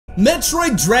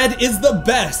Metroid Dread is the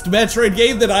best Metroid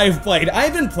game that I've played. I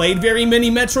haven't played very many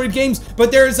Metroid games,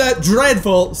 but there's a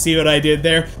dreadful, see what I did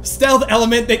there, stealth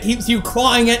element that keeps you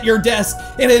clawing at your desk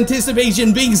in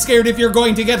anticipation, being scared if you're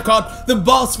going to get caught. The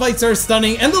boss fights are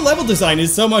stunning, and the level design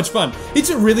is so much fun.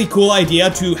 It's a really cool idea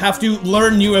to have to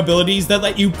learn new abilities that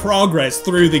let you progress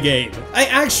through the game. I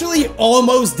actually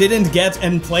almost didn't get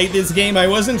and play this game. I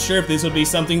wasn't sure if this would be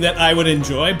something that I would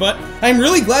enjoy, but I'm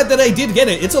really glad that I did get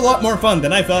it. It's a lot more fun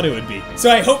than I thought it would be.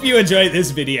 So I hope you enjoyed this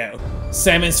video.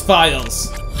 Samus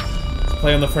files. Let's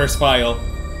play on the first file.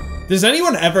 Does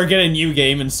anyone ever get a new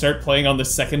game and start playing on the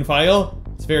second file?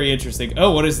 It's very interesting.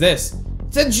 Oh, what is this?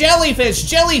 It's a jellyfish!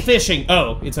 Jellyfishing!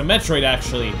 Oh, it's a Metroid,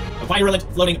 actually. A virulent,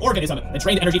 floating organism that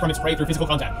drained energy from its prey through physical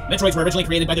contact. Metroids were originally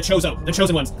created by the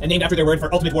Chosen Ones, and named after their word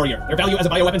for ultimate warrior. Their value as a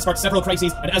bioweapon sparked several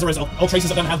crises, and as a result, all traces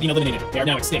of them have been eliminated. They are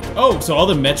now extinct. Oh, so all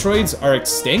the Metroids are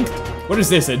extinct? What is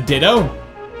this, a Ditto?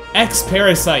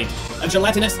 X-Parasite, a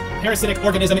gelatinous, parasitic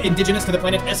organism indigenous to the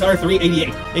planet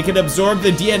SR388. It can absorb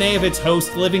the DNA of its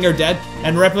host, living or dead,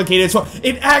 and replicate its form.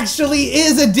 It actually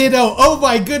is a Ditto! Oh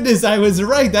my goodness, I was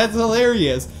right, that's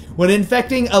hilarious. When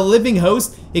infecting a living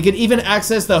host, it can even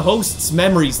access the host's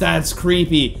memories. That's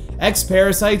creepy.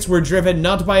 X-Parasites were driven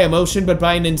not by emotion, but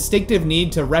by an instinctive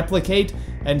need to replicate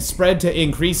and spread to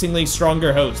increasingly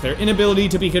stronger hosts. Their inability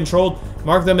to be controlled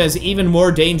mark them as even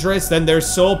more dangerous than their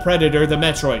sole predator, the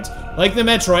Metroids. Like the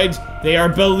Metroids, they are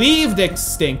believed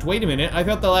extinct. Wait a minute, I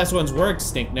thought the last ones were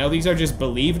extinct. Now these are just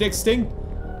believed extinct?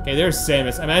 Okay, there's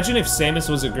Samus. Imagine if Samus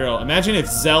was a girl. Imagine if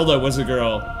Zelda was a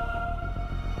girl.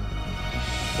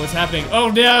 What's happening? Oh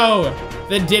no!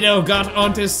 The Ditto got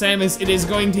onto Samus. It is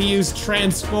going to use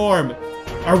Transform.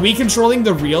 Are we controlling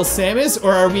the real Samus,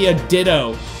 or are we a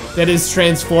Ditto that is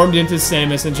transformed into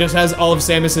Samus and just has all of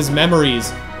Samus's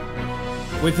memories?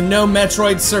 With no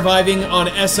Metroids surviving on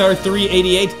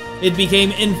SR388, it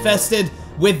became infested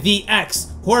with the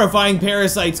X, horrifying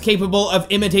parasites capable of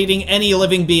imitating any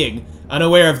living being.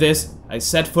 Unaware of this, I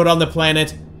set foot on the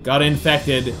planet, got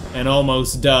infected, and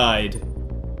almost died.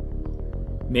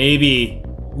 Maybe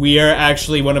we are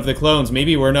actually one of the clones.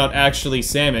 Maybe we're not actually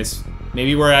Samus.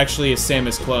 Maybe we're actually a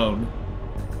Samus clone.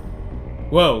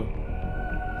 Whoa.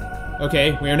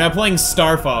 Okay, we are now playing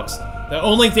Star Fox. The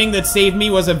only thing that saved me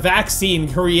was a vaccine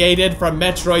created from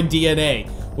Metroid DNA,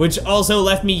 which also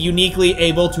left me uniquely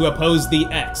able to oppose the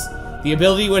X. The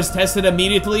ability was tested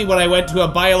immediately when I went to a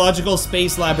Biological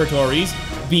Space Laboratories,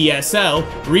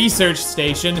 BSL, research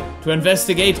station to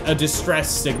investigate a distress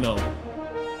signal.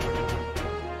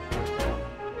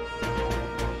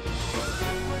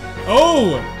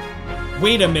 Oh!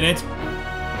 Wait a minute.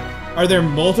 Are there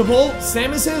multiple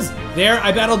Samuses? There,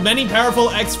 I battled many powerful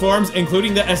X forms,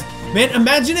 including the S- Man,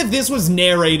 imagine if this was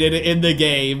narrated in the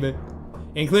game.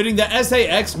 Including the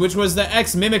SA-X, which was the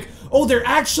X mimic. Oh, there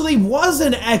actually was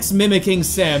an X mimicking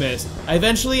Samus. I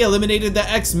eventually eliminated the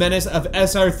X menace of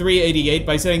SR388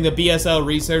 by setting the BSL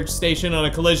research station on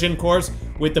a collision course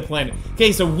with the planet.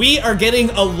 Okay, so we are getting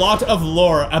a lot of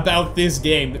lore about this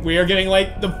game. We are getting,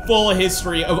 like, the full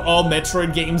history of all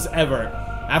Metroid games ever.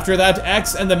 After that,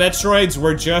 X and the Metroids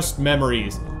were just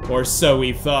memories. Or so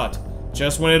we thought.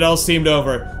 Just when it all seemed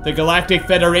over, the Galactic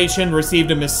Federation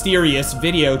received a mysterious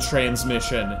video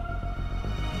transmission.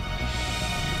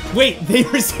 Wait, they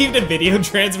received a video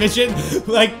transmission?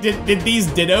 Like, did these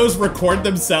Dittos record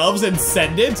themselves and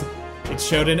send it? It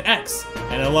showed an X,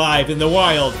 and alive in the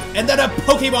wild, and then a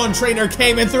Pokemon trainer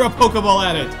came and threw a Pokeball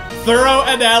at it. Thorough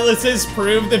analysis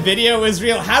proved the video was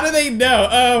real. How do they know?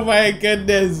 Oh my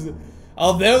goodness.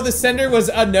 Although the sender was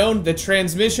unknown, the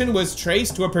transmission was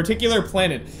traced to a particular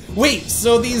planet. Wait,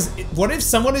 so what if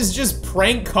someone is just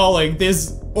prank calling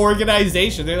this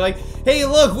organization? They're like, hey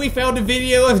look, we found a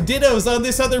video of Dittos on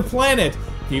this other planet.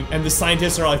 And the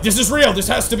scientists are like, this is real, this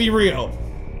has to be real.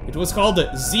 It was called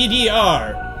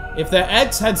ZDR. If the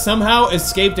X had somehow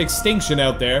escaped extinction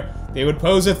out there, they would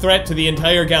pose a threat to the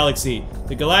entire galaxy.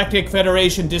 The Galactic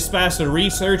Federation dispatched a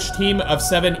research team of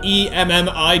 7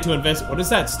 EMMI to invest- What does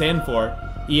that stand for?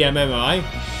 EMMI?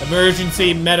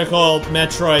 Emergency Medical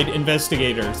Metroid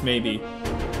Investigators, maybe.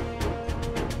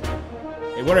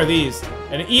 Hey, what are these?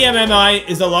 An EMMI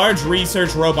is a large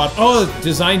research robot,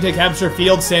 designed to capture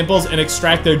field samples and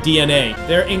extract their DNA.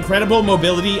 Their incredible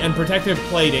mobility and protective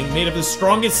plating, made of the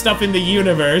strongest stuff in the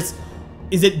universe.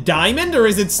 Is it diamond or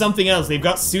is it something else? They've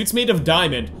got suits made of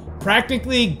diamond.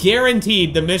 Practically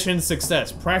guaranteed the mission's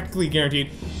success. Practically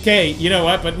guaranteed. Okay, you know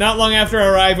what? But not long after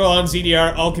arrival on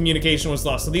ZDR, all communication was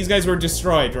lost. So these guys were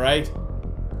destroyed, right?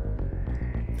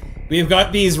 We've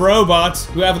got these robots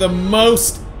who have the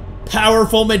most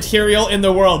powerful material in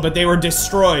the world, but they were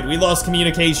destroyed. We lost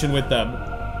communication with them.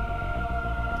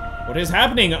 What is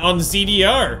happening on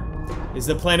ZDR? Is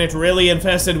the planet really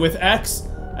infested with X?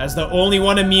 As the only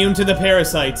one immune to the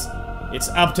parasites, it's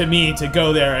up to me to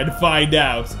go there and find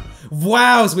out.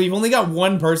 Wow, so we've only got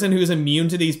one person who's immune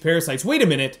to these parasites. Wait a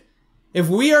minute. If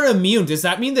we are immune, does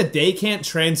that mean that they can't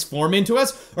transform into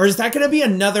us? Or is that gonna be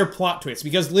another plot twist?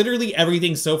 Because literally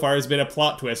everything so far has been a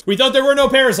plot twist. We thought there were no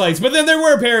parasites, but then there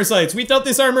were parasites. We thought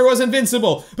this armor was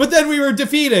invincible, but then we were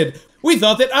defeated. We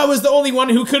thought that I was the only one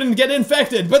who couldn't get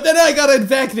infected, but then I got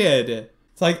infected.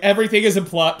 It's like everything is a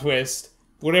plot twist.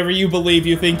 Whatever you believe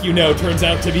you think you know turns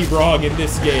out to be wrong in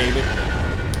this game.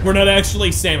 We're not actually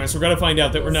Samus. We're gonna find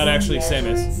out that we're not actually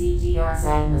Samus.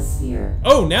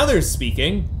 Oh, now they're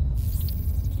speaking.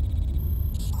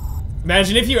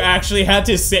 Imagine if you actually had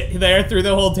to sit there through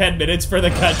the whole 10 minutes for the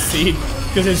cutscene,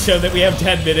 because it showed that we have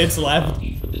 10 minutes left.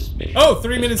 Oh,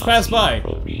 3 minutes passed by.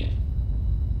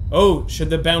 Oh,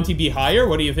 should the bounty be higher?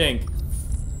 What do you think?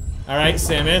 Alright,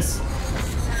 Samus.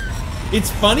 It's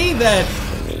funny that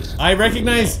I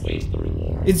recognize...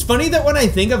 It's funny that when I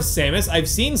think of Samus, I've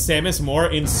seen Samus more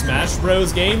in Smash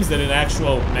Bros. Games than in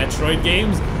actual Metroid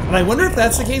games, and I wonder if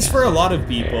that's the case for a lot of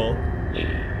people.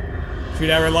 Treat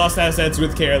our lost assets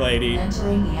with care, lady.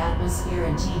 Entering the atmosphere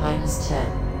in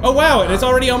T-10. Oh wow, and it's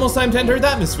already almost time to enter the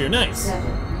atmosphere. Nice.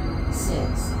 7, 6, 5,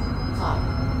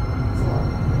 4,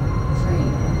 3,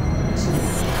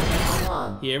 2,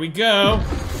 1. Here we go.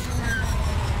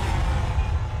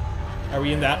 Are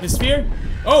we in the atmosphere?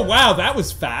 Oh wow, that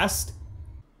was fast.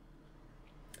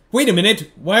 Wait a minute,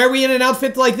 why are we in an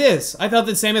outfit like this? I thought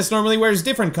that Samus normally wears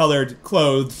different colored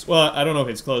clothes. Well, I don't know if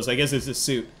it's clothes, I guess it's a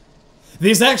suit.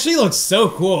 This actually looks so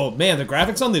cool. Man, the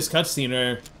graphics on this cutscene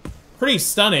are pretty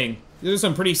stunning. There's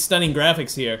some pretty stunning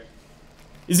graphics here.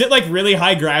 Is it like really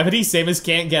high gravity, Samus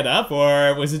can't get up,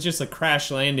 or was it just a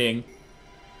crash landing?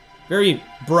 Very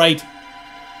bright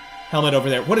helmet over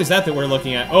there. What is that we're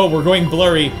looking at? Oh, we're going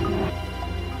blurry.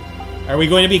 Are we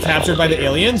going to be captured by the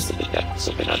aliens?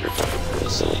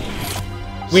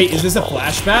 Wait, is this a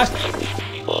flashback?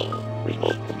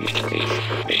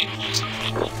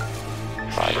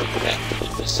 Try to connect to the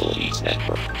facility's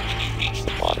network when you reach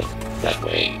the bottom. That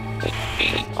way, they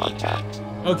can gain contact.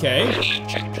 Okay. Any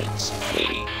objectives,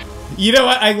 lady? You know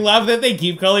what? I love that they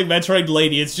keep calling Metroid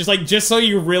Lady. It's just like, just so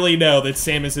you really know that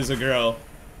Samus is a girl.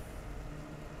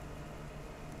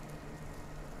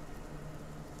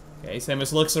 Okay,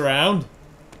 Samus looks around.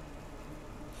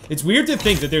 It's weird to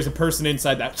think that there's a person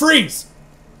inside that. Freeze!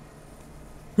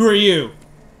 Who are you?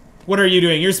 What are you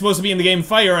doing? You're supposed to be in the game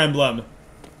Fire Emblem.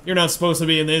 You're not supposed to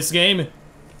be in this game.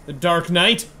 The Dark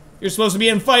Knight? You're supposed to be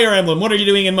in Fire Emblem. What are you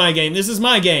doing in my game? This is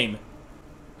my game.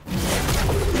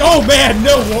 Oh man,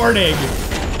 no warning!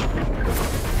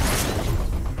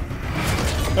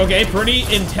 Okay, pretty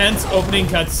intense opening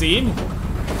cutscene.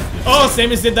 Oh,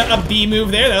 Samus did the B move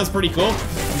there. That was pretty cool.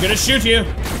 I'm gonna shoot you.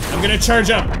 I'm gonna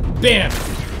charge up. Bam!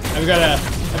 I've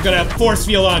got a force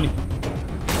field on.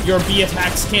 Your B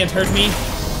attacks can't hurt me.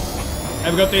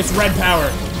 I've got this red power.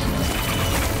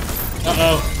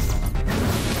 Uh-oh.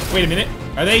 Wait a minute.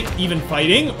 Are they even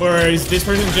fighting? Or is this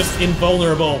person just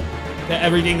invulnerable to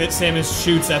everything that Samus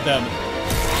shoots at them?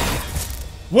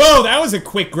 Whoa, that was a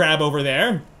quick grab over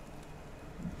there.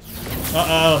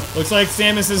 Uh-oh. Looks like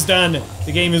Samus is done.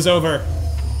 The game is over.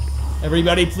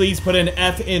 Everybody please put an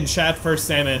F in chat for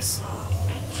Samus.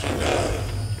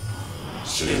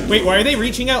 Wait, why are they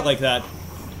reaching out like that?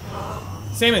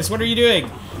 Samus, what are you doing?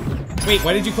 Wait,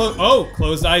 why did you close? Oh,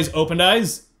 closed eyes, opened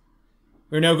eyes?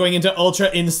 We're now going into Ultra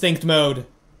Instinct mode.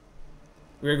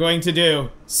 We're going to do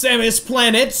Samus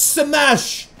Planet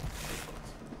Smash!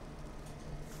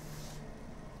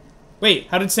 Wait,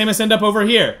 how did Samus end up over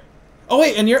here? Oh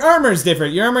wait, and your armor's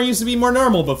different. Your armor used to be more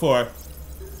normal before.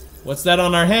 What's that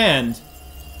on our hand?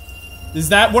 Is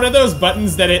that one of those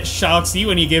buttons that it shocks you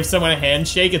when you give someone a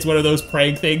handshake? It's one of those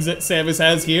prank things that Samus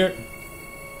has here.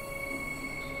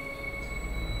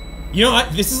 You know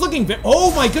what? This is looking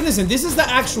oh my goodness, and this is the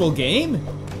actual game?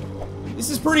 This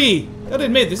is pretty, gotta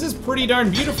admit, this is pretty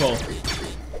darn beautiful.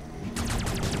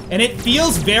 And it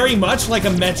feels very much like a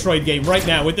Metroid game right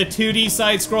now with the 2D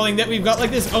side-scrolling that we've got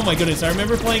like this. Oh my goodness, I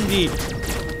remember playing the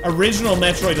original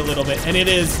Metroid a little bit, and it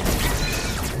is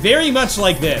very much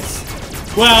like this.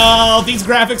 Well, these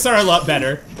graphics are a lot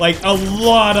better. Like, a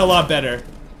lot better.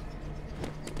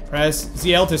 Press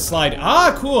ZL to slide.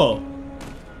 Ah, cool.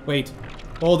 Wait.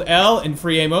 Hold L and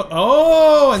free aim.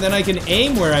 Oh, and then I can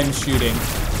aim where I'm shooting.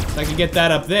 So I can get that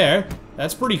up there.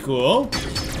 That's pretty cool.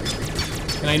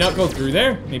 Can I not go through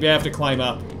there? Maybe I have to climb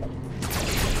up.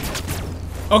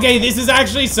 Okay, this is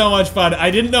actually so much fun.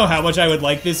 I didn't know how much I would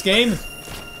like this game.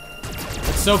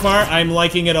 But so far, I'm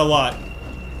liking it a lot.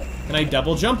 Can I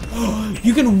double jump?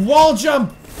 You can wall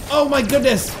jump! Oh my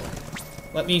goodness!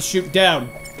 Let me shoot down.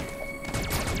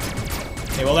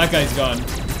 Okay, well that guy's gone.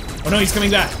 Oh no, he's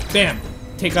coming back. Bam!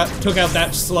 Took out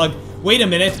that slug. Wait a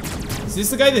minute. Is this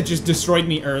the guy that just destroyed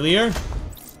me earlier?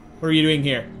 What are you doing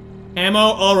here? Ammo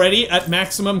already at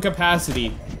maximum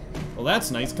capacity. Well,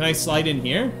 that's nice. Can I slide in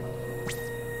here?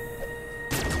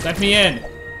 Let me in.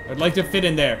 I'd like to fit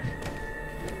in there.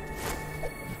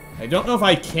 I don't know if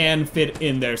I can fit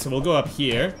in there, so we'll go up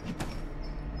here.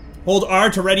 Hold R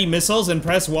to ready missiles and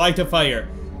press Y to fire.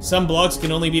 Some blocks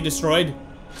can only be destroyed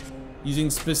using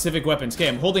specific weapons. Okay,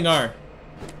 I'm holding R.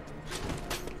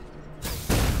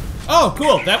 Oh,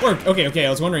 cool, that worked. Okay, I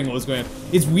was wondering what was going on.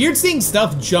 It's weird seeing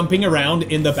stuff jumping around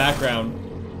in the background.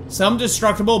 Some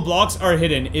destructible blocks are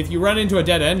hidden. If you run into a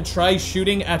dead end, try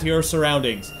shooting at your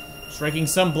surroundings. Striking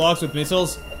some blocks with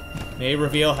missiles may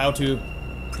reveal how to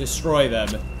destroy them.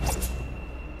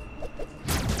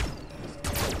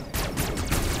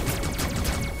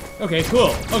 Okay,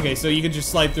 cool. Okay, so you can just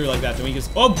slide through like that. Then we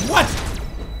just. Oh, what?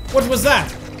 What was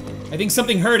that? I think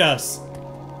something hurt us.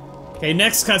 Okay,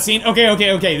 next cutscene.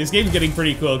 Okay. This game's getting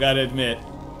pretty cool, gotta admit.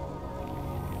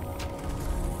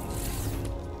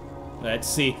 Let's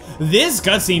see. This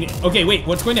cutscene. Okay, wait,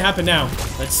 what's going to happen now?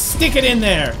 Let's stick it in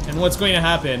there. And what's going to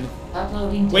happen?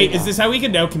 Uploading data. Wait, is this how we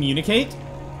can now communicate?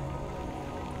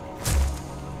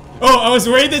 Oh, I was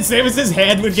worried that Samus's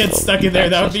hand would get stuck in there.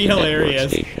 That would be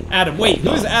hilarious. Adam, wait,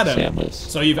 who is Adam? Samus,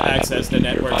 So you've accessed the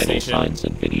network station. Signs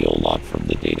and video log from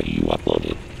the data you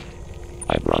uploaded.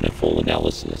 I've run a full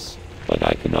analysis, but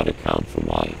I cannot account for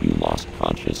why you lost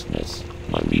consciousness.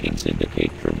 My readings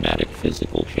indicate dramatic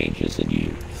physical changes in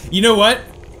you. You know what?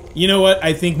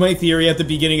 I think my theory at the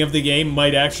beginning of the game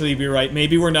might actually be right.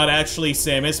 Maybe we're not actually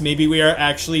Samus. Maybe we are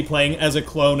actually playing as a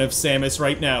clone of Samus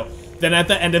right now. Then at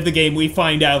the end of the game, we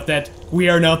find out that we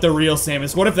are not the real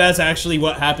Samus. What if that's actually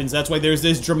what happens? That's why there's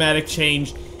this dramatic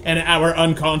change, and our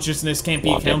unconsciousness can't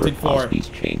be accounted for. These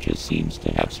changes seems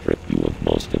to have stripped you of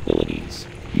most abilities.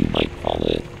 You might call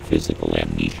it physical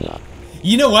amnesia.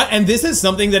 You know what? And this is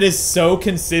something that is so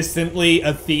consistently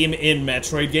a theme in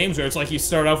Metroid games, where it's like you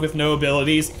start off with no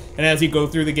abilities, and as you go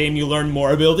through the game, you learn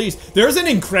more abilities. There's an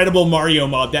incredible Mario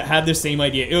mod that had the same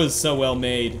idea. It was so well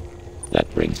made.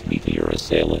 That brings me to your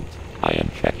assailant. I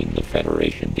am checking the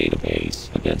Federation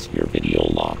database against your video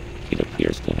log. It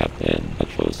appears to have been a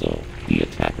Chozo. The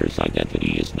attacker's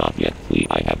identity is not yet clear.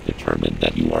 I have determined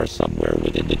that you are somewhere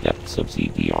within the depths of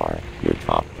ZDR. Your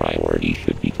top priority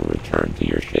should be to return to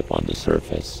your ship on the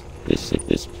surface.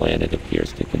 This planet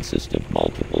appears to consist of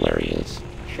multiple areas.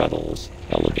 Shuttles,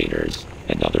 elevators,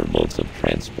 and other modes of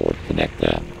transport connect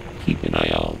them. Keep an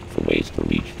eye out for ways to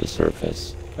reach the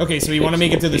surface. Okay, so you want to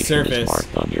make it to the surface.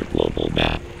 Marked on your global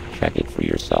map. Check it for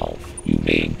yourself. You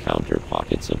may encounter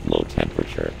pockets of low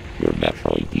temperature. Your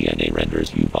Metroid DNA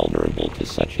renders you vulnerable to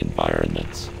such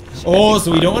environments. Oh,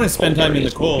 so we don't want to spend time in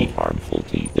the cold. Will be harmful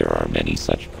to you. There are many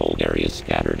such cold areas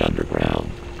scattered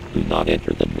underground. Do not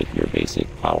enter them with your basic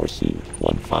power suit.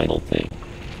 One final thing.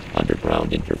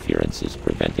 Underground interference is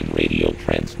preventing radio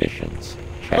transmissions.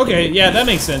 Check Okay, yeah, that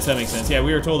makes sense, Yeah,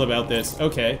 we were told about this.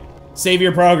 Okay. Save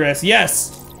your progress.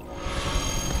 Yes!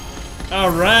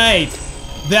 Alright!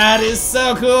 That is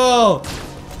so cool!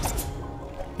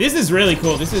 This is really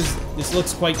cool. This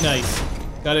looks quite nice.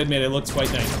 Gotta admit, it looks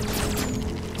quite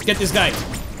nice. Let's get this guy.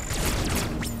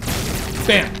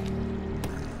 Bam!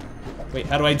 Wait,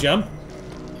 how do I jump?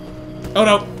 Oh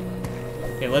no!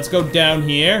 Okay, let's go down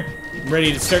here. I'm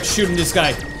ready to start shooting this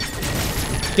guy.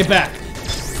 Get back.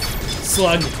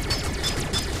 Slug.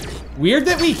 Weird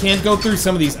that we can't go through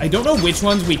some of these. I don't know which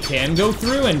ones we can go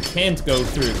through and can't go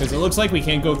through, because it looks like we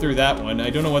can't go through that one.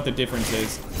 I don't know what the difference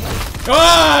is.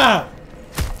 Ah!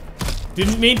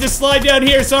 Didn't mean to slide down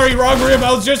here. Sorry, wrong room.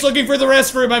 I was just looking for the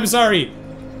restroom. I'm sorry.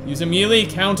 Use a melee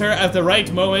counter at the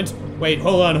right moment. Wait,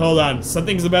 hold on.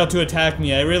 Something's about to attack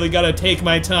me. I really gotta take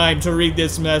my time to read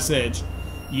this message.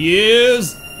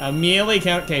 Use a melee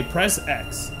counter. Okay, press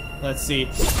X. Let's see.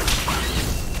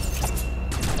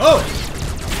 Oh!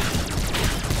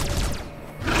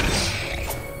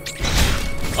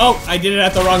 Oh, I did it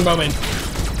at the wrong moment.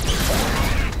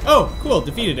 Oh, cool,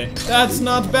 defeated it. That's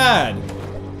not bad.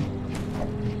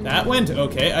 That went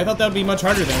okay. I thought that would be much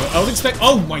harder than I would expect.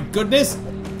 Oh my goodness!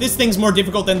 This thing's more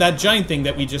difficult than that giant thing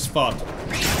that we just fought.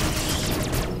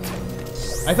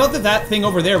 I thought that thing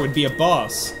over there would be a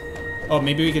boss. Oh,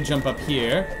 maybe we could jump up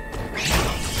here.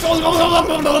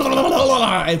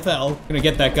 I fell. Gonna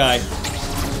get that guy.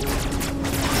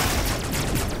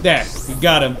 There, we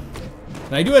got him.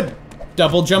 Can I do a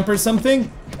double jump or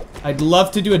something? I'd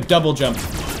love to do a double jump.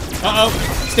 Uh-oh,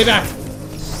 stay back.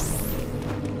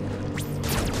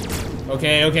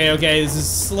 Okay, okay, okay. This is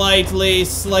slightly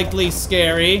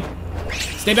scary.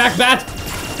 Stay back, bat!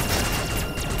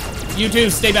 You too,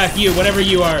 stay back, you, whatever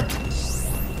you are.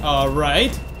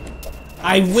 Alright.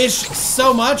 I wish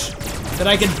so much that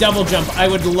I could double jump. I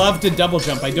would love to double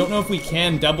jump. I don't know if we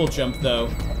can double jump, though.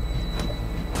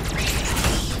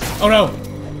 Oh no!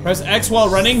 Press X while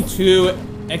running to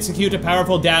execute a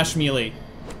powerful dash melee.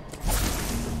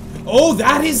 Oh,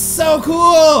 that is so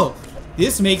cool!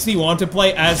 This makes me want to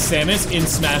play as Samus in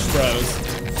Smash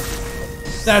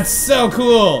Bros. That's so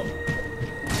cool!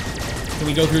 Can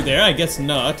we go through there? I guess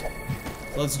not.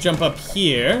 So let's jump up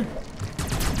here.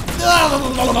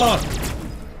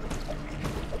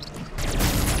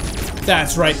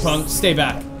 That's right, punk. Stay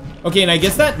back. Okay, and I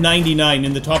guess that 99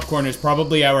 in the top corner is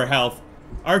probably our health.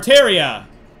 Arteria!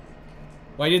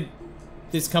 Why did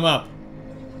this come up?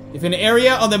 If an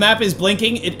area on the map is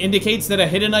blinking, it indicates that a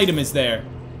hidden item is there.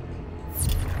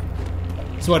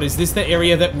 So what, is this the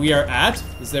area that we are at?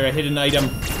 Is there a hidden item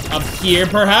up here,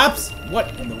 perhaps?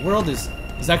 What in the world is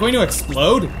that going to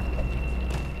explode?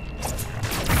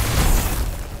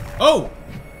 Oh!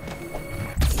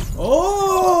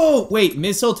 Oh! Wait,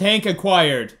 missile tank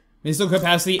acquired. Missile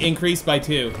capacity increased by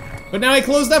 2. But now I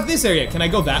closed up this area. Can I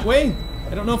go that way?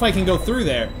 I don't know if I can go through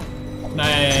there. Can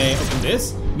I open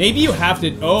this? Maybe you have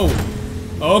to, oh.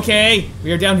 Okay,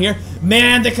 we are down here.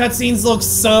 Man, the cutscenes look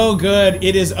so good.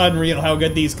 It is unreal how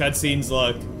good these cutscenes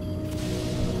look.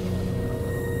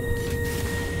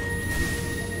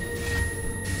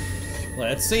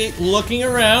 Let's see, looking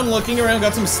around,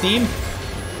 got some steam.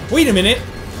 Wait a minute,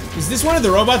 is this one of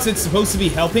the robots that's supposed to be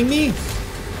helping me?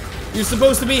 You're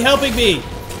supposed to be helping me.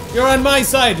 You're on my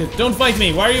side, don't fight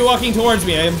me. Why are you walking towards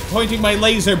me? I am pointing my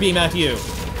laser beam at you.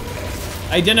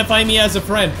 Identify me as a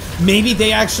friend. Maybe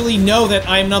they actually know that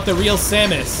I'm not the real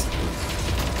Samus.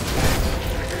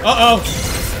 Uh-oh.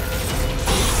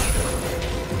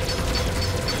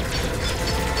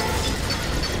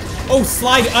 Oh,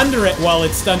 slide under it while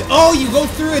it's stunned. Oh, you go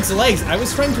through its legs. I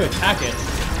was trying to attack it.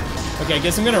 Okay, I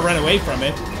guess I'm gonna run away from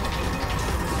it.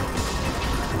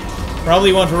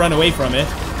 Probably want to run away from it.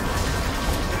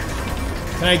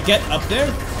 Can I get up there?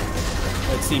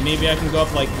 Let's see, maybe I can go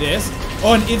up like this.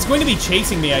 Oh, and it's going to be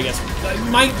chasing me, I guess.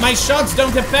 My shots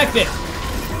don't affect it.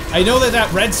 I know that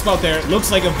that red spot there looks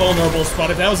like a vulnerable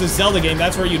spot. If that was a Zelda game,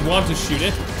 that's where you'd want to shoot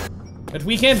it. But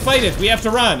we can't fight it. We have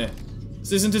to run.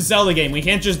 This isn't a Zelda game. We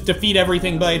can't just defeat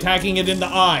everything by attacking it in the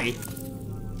eye.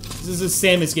 This is a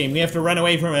Samus game. We have to run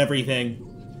away from everything.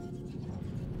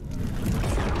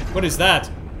 What is that?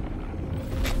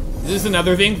 Is this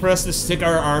another thing for us to stick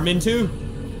our arm into?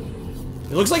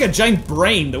 It looks like a giant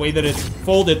brain, the way that it's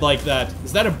folded like that.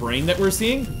 Is that a brain that we're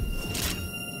seeing?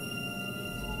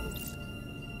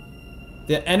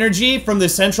 The energy from the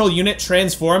central unit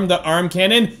transformed the arm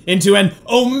cannon into an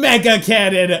Omega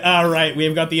Cannon! Alright,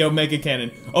 we've got the Omega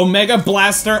Cannon. Omega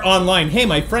Blaster Online. Hey,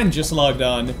 my friend just logged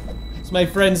on. What's my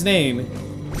friend's name?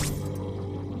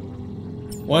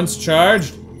 Once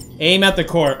charged, aim at the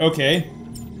core. Okay.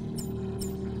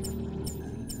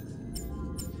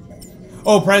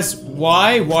 Oh, press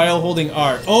Y while holding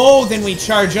R. Oh, then we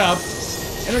charge up,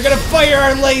 and we're gonna fire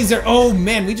our laser. Oh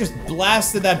man, we just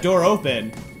blasted that door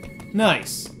open.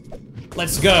 Nice.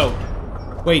 Let's go.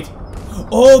 Wait.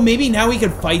 Oh, maybe now we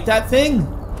could fight that thing?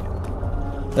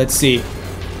 Let's see.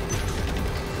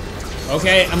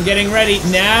 Okay, I'm getting ready.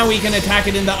 Now we can attack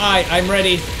it in the eye. I'm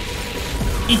ready.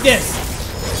 Eat this.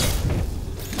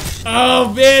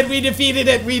 Oh man, we defeated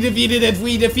it. We defeated it.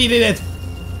 We defeated it.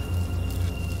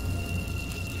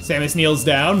 Samus kneels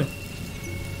down.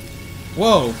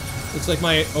 Whoa. Looks like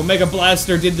my Omega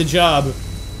Blaster did the job.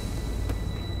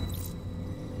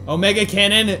 Omega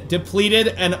Cannon depleted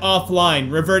and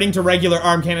offline, reverting to regular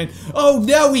arm cannon. Oh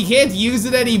no, we can't use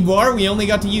it anymore. We only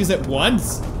got to use it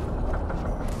once.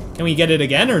 Can we get it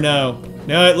again or no?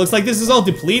 No, it looks like this is all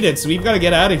depleted, so we've got to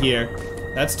get out of here.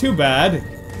 That's too bad.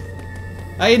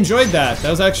 I enjoyed that.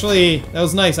 That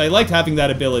was nice. I liked having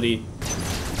that ability.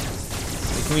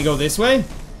 Can we go this way?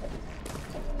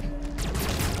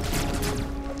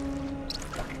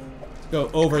 Go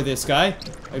over this guy.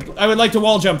 I would like to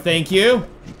wall jump, thank you.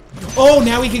 Oh,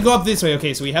 now we can go up this way.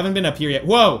 Okay, so we haven't been up here yet.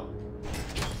 Whoa!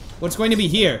 What's going to be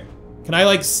here? Can I,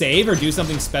 like, save or do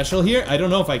something special here? I don't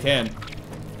know if I can.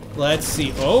 Let's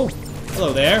see. Oh,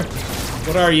 hello there.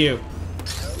 What are you?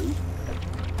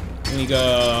 Can we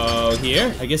go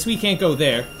here? I guess we can't go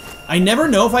there. I never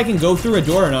know if I can go through a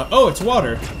door or not. Oh, it's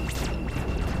water.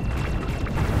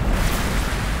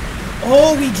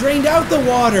 Oh, we drained out the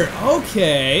water.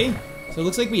 Okay. So it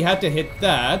looks like we had to hit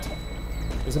that.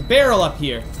 There's a barrel up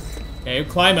here. Okay,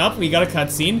 climb up. We got a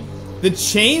cutscene. The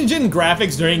change in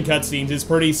graphics during cutscenes is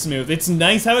pretty smooth. It's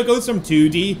nice how it goes from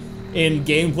 2D in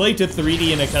gameplay to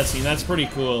 3D in a cutscene. That's pretty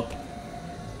cool.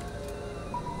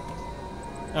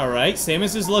 Alright,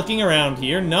 Samus is looking around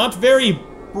here. Not very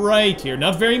bright here.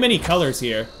 Not very many colors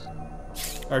here.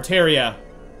 Arteria.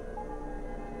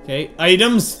 Okay,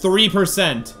 items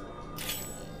 3%.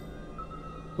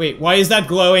 Wait, why is that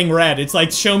glowing red? It's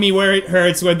like, show me where it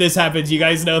hurts when this happens. You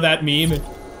guys know that meme?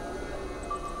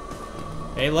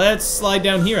 Okay, let's slide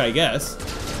down here, I guess.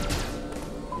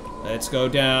 Let's go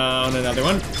down another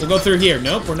one. We'll go through here.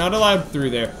 Nope, we're not allowed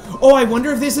through there. Oh, I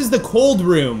wonder if this is the cold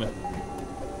room.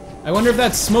 I wonder if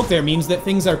that smoke there means that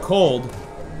things are cold.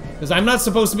 Because I'm not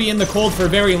supposed to be in the cold for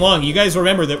very long. You guys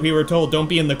remember that we were told don't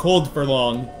be in the cold for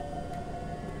long.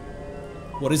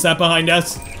 What is that behind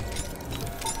us?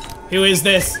 Who is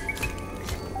this?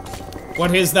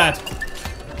 What is that?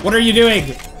 What are you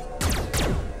doing?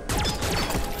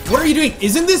 What are you doing?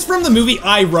 Isn't this from the movie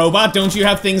I, Robot? Don't you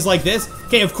have things like this?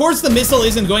 Okay, of course the missile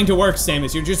isn't going to work,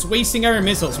 Samus. You're just wasting our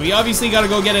missiles. We obviously gotta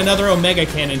go get another Omega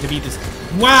Cannon to beat this.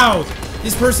 Wow!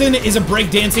 This person is a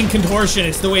breakdancing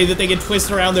contortionist, the way that they can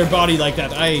twist around their body like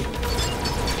that.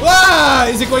 Ah!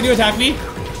 Is it going to attack me?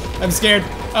 I'm scared.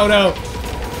 Oh no.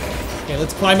 Okay,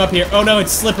 let's climb up here. Oh no,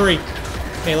 it's slippery.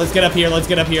 Okay, let's get up here, let's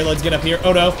get up here, let's get up here.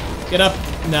 Oh no. Get up.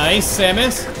 Nice,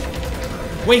 Samus.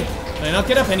 Wait. Can I not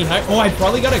get up any higher? Oh, I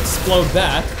probably gotta explode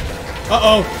that.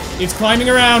 Uh-oh. It's climbing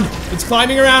around. It's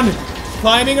climbing around. It's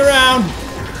climbing around.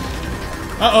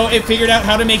 Uh-oh, it figured out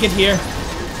how to make it here.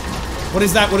 What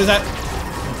is that? What is that?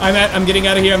 I'm getting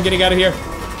out of here. I'm getting out of here.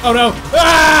 Oh, no.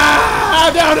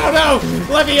 Ah! No, no,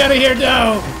 no. Let me out of here.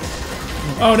 No.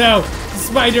 Oh, no. The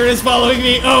spider is following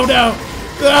me. Oh, no.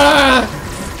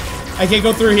 Ah! I can't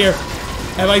go through here.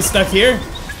 Am I stuck here?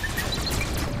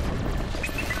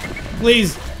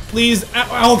 Please. Please.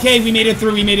 Okay, we made it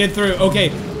through. We made it through. Okay.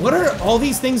 What are all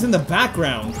these things in the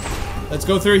background? Let's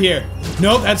go through here.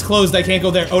 Nope, that's closed. I can't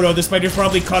go there. Oh no, the spider's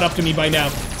probably caught up to me by now.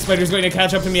 The spider's going to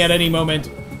catch up to me at any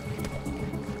moment.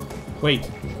 Wait.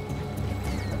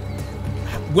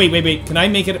 Wait. Can I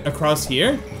make it across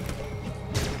here?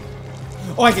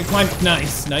 Oh, I can climb.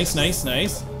 Nice, nice, nice,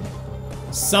 nice.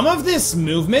 Some of this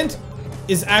movement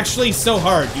is actually so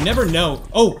hard. You never know.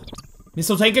 Oh.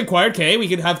 Missile tank acquired. Okay, we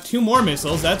could have 2 more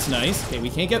missiles. That's nice. Okay, we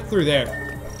can't get through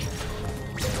there.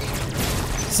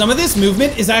 Some of this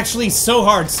movement is actually so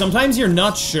hard. Sometimes you're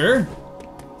not sure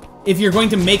if you're going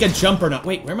to make a jump or not.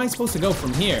 Wait, where am I supposed to go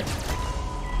from here?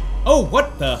 Oh,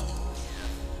 what the?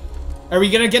 Are we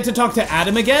gonna get to talk to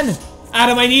Adam again?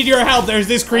 Adam, I need your help. There's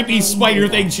this creepy spider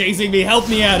thing chasing me. Help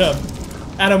me, Adam.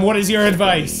 Adam, what is your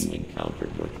advice?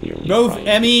 Both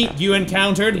Emmy you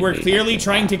encountered were clearly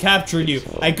trying to capture you.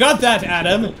 I got that,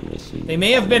 Adam. They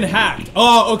may have been hacked.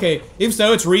 Oh, okay. If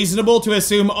so, it's reasonable to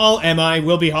assume all MI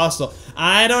will be hostile.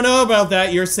 I don't know about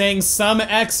that. You're saying some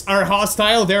X are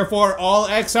hostile, therefore all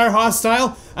X are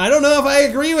hostile? I don't know if I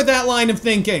agree with that line of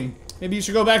thinking. Maybe you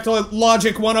should go back to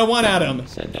Logic 101, Adam.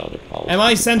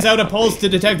 MI sends out a pulse to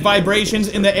detect vibrations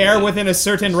in the air within a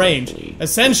certain range.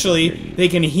 Essentially, they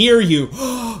can hear you.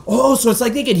 Oh, so it's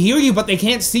like they can hear you, but they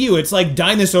can't see you. It's like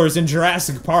dinosaurs in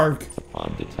Jurassic Park.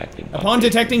 Upon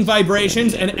detecting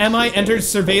vibrations, an MI enters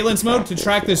surveillance mode to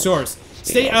track the source.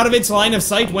 Stay out of its line of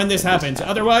sight when this happens.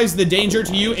 Otherwise, the danger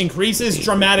to you increases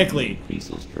dramatically.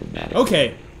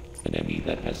 Okay.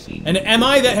 An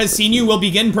MI that has seen you will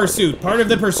begin pursuit. Part of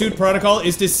the pursuit protocol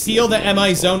is to seal the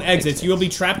MI zone exits. You will be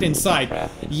trapped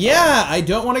inside. Yeah, I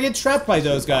don't want to get trapped by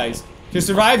those guys. To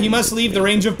survive, you must leave the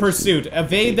range of pursuit.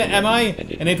 Evade the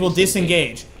MI, and it will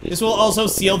disengage. This will also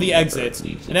seal the exits.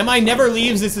 An MI never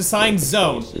leaves its assigned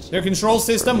zone. Their control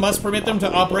system must permit them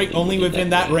to operate only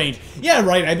within that range. Yeah,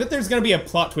 right, I bet there's gonna be a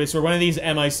plot twist where one of these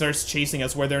MIs starts chasing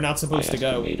us where they're not supposed to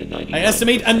go. I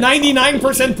estimate a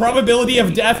 99% probability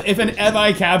of death if an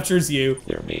MI captures you.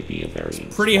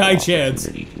 Pretty high chance.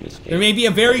 There may be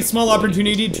a very small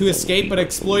opportunity to escape, but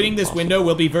exploiting this window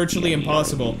will be virtually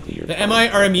impossible. The MI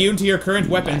are immune to your current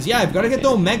weapons. Yeah, I've got to get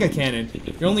the Omega Cannon.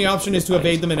 Your only option is to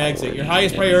evade them and exit. Your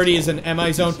highest priority is an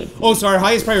MI zone. Oh, so our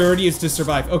highest priority is to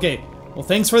survive. Okay, well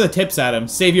thanks for the tips, Adam.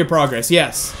 Save your progress,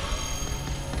 yes.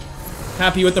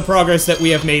 Happy with the progress that we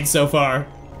have made so far.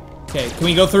 Okay, can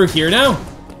we go through here now?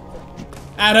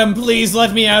 Adam, please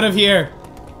let me out of here.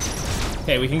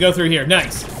 Okay, we can go through here.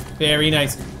 Nice. Very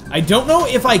nice. I don't know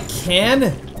if I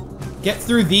can get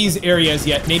through these areas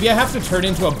yet. Maybe I have to turn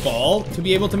into a ball to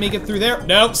be able to make it through there.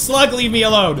 No, slug, leave me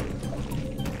alone.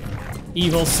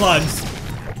 Evil slugs.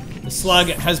 The slug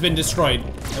has been destroyed.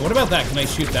 And what about that? Can I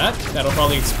shoot that? That'll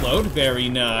probably explode. Very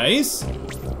nice.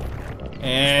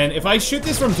 And if I shoot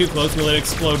this from too close, will it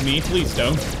explode me? Please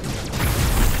don't.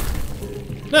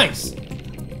 Nice.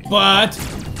 But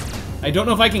I don't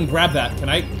know if I can grab that. Can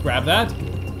I grab that?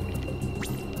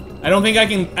 I don't think I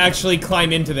can actually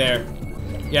climb into there.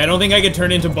 Yeah, I don't think I could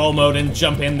turn into ball mode and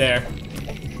jump in there.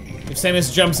 If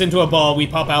Samus jumps into a ball, we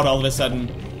pop out all of a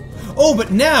sudden. Oh,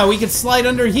 but now we could slide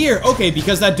under here. Okay,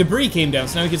 because that debris came down,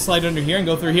 so now we can slide under here and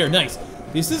go through here. Nice.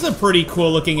 This is a pretty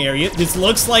cool looking area. This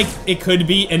looks like it could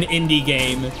be an indie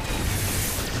game.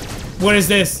 What is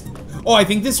this? Oh, I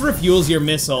think this refuels your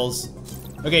missiles.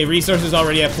 Okay, resources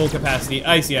already at full capacity.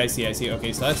 I see.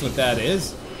 Okay, so that's what that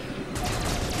is.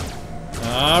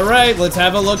 Alright, let's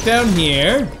have a look down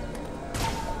here.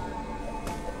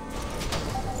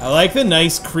 I like the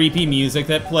nice creepy music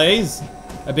that plays.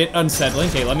 A bit unsettling.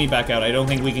 Okay, let me back out. I don't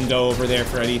think we can go over there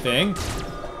for anything.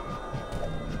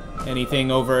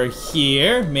 Anything over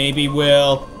here? Maybe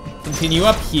we'll continue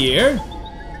up here.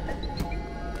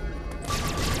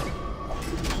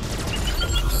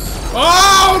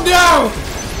 Oh no!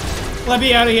 Let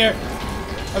me out of here.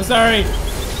 I'm sorry.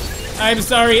 I'm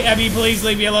sorry, Emmy. Please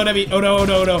leave me alone, Emmy. Oh no, oh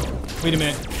no, oh no. Wait a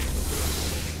minute.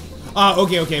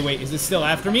 Okay, wait. Is this still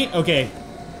after me? Okay.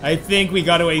 I think we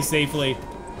got away safely.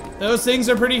 Those things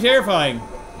are pretty terrifying.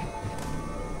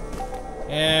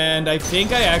 And I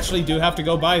think I actually do have to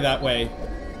go by that way.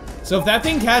 So if that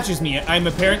thing catches me,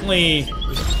 there's apparently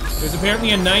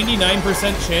a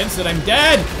 99% chance that I'm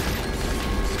dead.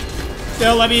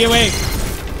 Still, let me away.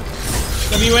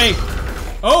 Let me away.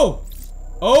 Oh,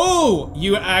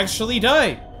 you actually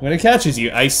die when it catches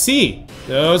you. I see.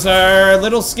 Those are a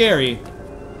little scary.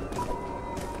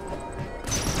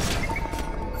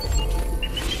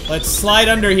 Let's slide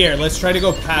under here. Let's try to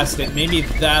go past it. Maybe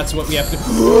that's what we have to.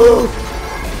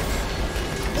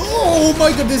 Oh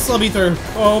my goodness, let me through.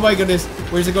 Oh my goodness.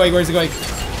 Where's it going? Where's it going?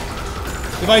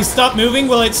 If I stop moving,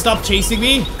 will it stop chasing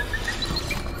me?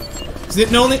 Because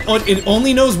it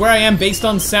only knows where I am based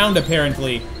on sound,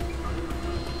 apparently.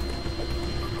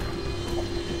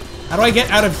 How do I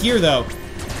get out of here, though?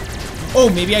 Oh,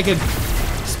 maybe I could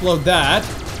explode that.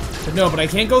 But no, but I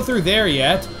can't go through there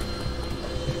yet.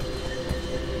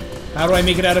 How do I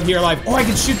make it out of here alive? Oh, I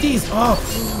can shoot these! Oh!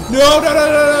 No!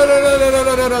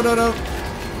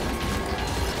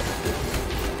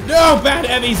 No, bad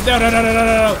Emmys! No!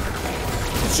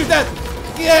 Shoot that!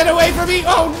 Get away from me!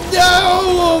 Oh,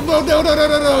 no! Oh,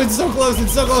 no! It's so close,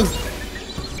 it's so close!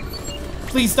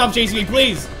 Please stop chasing me,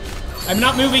 please! I'm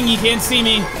not moving, you can't see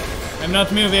me. I'm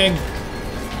not moving.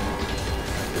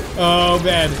 Oh,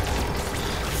 bad.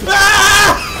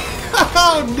 Ah!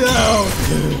 Oh, no!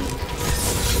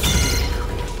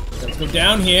 Let's go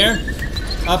down here.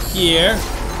 Up here.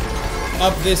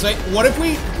 Up this way. What if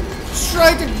we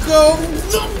tried to go...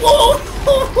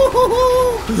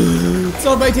 It's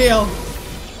on my tail.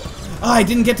 Ah, I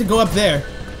didn't get to go up there.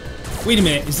 Wait a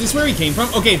minute, is this where he came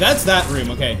from? Okay, that's that room,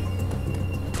 okay.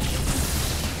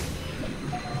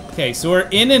 Okay, so we're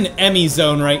in an Emmy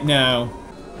zone right now.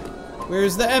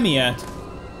 Where's the Emmy at?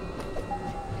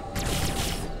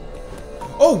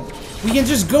 Oh, we can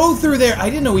just go through there. I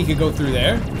didn't know we could go through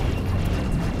there.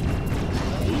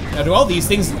 Now, do all these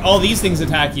things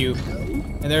attack you?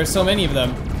 And there are so many of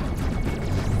them.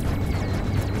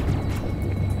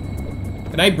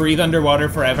 Can I breathe underwater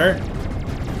forever?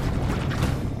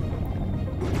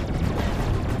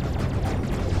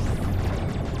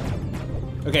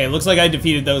 Okay, it looks like I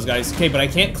defeated those guys. Okay, but I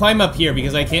can't climb up here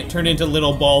because I can't turn into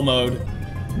little ball mode.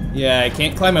 Yeah, I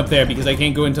can't climb up there because I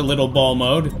can't go into little ball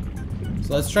mode.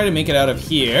 So let's try to make it out of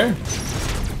here.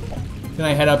 Can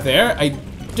I head up there? I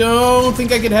don't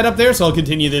think I can head up there, so I'll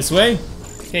continue this way.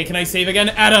 Okay, can I save again?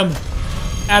 Adam!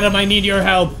 Adam, I need your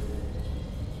help.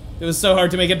 It was so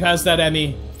hard to make it past that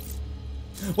Emmy.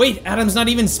 Wait, Adam's not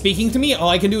even speaking to me? All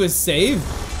I can do is save?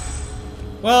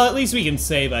 Well, at least we can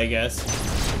save, I guess.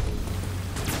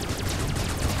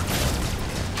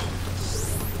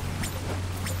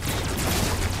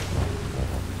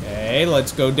 Okay,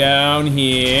 let's go down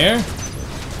here.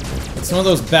 Some of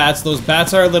those bats. Those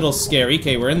bats are a little scary.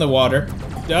 Okay, we're in the water.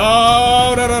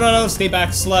 No. Stay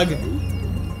back, slug. Can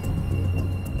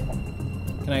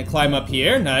I climb up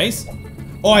here? Nice.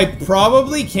 Oh, I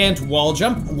probably can't wall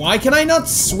jump. Why can I not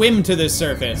swim to the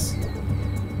surface?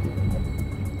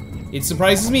 It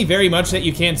surprises me very much that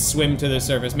you can't swim to the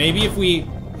surface. Maybe if we...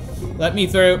 Let me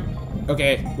through.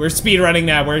 Okay, we're speedrunning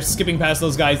now. We're skipping past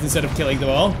those guys instead of killing them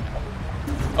all.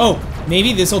 Oh,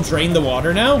 maybe this will drain the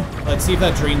water now? Let's see if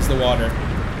that drains the water.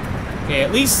 Okay,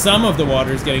 at least some of the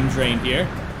water is getting drained here.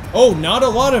 Oh, not a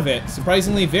lot of it.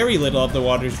 Surprisingly, very little of the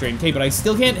water is drained. Okay, but I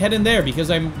still can't head in there because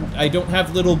I don't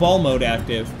have little ball mode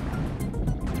active.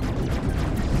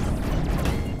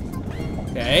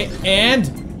 Okay,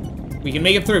 and We can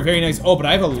make it through. Very nice. Oh, but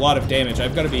I have a lot of damage.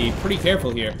 I've got to be pretty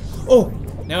careful here. Oh,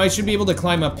 now I should be able to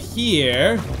climb up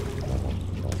here.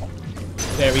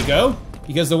 There we go.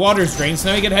 Because the water's drained, so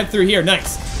now we can head through here.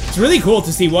 Nice. It's really cool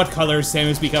to see what colors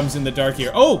Samus becomes in the dark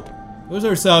here. Oh, those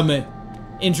are some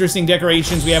interesting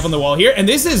decorations we have on the wall here. And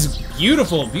this is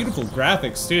beautiful, beautiful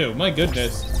graphics too. My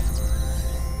goodness.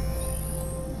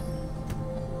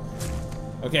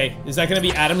 Okay, is that gonna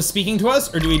be Adam speaking to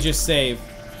us, or do we just save?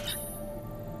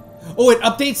 Oh, it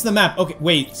updates the map. Okay,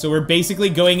 wait, so we're basically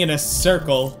going in a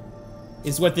circle,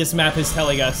 is what this map is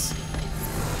telling us.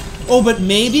 Oh, but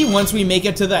maybe once we make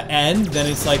it to the end, then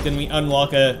it's like, then we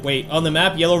unlock a... Wait, on the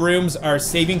map, yellow rooms are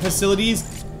saving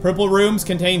facilities, purple rooms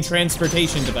contain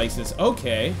transportation devices.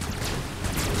 Okay.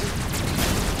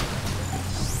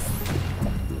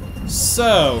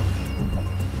 So...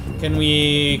 Can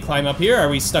we climb up here? Are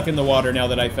we stuck in the water now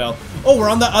that I fell? Oh, we're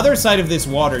on the other side of this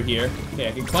water here. Okay,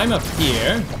 I can climb up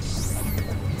here.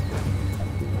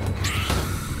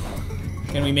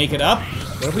 Can we make it up?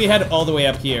 What if we head all the way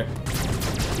up here?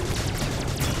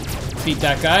 Beat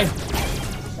that guy.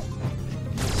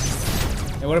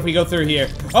 And what if we go through here?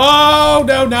 Oh,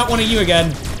 no, not one of you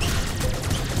again.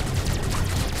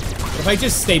 What if I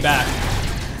just stay back?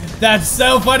 That's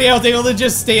so funny. I was able to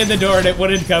just stay in the door and it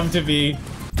wouldn't come to me.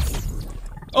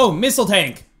 Oh, missile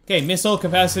tank. Okay, missile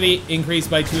capacity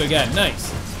increased by 2 again.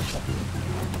 Nice.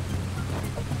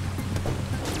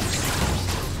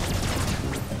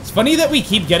 It's funny that we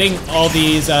keep getting all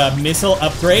these missile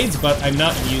upgrades, but I'm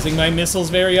not using my missiles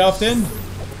very often.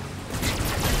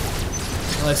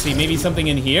 Let's see, maybe something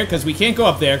in here, because we can't go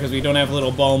up there because we don't have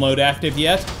little ball mode active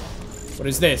yet. What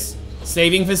is this?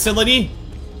 Saving facility?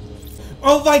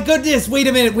 Oh my goodness! Wait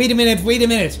a minute, wait a minute, wait a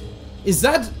minute. Is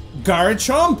that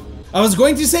Garchomp? I was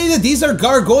going to say that these are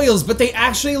gargoyles, but they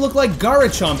actually look like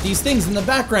Garchomp, these things in the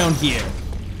background here.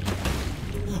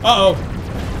 Uh-oh.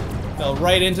 Fell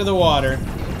right into the water.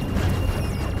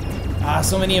 Ah,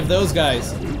 so many of those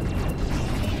guys.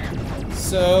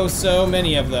 So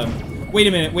many of them. Wait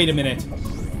a minute, wait a minute.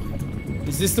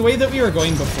 Is this the way that we were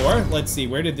going before? Let's see,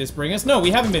 where did this bring us? No,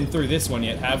 we haven't been through this one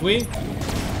yet, have we?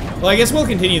 Well, I guess we'll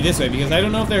continue this way, because I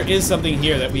don't know if there is something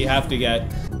here that we have to get.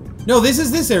 No, this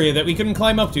is this area that we couldn't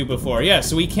climb up to before. Yeah,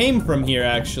 so we came from here,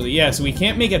 actually. Yeah, so we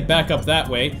can't make it back up that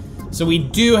way. So we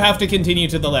do have to continue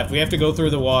to the left. We have to go through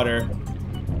the water.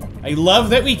 I love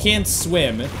that we can't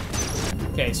swim.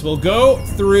 Okay, so we'll go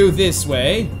through this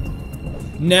way.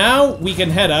 Now we can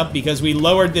head up because we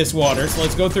lowered this water. So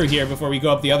let's go through here before we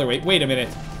go up the other way. Wait a minute.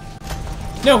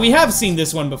 No, we have seen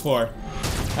this one before.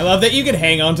 I love that you can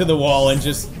hang onto the wall and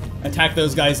just attack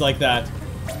those guys like that.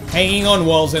 Hanging on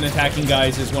walls and attacking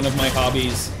guys is one of my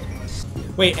hobbies.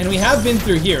 Wait, and we have been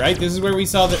through here, right? This is where we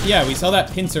saw that, yeah, we saw that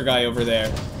pincer guy over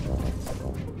there.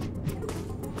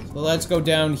 So let's go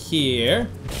down here.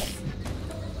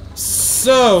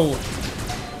 So,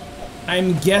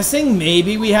 I'm guessing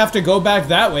maybe we have to go back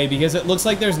that way because it looks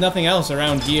like there's nothing else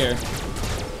around here.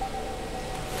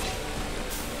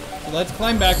 So let's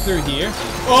climb back through here.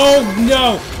 Oh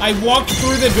no! I walked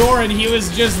through the door and he was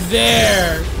just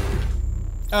there!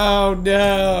 Oh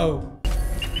no.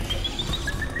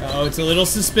 Oh, it's a little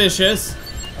suspicious.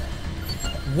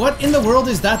 What in the world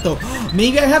is that though?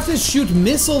 Maybe I have to shoot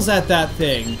missiles at that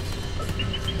thing.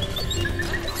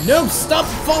 No, stop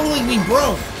following me,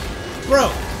 bro.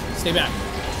 Bro, stay back.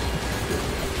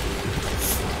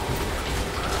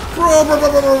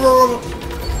 Bro.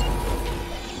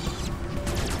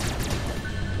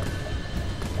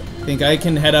 I think I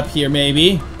can head up here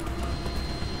maybe.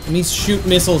 Let me shoot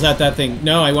missiles at that thing.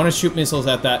 No, I want to shoot missiles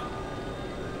at that.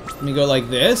 Let me go like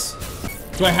this.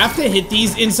 Do I have to hit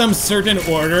these in some certain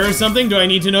order or something? Do I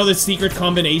need to know the secret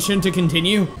combination to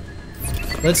continue?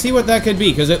 Let's see what that could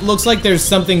be, because it looks like there's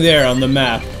something there on the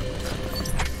map.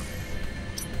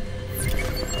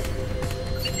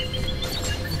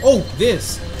 Oh,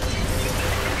 this.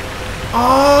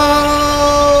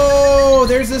 Oh,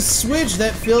 there's a switch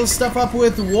that fills stuff up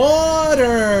with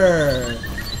water.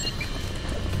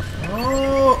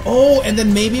 Oh, and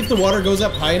then maybe if the water goes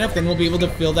up high enough, then we'll be able to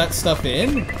fill that stuff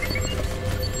in.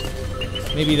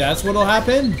 Maybe that's what'll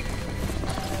happen.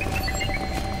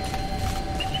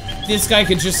 This guy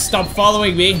could just stop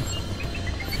following me.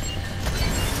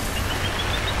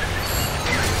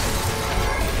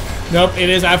 Nope, it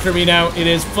is after me now. It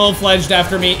is full-fledged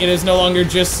after me. It is no longer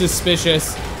just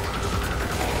suspicious.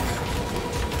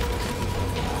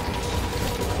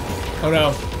 Oh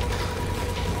no.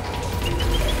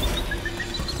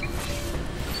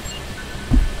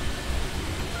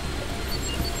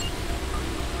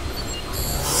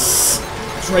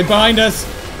 It's right behind us.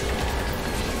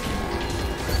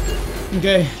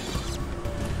 Okay.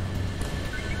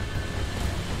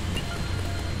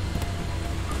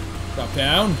 drop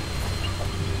down.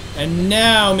 And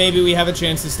now maybe we have a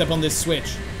chance to step on this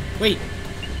switch. Wait.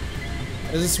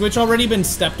 Has the switch already been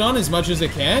stepped on as much as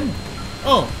it can?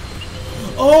 Oh.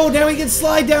 Oh, now we can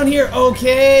slide down here.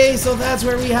 Okay, so that's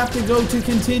where we have to go to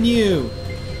continue.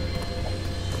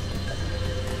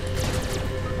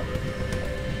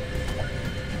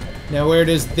 Now where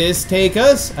does this take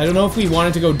us? I don't know if we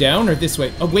wanted to go down or this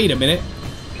way. Oh, wait a minute.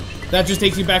 That just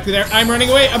takes you back to there. I'm running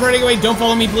away. I'm running away. Don't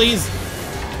follow me, please.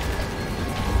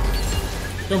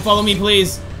 Don't follow me,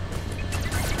 please.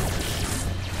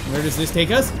 Where does this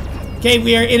take us? Okay,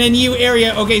 we are in a new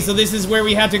area. Okay, so this is where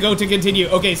we had to go to continue.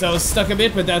 Okay, so I was stuck a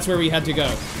bit, but that's where we had to go.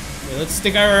 Okay, let's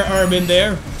stick our arm in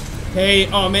there. Pay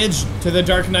homage to the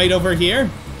Dark Knight over here.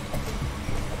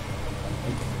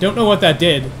 Don't know what that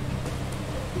did.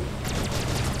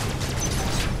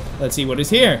 Let's see what is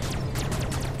here.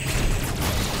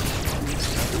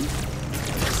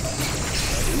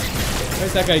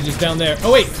 Where's that guy just down there?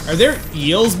 Oh wait, are there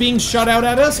eels being shot out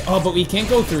at us? Oh, but we can't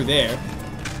go through there.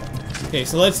 Okay,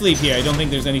 so let's leave here. I don't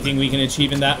think there's anything we can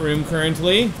achieve in that room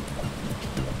currently.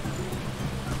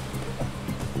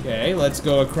 Okay, let's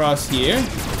go across here.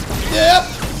 Yep.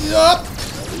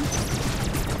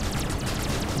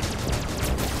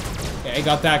 Okay,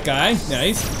 got that guy.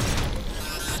 Nice.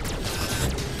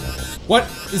 What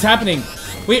is happening?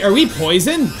 Wait, are we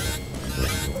poisoned?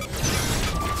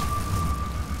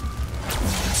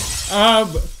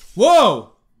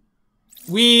 Whoa!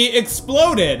 We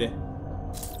exploded.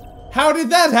 How did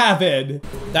that happen?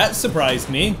 That surprised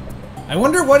me. I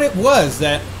wonder what it was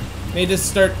that made us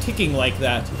start ticking like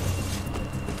that.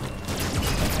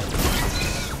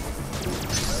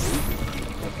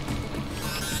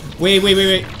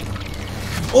 Wait.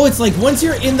 Oh, it's like once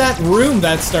you're in that room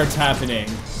that starts happening.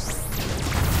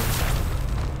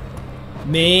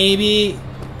 Maybe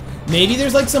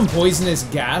there's like some poisonous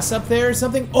gas up there or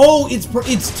something. Oh,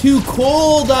 it's too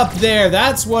cold up there.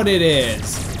 That's what it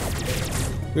is.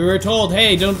 We were told,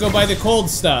 hey, don't go by the cold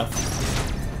stuff.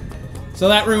 So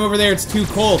that room over there, it's too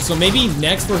cold. So maybe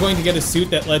next we're going to get a suit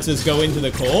that lets us go into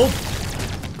the cold.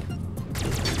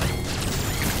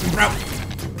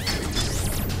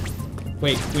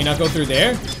 Wait, can we not go through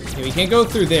there? Okay, we can't go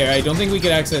through there. I don't think we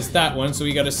could access that one, so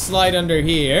we gotta slide under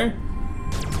here.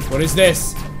 What is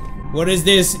this? What is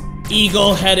this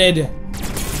eagle-headed,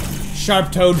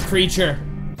 sharp-toed creature?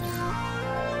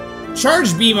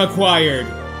 Charge beam acquired!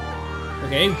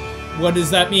 Okay, what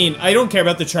does that mean? I don't care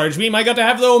about the charge beam. I got to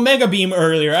have the omega beam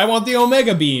earlier. I want the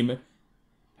omega beam.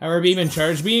 Power beam and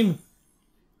charge beam?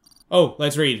 Oh,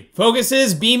 let's read.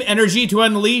 Focuses beam energy to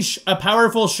unleash a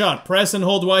powerful shot. Press and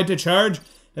hold wide to charge,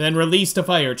 and then release to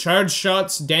fire. Charged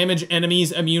shots damage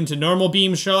enemies immune to normal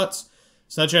beam shots,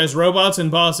 such as robots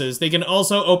and bosses. They can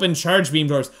also open charge beam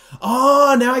doors.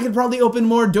 Oh, now I can probably open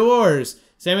more doors.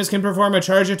 Samus can perform a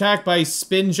charge attack by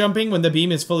spin jumping when the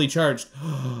beam is fully charged.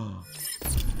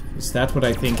 Is that what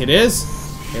I think it is?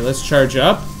 Okay, let's charge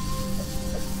up.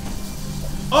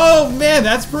 Oh man,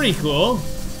 that's pretty cool.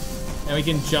 Now we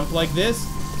can jump like this.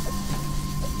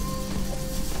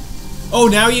 Oh,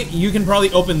 now you can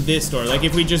probably open this door. Like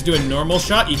if we just do a normal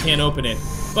shot, you can't open it.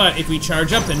 But if we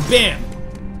charge up, then bam!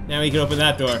 Now we can open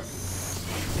that door.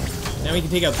 Now we can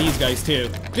take out these guys too.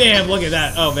 Bam, look at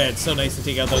that. Oh man, it's so nice to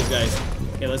take out those guys.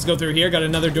 Okay, let's go through here. Got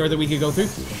another door that we could go through.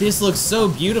 This looks so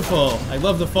beautiful. I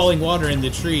love the falling water in the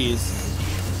trees.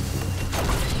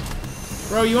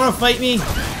 Bro, you wanna fight me?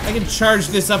 I can charge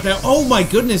this up now. Oh my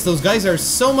goodness, those guys are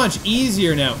so much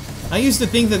easier now. I used to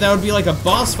think that that would be like a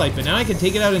boss fight, but now I can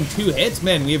take it out in 2 hits.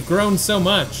 Man, we have grown so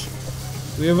much.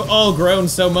 We have all grown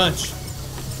so much.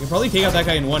 We can probably take out that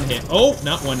guy in 1 hit. Oh,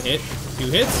 not 1 hit.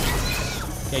 2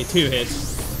 hits? Okay, 2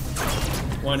 hits.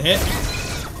 1 hit.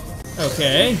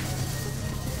 Okay.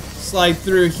 Slide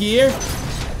through here.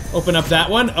 Open up that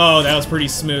one. Oh, that was pretty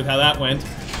smooth how that went.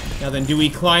 Now then, do we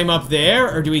climb up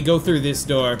there, or do we go through this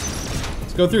door?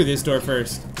 Let's go through this door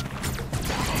first.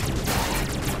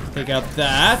 Take out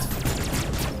that.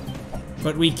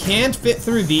 But we can't fit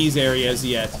through these areas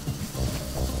yet.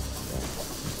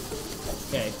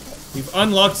 Okay. We've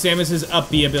unlocked Samus's up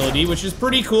B ability, which is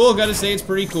pretty cool. Gotta say, it's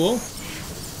pretty cool.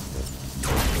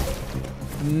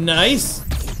 Nice.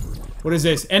 What is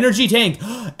this? Energy tank.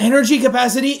 Energy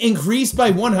capacity increased by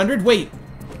 100? Wait.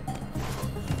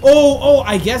 Oh,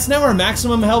 I guess now our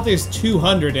maximum health is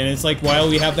 200, and it's like while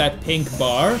we have that pink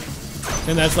bar,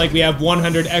 and that's like we have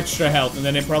 100 extra health, and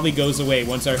then it probably goes away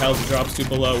once our health drops to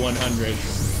below 100.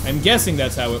 I'm guessing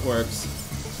that's how it works.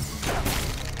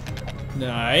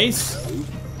 Nice.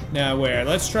 Now where?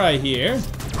 Let's try here.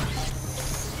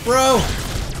 Bro!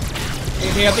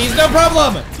 Take out these, no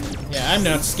problem! Yeah, I'm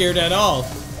not scared at all.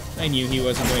 I knew he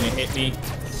wasn't going to hit me.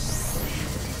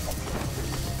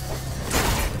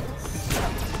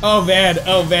 Oh man,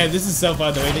 this is so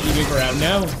fun, the way that you move around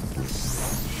now.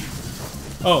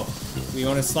 Oh, we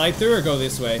want to slide through or go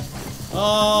this way?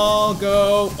 I'll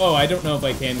go... Oh, I don't know if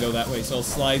I can go that way, so I'll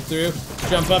slide through,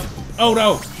 jump up. Oh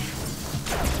no!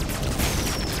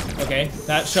 Okay,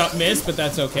 that shot missed, but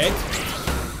that's okay.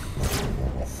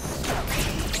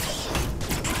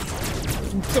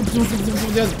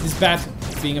 This bat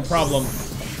is being a problem.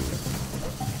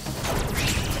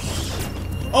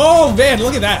 Oh man,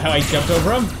 look at that, how I jumped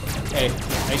over him. Hey,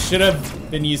 I should have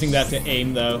been using that to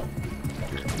aim though.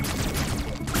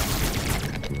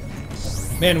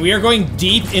 Man, we are going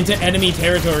deep into enemy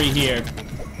territory here.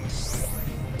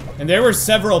 And there were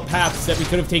several paths that we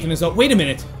could have taken as well. Wait a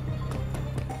minute.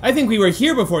 I think we were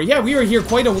here before. Yeah, we were here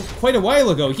quite a while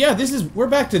ago. Yeah, we're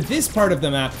back to this part of the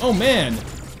map. Oh man.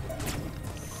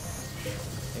 Okay,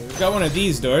 we've got one of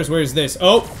these doors. Where's this?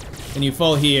 Oh, and you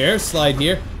fall here, slide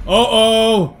here.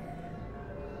 Uh-oh!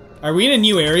 Are we in a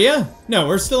new area? No,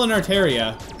 we're still in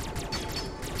Arteria.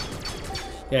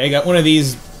 Okay, I got one of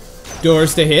these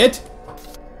doors to hit.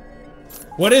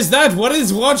 What is that? What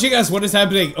is watching us? What is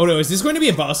happening? Oh no, is this going to be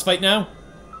a boss fight now?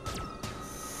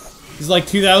 This is like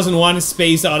 2001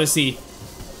 Space Odyssey.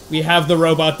 We have the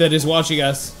robot that is watching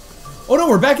us. Oh no,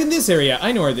 we're back in this area.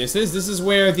 I know where this is. This is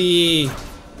where those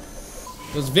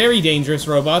very dangerous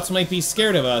robots might be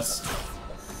scared of us.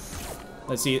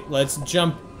 Let's see, let's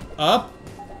jump up.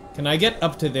 Can I get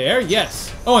up to there?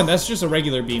 Yes. Oh, and that's just a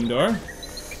regular beam door.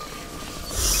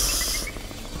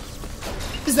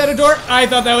 Is that a door? I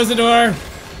thought that was a door.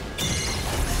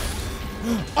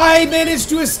 I managed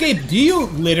to escape. Do you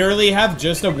literally have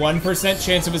just a 1%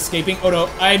 chance of escaping? Oh no,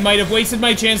 I might have wasted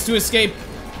my chance to escape.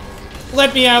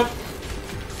 Let me out.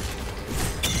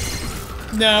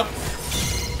 No.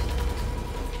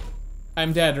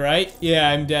 I'm dead, right? Yeah,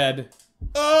 I'm dead.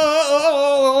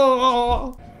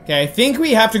 Oh. Okay, I think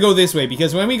we have to go this way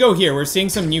because when we go here, we're seeing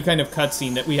some new kind of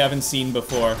cutscene that we haven't seen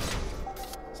before.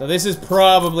 So this is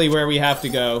probably where we have to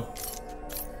go.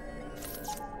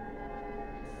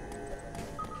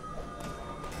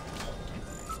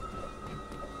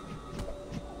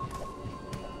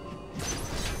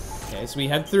 Okay, so we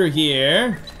head through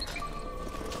here.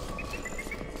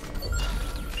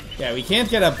 Yeah, we can't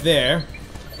get up there.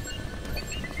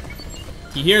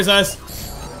 He hears us.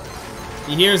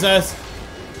 He hears us.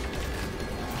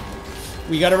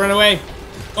 We gotta run away.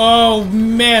 Oh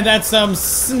man, that's some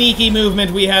sneaky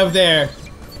movement we have there.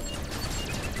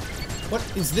 What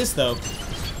is this though?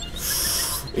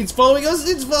 It's following us,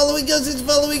 it's following us, it's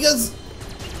following us.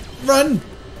 Run.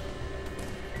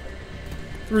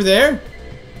 Through there?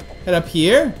 Head up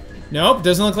here? Nope,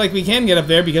 doesn't look like we can get up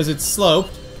there because it's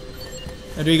sloped.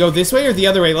 Now do we go this way or the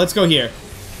other way? Let's go here.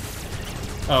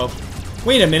 Oh,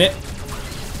 wait a minute.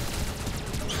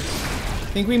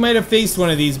 I think we might have faced one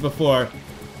of these before.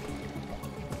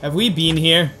 Have we been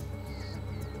here?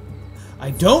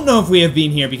 I don't know if we have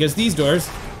been here because these doors...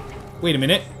 Wait a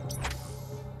minute.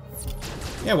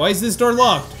 Yeah, why is this door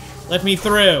locked? Let me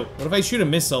through. What if I shoot a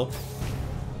missile?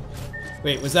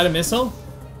 Wait, was that a missile?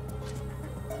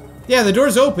 Yeah, the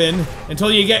door's open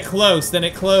until you get close, then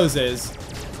it closes.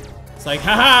 It's like,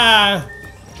 haha!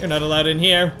 You're not allowed in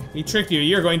here. We tricked you.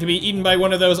 You're going to be eaten by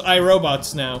one of those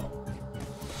iRobots now.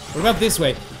 What about this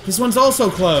way? This one's also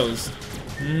closed.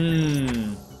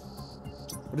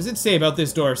 What does it say about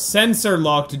this door? Sensor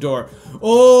locked door.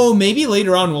 Oh, maybe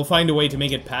later on we'll find a way to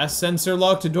make it past sensor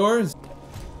locked doors.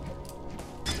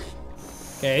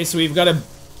 Okay, so we've got a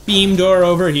beam door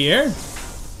over here.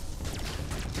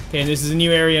 Okay, and this is a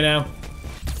new area now.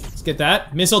 Let's get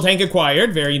that. Missile tank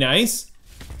acquired. Very nice.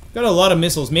 Got a lot of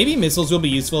missiles. Maybe missiles will be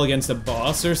useful against a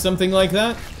boss or something like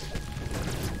that.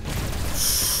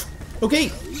 Okay,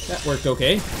 that worked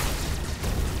okay.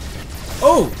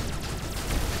 Oh!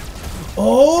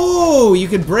 Oh, you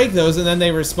could break those and then they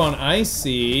respawn. I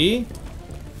see.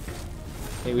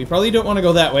 Okay, we probably don't want to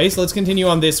go that way, so let's continue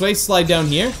on this way. Slide down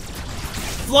here.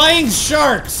 Flying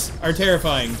sharks are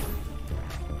terrifying.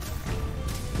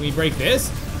 Can we break this?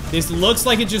 This looks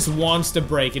like it just wants to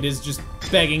break. It is just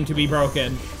begging to be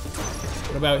broken.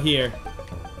 What about here?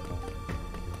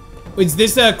 Is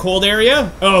this a cold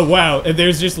area? Oh, wow.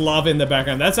 There's just lava in the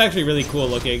background. That's actually really cool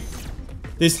looking.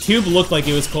 This tube looked like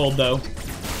it was cold, though.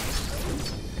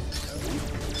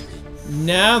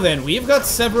 Now then, we've got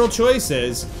several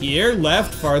choices. Here,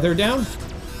 left, farther down.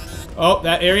 Oh,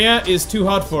 that area is too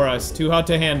hot for us. Too hot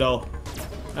to handle.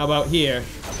 How about here?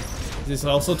 Is this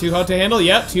also too hot to handle?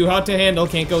 Yep, too hot to handle.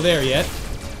 Can't go there yet.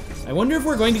 I wonder if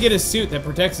we're going to get a suit that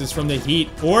protects us from the heat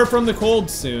or from the cold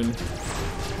soon.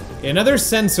 Okay, another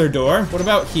sensor door. What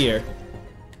about here?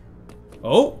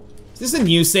 Oh, is this a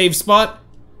new save spot?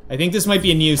 I think this might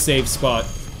be a new save spot.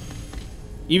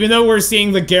 Even though we're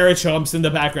seeing the Garachomps in the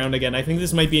background again, I think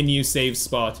this might be a new save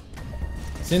spot.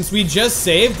 Since we just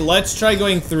saved, let's try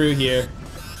going through here.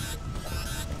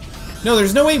 No,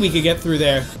 there's no way we could get through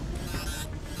there.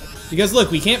 Because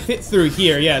look, we can't fit through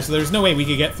here, yeah, so there's no way we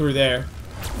could get through there.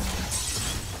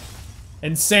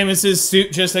 And Samus's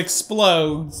suit just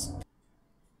explodes.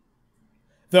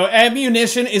 Though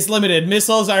ammunition is limited,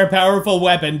 missiles are a powerful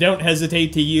weapon. Don't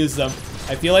hesitate to use them.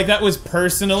 I feel like that was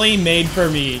personally made for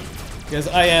me. Because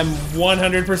I am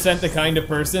 100% the kind of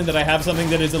person that I have something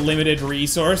that is a limited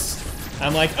resource.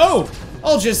 I'm like, oh,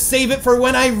 I'll just save it for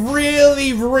when I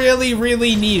really, really,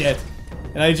 really need it.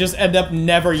 And I just end up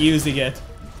never using it.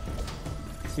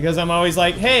 Because I'm always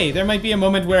like, hey, there might be a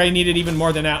moment where I need it even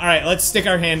more than now. Alright, let's stick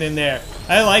our hand in there.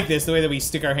 I like this, the way that we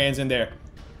stick our hands in there.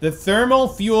 The thermal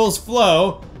fuel's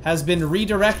flow has been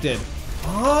redirected.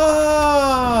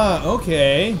 Ah,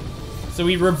 okay. So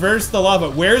we reverse the lava.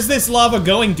 Where's this lava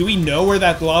going? Do we know where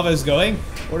that lava is going?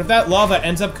 What if that lava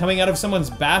ends up coming out of someone's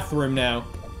bathroom now?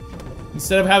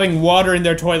 Instead of having water in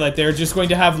their toilet, they're just going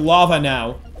to have lava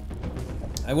now.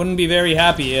 I wouldn't be very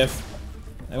happy if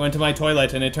I went to my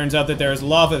toilet and it turns out that there's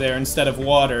lava there instead of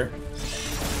water.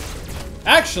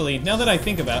 Actually, now that I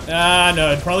think about it,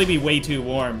 no, it'd probably be way too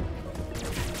warm.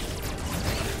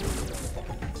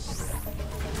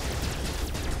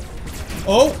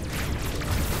 Oh!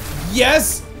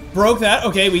 Yes! Broke that.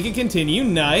 Okay, we can continue.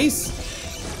 Nice.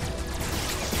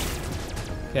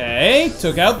 Okay,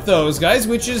 took out those guys,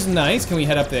 which is nice. Can we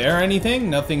head up there or anything?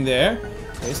 Nothing there.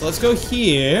 Okay, so let's go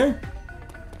here.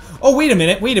 Oh, wait a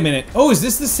minute, wait a minute. Oh, is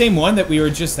this the same one that we were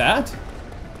just at?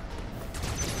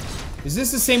 Is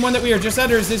this the same one that we were just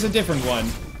at, or is this a different one?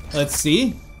 Let's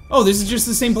see. Oh, this is just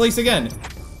the same place again.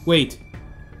 Wait.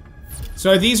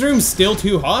 So are these rooms still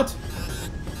too hot?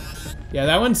 Yeah,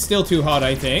 that one's still too hot,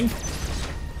 I think.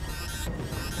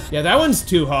 Yeah, that one's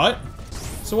too hot.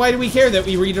 So why do we care that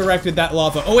we redirected that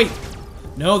lava? Oh, wait.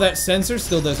 No, that sensor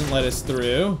still doesn't let us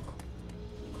through.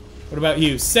 What about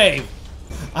you? Save.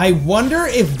 I wonder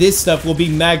if this stuff will be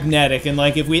magnetic, and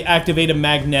like if we activate a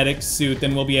magnetic suit,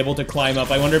 then we'll be able to climb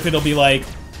up. I wonder if it'll be like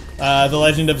The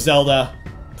Legend of Zelda,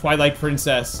 Twilight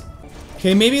Princess.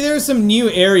 Okay, maybe there's some new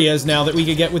areas now that we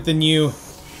could get with the new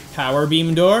power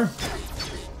beam door.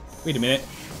 Wait a minute.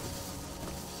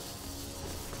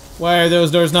 Why are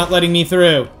those doors not letting me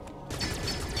through?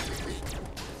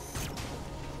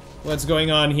 What's going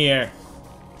on here?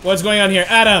 What's going on here?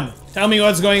 Adam, tell me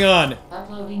what's going on.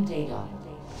 Uploading data.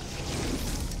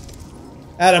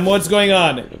 Adam, what's going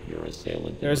on?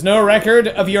 There's no record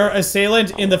of your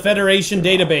assailant in the Federation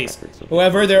database.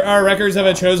 However, there are records of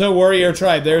a Chozo warrior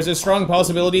tribe. There is a strong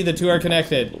possibility the two are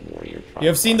connected. You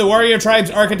have seen the warrior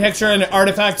tribe's architecture and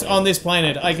artifacts on this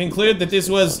planet. I conclude that this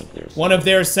was one of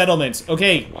their settlements.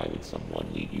 Okay.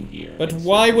 But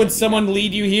why would someone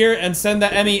lead you here and send the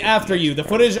EMMI after you? The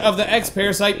footage of the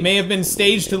X-Parasite may have been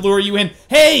staged to lure you in.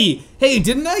 Hey! Hey,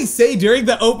 didn't I say during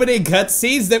the opening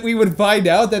cutscenes that we would find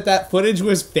out that that footage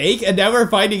was fake? And now we're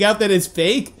finding out that it's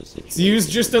fake? It's used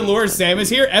just to lure Samus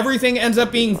here? Everything ends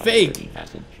up being fake.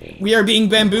 We are being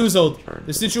bamboozled.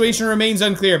 The situation remains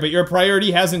unclear, but your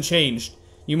priority hasn't changed.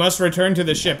 You must return to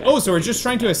the ship. Oh, so we're just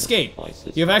trying to escape.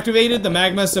 You have activated the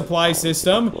magma supply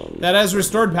system that has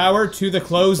restored power to the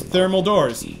closed thermal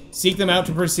doors. Seek them out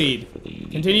to proceed.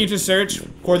 Continue to search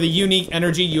for the unique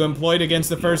energy you employed against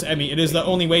the first EMMI. It is the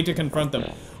only way to confront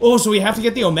them. Oh, so we have to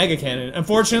get the Omega Cannon.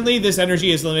 Unfortunately, this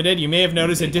energy is limited. You may have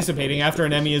noticed it dissipating after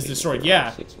an EMMI is destroyed.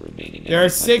 Yeah. There are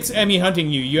 6 EMMI hunting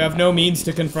you. You have no means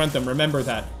to confront them. Remember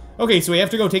that. Okay, so we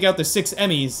have to go take out the 6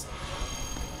 EMMIs.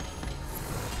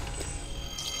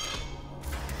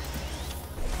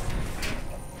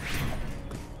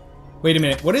 Wait a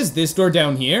minute, what is this door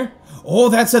down here? Oh,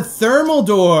 that's a thermal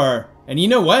door! And you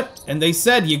know what? And they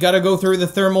said you gotta go through the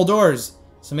thermal doors.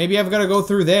 So maybe I've gotta go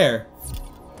through there.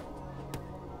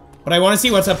 But I wanna see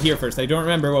what's up here first. I don't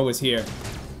remember what was here.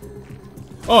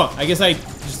 Oh, I guess I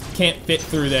just can't fit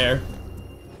through there.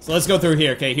 So let's go through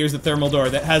here. Okay, here's the thermal door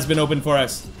that has been opened for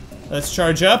us. Let's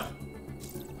charge up.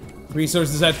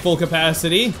 Resources at full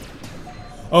capacity.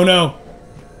 Oh no.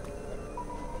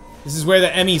 This is where the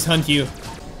EMMIs hunt you.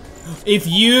 If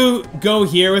you go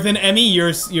here with an EMMI,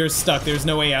 you're stuck. There's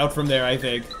no way out from there, I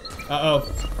think. Uh-oh.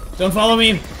 Don't follow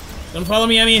me. Don't follow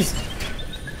me, EMMIs.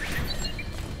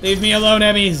 Leave me alone,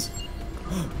 EMMIs.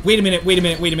 Wait a minute, wait a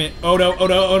minute, wait a minute. Oh no, oh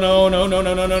no, oh no, no, no,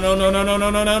 no, no, no, no, no, no, no, no,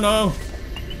 no, no, no.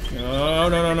 No,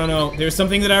 no, no, no, no. There's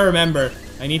something that I remember.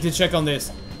 I need to check on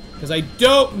this. Because I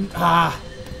don't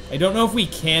know if we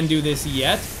can do this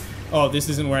yet. Oh, this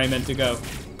isn't where I meant to go.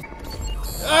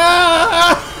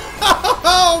 Ah!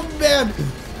 Oh man!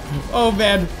 Oh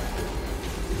man!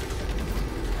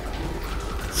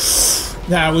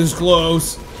 That was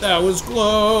close. That was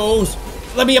close.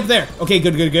 Let me up there. Okay,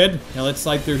 good, good, good. Now let's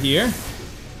slide through here.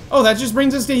 Oh, that just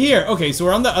brings us to here. Okay, so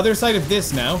we're on the other side of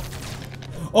this now.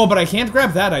 Oh, but I can't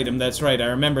grab that item. That's right, I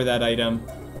remember that item.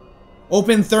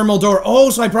 Open thermal door.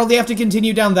 Oh, so I probably have to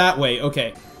continue down that way.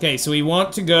 Okay. Okay, so we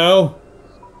want to go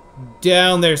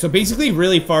down there. So basically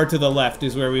really far to the left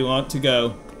is where we want to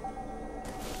go.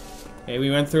 Okay, we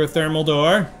went through a thermal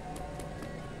door.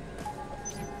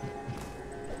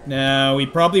 Now, we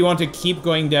probably want to keep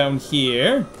going down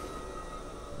here.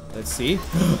 Let's see.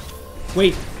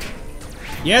 Wait.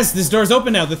 Yes, this door's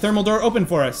open now. The thermal door opened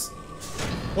for us.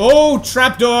 Oh,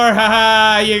 trapdoor.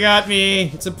 Haha, you got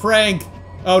me. It's a prank.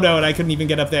 Oh no, and I couldn't even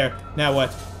get up there. Now what?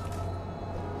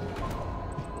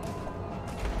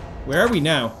 Where are we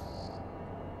now?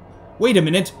 Wait a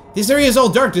minute. This area is all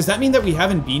dark. Does that mean that we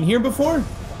haven't been here before?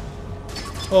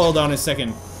 Hold on a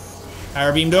second.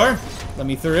 Power beam door. Let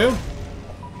me through.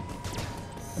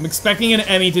 I'm expecting an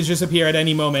Emmy to just appear at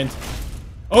any moment.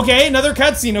 Okay, another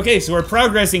cutscene. Okay, so we're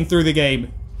progressing through the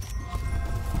game.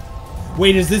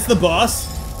 Wait, is this the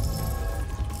boss?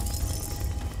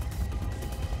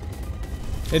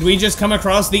 Did we just come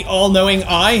across the all-knowing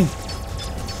eye?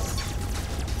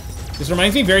 This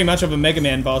reminds me very much of a Mega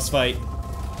Man boss fight.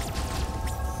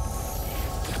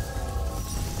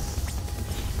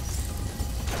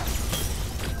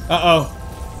 Uh-oh.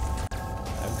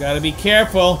 I've got to be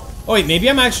careful. Oh wait, maybe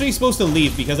I'm actually supposed to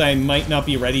leave because I might not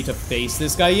be ready to face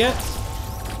this guy yet.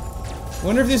 I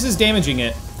wonder if this is damaging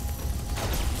it.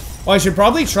 Oh, I should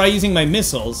probably try using my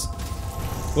missiles.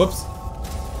 Whoops.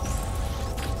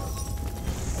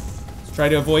 Let's try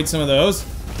to avoid some of those.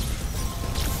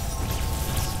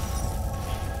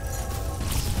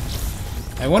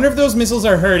 I wonder if those missiles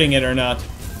are hurting it or not.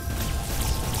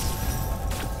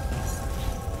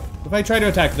 If I try to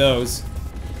attack those.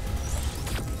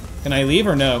 Can I leave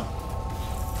or no?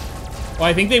 Well,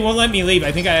 I think they won't let me leave.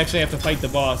 I think I actually have to fight the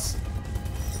boss.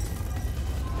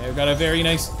 Okay, I've got a very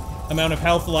nice amount of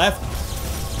health left.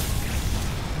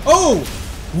 Oh!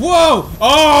 Whoa!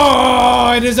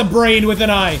 Oh! It is a brain with an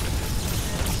eye.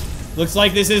 Looks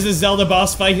like this is a Zelda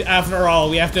boss fight after all.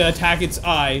 We have to attack its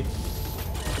eye.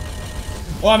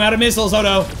 Oh, I'm out of missiles. Oh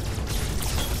no.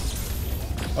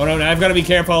 Oh no, now I've got to be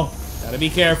careful. Gotta be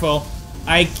careful.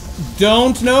 I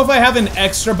don't know if I have an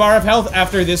extra bar of health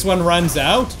after this one runs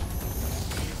out.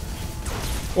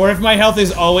 Or if my health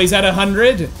is always at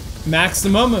 100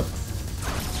 maximum.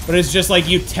 But it's just like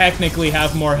you technically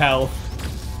have more health.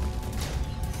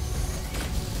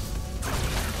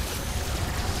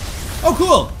 Oh,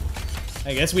 cool.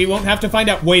 I guess we won't have to find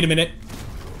out. Wait a minute.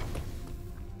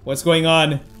 What's going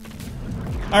on?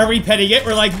 Are we petting it?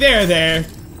 We're like, there.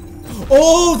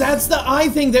 Oh, that's the eye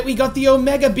thing that we got the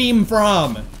Omega Beam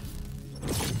from.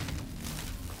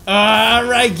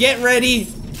 Alright, get ready.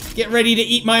 Get ready to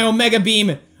eat my Omega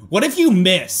Beam. What if you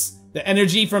miss? The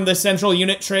energy from the central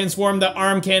unit transformed the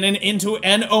arm cannon into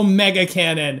an Omega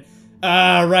cannon.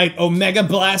 Right, Omega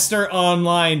Blaster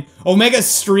Online. Omega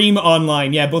Stream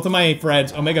Online. Yeah, both of my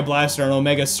friends, Omega Blaster and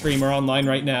Omega Stream, are online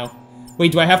right now.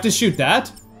 Wait, do I have to shoot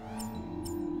that?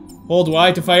 Hold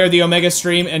Y to fire the Omega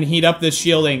Stream and heat up the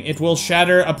shielding. It will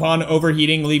shatter upon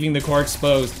overheating, leaving the core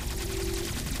exposed.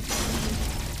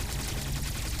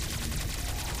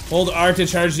 Hold R to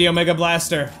charge the Omega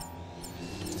Blaster.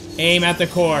 Aim at the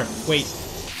core. Wait.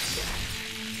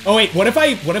 Oh wait, what if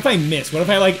I miss? What if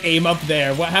I like aim up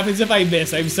there? What happens if I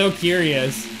miss? I'm so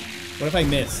curious. What if I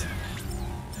miss?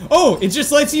 Oh, it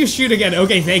just lets you shoot again.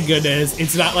 Okay, thank goodness.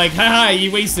 It's not like, haha,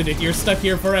 you wasted it. You're stuck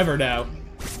here forever now.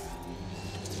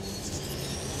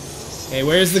 Okay,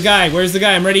 where's the guy? Where's the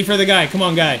guy? I'm ready for the guy. Come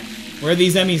on, guy. Where are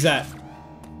these Emmys at?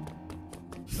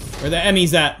 Where are the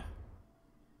Emmys at?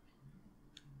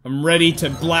 I'm ready to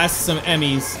blast some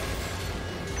Emmys.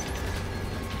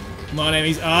 Come on,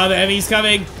 Emmys. Oh, the Emmy's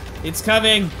coming. It's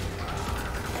coming.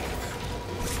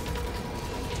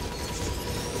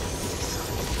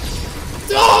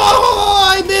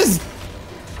 Oh, I missed.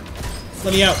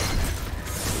 Let me out.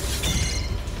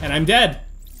 And I'm dead.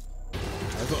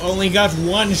 I've only got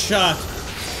one shot.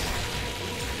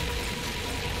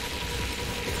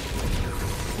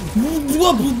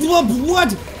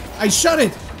 What? I shot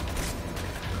it.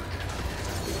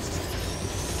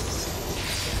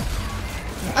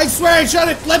 I swear I shot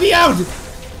it! Let me out!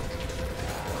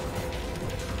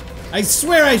 I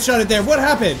swear I shot it there. What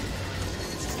happened?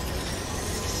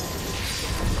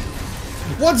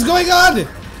 What's going on?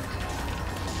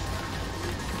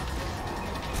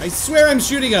 I swear I'm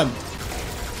shooting him.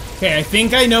 Okay, I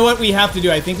think I know what we have to do.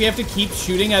 I think we have to keep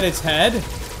shooting at its head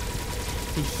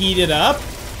to heat it up.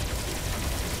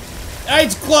 Ah,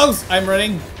 it's close! I'm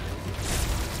running.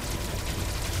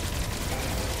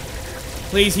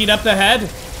 Please heat up the head.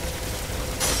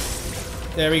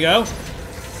 There we go.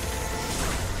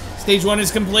 Stage 1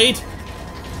 is complete.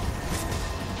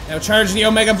 Now charge the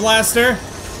Omega Blaster.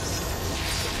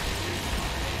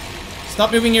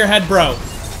 Stop moving your head, bro.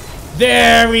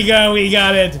 There we go, we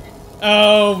got it.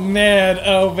 Oh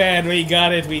man, we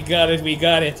got it, we got it, we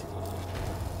got it.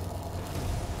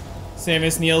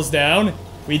 Samus kneels down.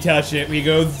 We touch it, we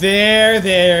go,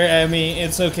 there, Emmy,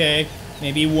 it's okay.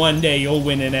 Maybe one day you'll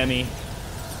win an Emmy.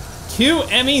 2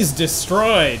 Emmys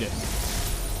destroyed.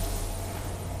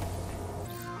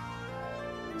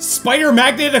 Spider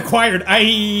Magnet acquired. I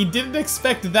didn't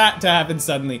expect that to happen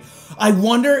suddenly. I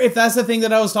wonder if that's the thing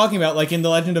that I was talking about, like in The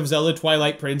Legend of Zelda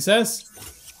Twilight Princess.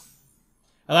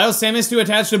 Allows Samus to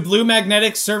attach to blue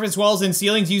magnetic surface walls and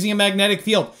ceilings using a magnetic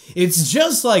field. It's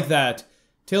just like that.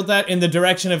 Tilt that in the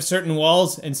direction of certain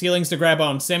walls and ceilings to grab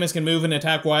on. Samus can move and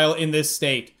attack while in this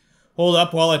state. Hold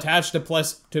up while attached to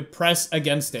press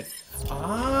against it.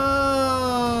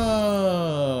 Ah.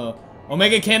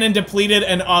 Omega Cannon depleted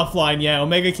and offline. Yeah,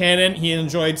 Omega Cannon, he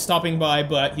enjoyed stopping by,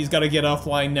 but he's got to get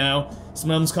offline now. His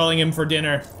mom's calling him for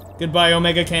dinner. Goodbye,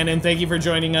 Omega Cannon. Thank you for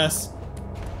joining us.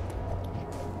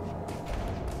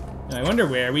 I wonder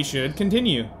where we should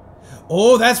continue.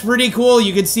 Oh, that's pretty cool.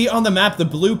 You could see on the map the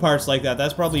blue parts like that.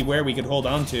 That's probably where we could hold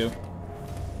on to.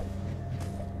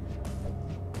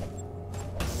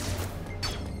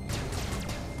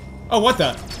 Oh, what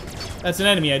the? That's an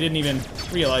enemy. I didn't even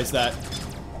realize that.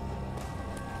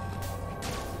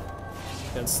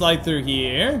 Let's slide through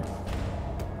here.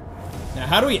 Now,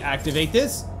 how do we activate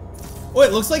this? Oh,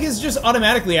 it looks like it's just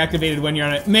automatically activated when you're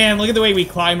on it. Man, look at the way we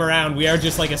climb around. We are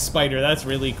just like a spider. That's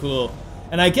really cool.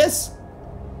 And I guess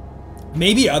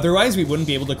maybe otherwise we wouldn't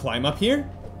be able to climb up here.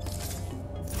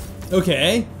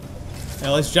 Okay.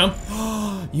 Now let's jump.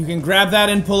 You can grab that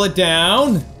and pull it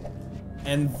down.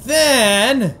 And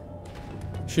then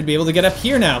should be able to get up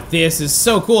here now. This is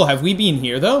so cool. Have we been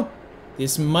here though?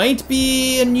 This might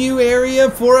be a new area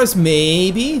for us,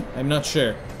 maybe? I'm not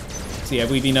sure. Let's see,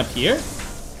 have we been up here?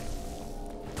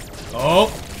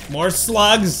 Oh, more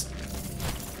slugs.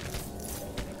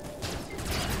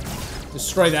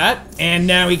 Destroy that. And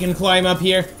now we can climb up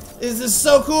here. This is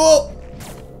so cool.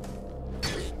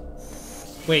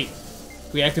 Wait,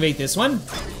 we activate this one?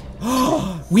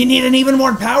 Oh, we need an even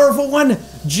more powerful one.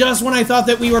 Just when I thought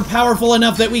that we were powerful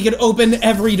enough that we could open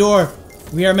every door,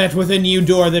 we are met with a new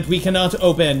door that we cannot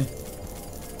open.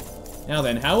 Now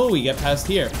then, how will we get past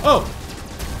here? Oh!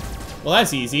 Well,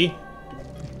 that's easy.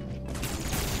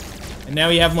 And now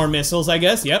we have more missiles, I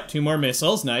guess. Yep, 2 more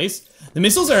missiles. Nice. The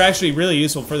missiles are actually really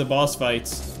useful for the boss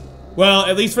fights. Well,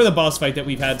 at least for the boss fight that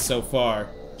we've had so far.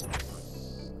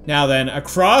 Now then,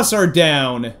 across or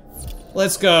down?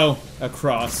 Let's go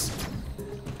across.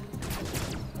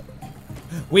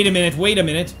 Wait a minute, wait a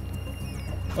minute.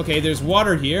 Okay, there's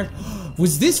water here.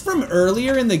 Was this from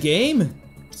earlier in the game?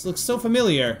 This looks so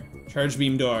familiar. Charge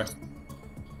beam door.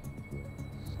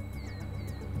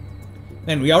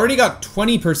 Man, we already got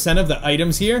 20% of the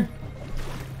items here.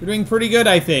 We're doing pretty good,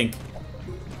 I think.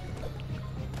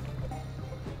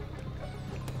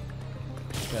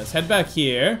 Let's head back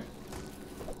here.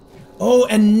 Oh,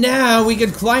 and now we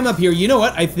could climb up here. You know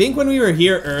what? I think when we were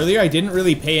here earlier, I didn't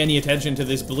really pay any attention to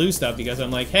this blue stuff because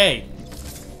I'm like, hey,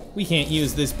 we can't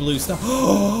use this blue stuff.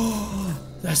 Oh!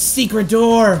 The secret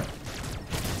door!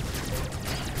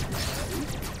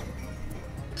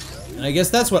 And I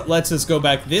guess that's what lets us go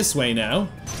back this way now.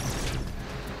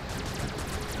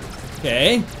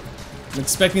 Okay. I'm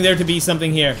expecting there to be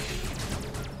something here.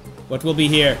 What will be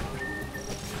here?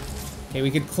 Okay, we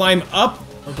could climb up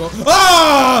or go.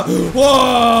 Ah!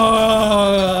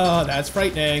 Whoa! That's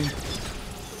frightening.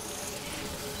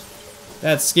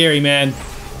 That's scary, man.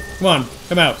 Come on,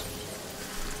 come out.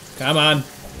 Come on.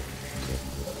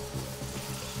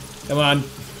 Come on.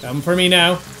 Come for me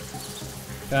now.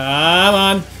 Come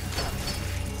on.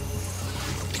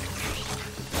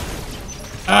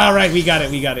 Alright, we got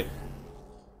it, we got it.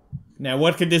 Now,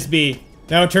 what could this be?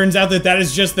 Now, it turns out that that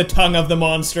is just the tongue of the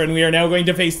monster, and we are now going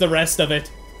to face the rest of it.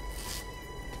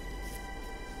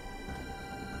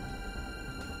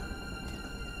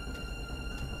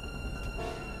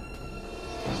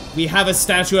 We have a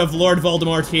statue of Lord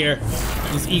Voldemort here.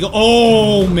 His eagle.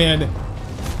 Oh, man.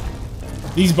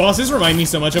 These bosses remind me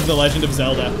so much of The Legend of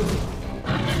Zelda.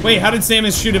 Wait, how did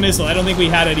Samus shoot a missile? I don't think we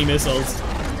had any missiles.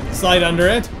 Slide under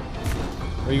it.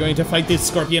 Are you going to fight this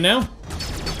scorpion now?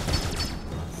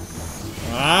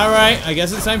 Alright, I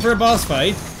guess it's time for a boss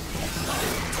fight.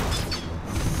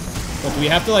 But do we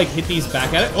have to, like, hit these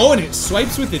back at it? Oh, and it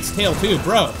swipes with its tail, too,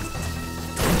 bro.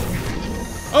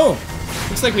 Oh,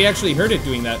 looks like we actually heard it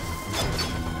doing that.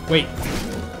 Wait.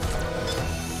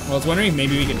 I was wondering if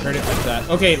maybe we could hurt it like that.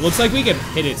 Okay, it looks like we could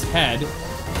hit its head.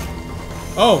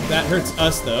 Oh, that hurts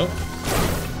us, though.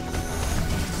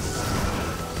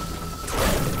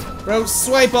 Bro,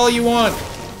 swipe all you want.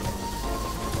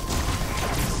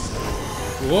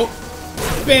 Whoop.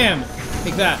 Bam!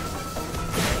 Take that.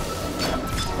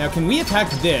 Now, can we attack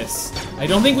this? I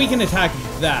don't think we can attack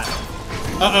that.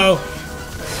 Uh-oh.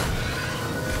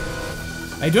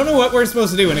 I don't know what we're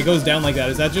supposed to do when it goes down like that.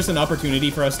 Is that just an opportunity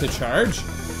for us to charge?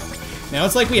 Now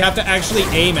it's like we have to actually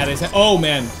aim at his head. Oh,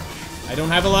 man. I don't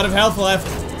have a lot of health left.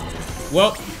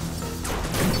 Well.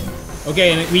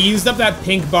 Okay, and we used up that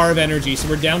pink bar of energy, so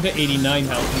we're down to 89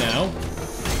 health now.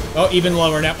 Oh, even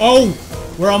lower now. Oh!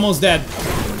 We're almost dead.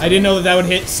 I didn't know that that would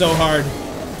hit so hard.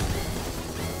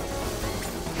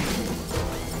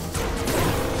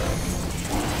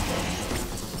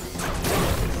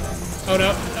 Oh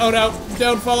no, oh no,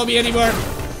 don't follow me anymore.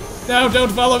 No,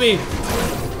 don't follow me.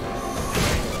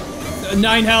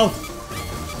 9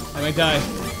 health. I might die.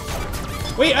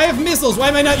 Wait, I have missiles. Why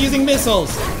am I not using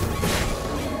missiles?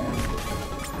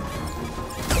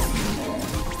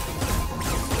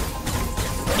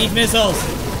 Eat missiles.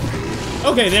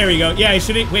 Okay, there we go. Yeah, I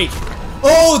should eat. Wait.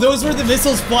 Oh, those were the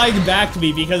missiles flying back to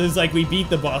me because it's like we beat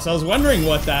the boss. I was wondering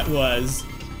what that was.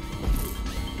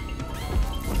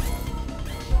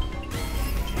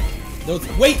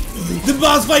 Wait! The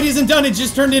boss fight isn't done, it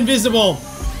just turned invisible!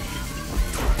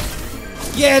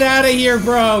 Get out of here,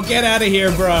 bro! Get out of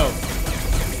here, bro!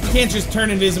 You can't just turn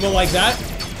invisible like that.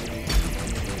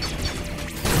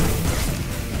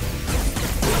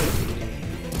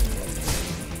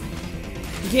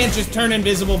 You can't just turn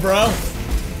invisible, bro.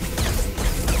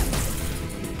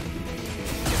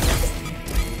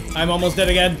 I'm almost dead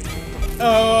again.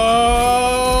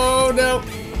 Oh, no.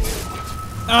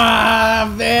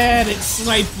 Ah, man, it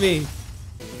sniped me.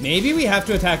 Maybe we have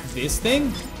to attack this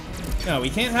thing? No, we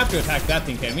can't have to attack that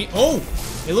thing, can we? Oh,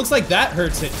 it looks like that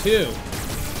hurts it too.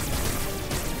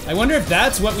 I wonder if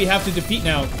that's what we have to defeat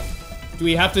now. Do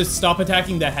we have to stop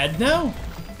attacking the head now?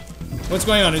 What's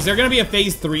going on? Is there gonna be a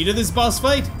phase 3 to this boss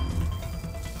fight?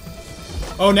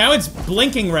 Oh, now it's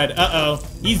blinking red. Uh-oh.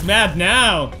 He's mad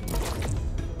now.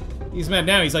 He's mad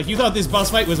now. He's like, you thought this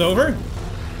boss fight was over?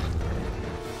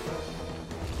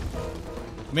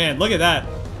 Man, look at that.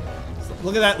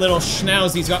 Look at that little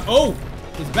schnauz he's got. Oh,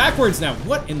 it's backwards now.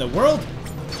 What in the world?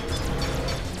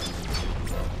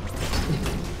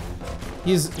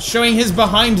 He's showing his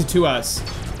behind to us.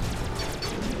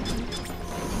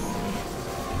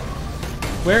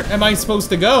 Where am I supposed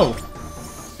to go?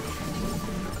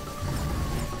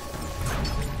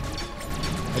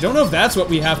 I don't know if that's what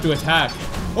we have to attack.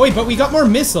 Oh wait, but we got more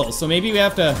missiles, so maybe we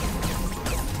have to...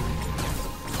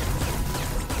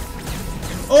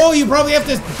 Oh, you probably have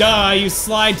to die. You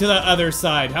slide to the other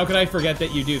side. How could I forget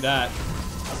that you do that?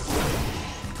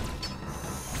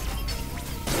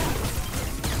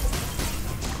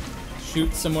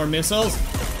 Shoot some more missiles.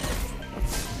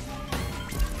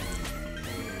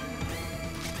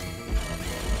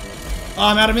 Oh,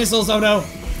 I'm out of missiles. Oh no.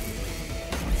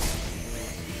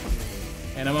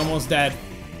 And I'm almost dead.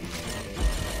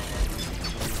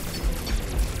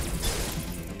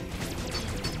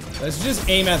 Let's just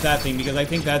aim at that thing because I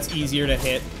think that's easier to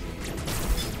hit.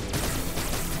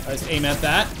 Let's aim at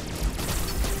that.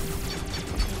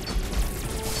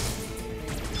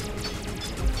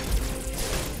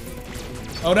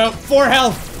 Oh no, 4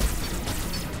 health!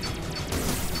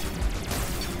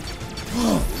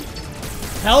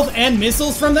 Health and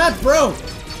missiles from that? Bro!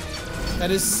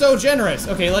 That is so generous.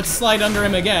 Okay, let's slide under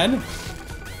him again.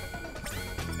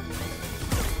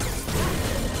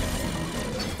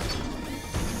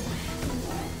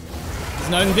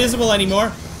 Not invisible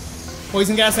anymore.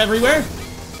 Poison gas everywhere.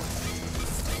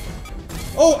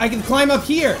 Oh, I can climb up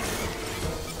here.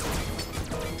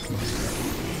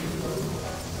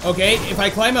 Okay, if I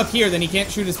climb up here, then he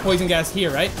can't shoot his poison gas here,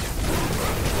 right?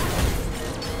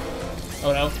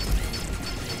 Oh no.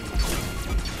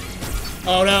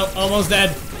 Oh no, almost dead.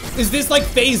 Is this like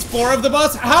phase 4 of the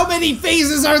boss? How many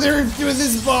phases are there to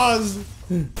this boss?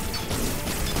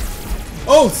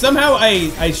 Oh, somehow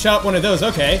I shot one of those,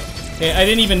 okay. Okay, I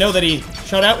didn't even know that he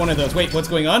shot out one of those. Wait, what's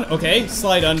going on? Okay,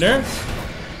 slide under.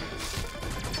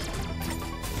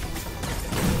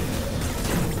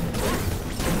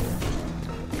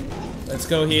 Let's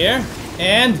go here.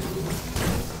 And...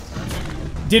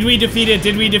 did we defeat it?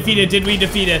 Did we defeat it? Did we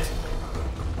defeat it?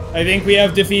 I think we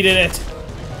have defeated it.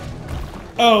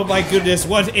 Oh my goodness,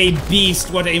 what a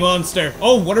beast, what a monster.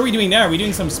 Oh, what are we doing now? Are we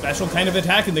doing some special kind of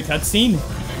attack in the cutscene?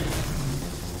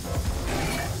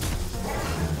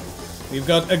 We've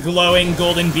got a glowing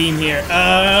golden beam here.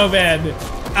 Oh man.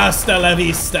 Hasta la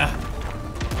vista.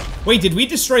 Wait, did we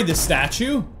destroy the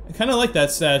statue? I kind of like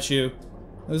that statue.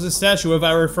 It was a statue of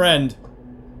our friend.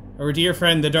 Our dear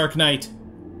friend, the Dark Knight.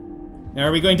 Now,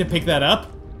 are we going to pick that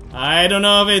up? I don't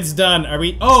know if it's done. Are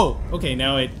we? Oh, okay,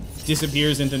 now it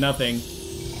disappears into nothing.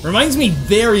 Reminds me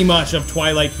very much of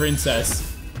Twilight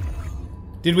Princess.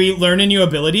 Did we learn a new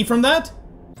ability from that?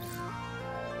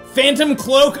 Phantom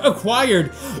Cloak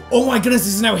acquired. Oh my goodness,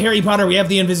 this is now Harry Potter. We have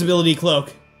the invisibility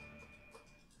cloak.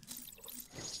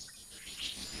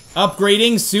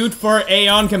 Upgrading suit for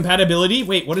Aeon compatibility.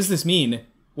 Wait, what does this mean?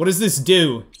 What does this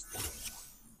do?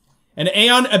 An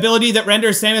Aeon ability that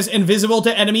renders Samus invisible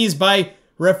to enemies by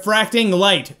refracting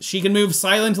light. She can move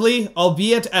silently,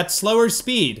 albeit at slower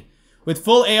speed. With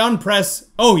full Aeon, press...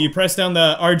 Oh, you press down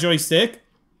the R joystick?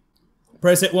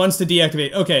 Press it once to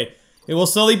deactivate. Okay. It will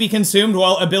slowly be consumed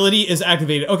while ability is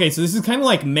activated. Okay, so this is kind of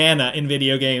like mana in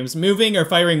video games. Moving or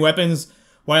firing weapons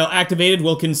while activated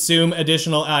will consume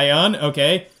additional Ion.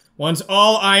 Okay. Once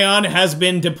all Ion has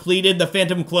been depleted, the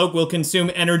Phantom Cloak will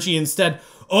consume energy instead.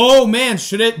 Oh man,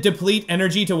 should it deplete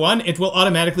energy to 1? It will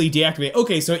automatically deactivate.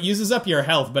 Okay, so it uses up your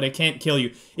health, but it can't kill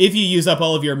you if you use up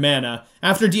all of your mana.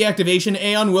 After deactivation,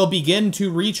 Aeon will begin to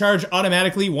recharge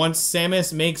automatically once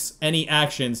Samus makes any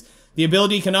actions. The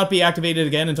ability cannot be activated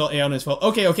again until Aeon is full.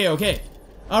 Okay.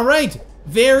 Alright,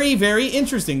 very, very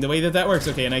interesting the way that that works.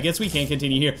 Okay, and I guess we can't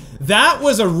continue here. That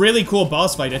was a really cool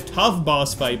boss fight, a tough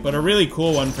boss fight, but a really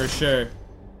cool one for sure.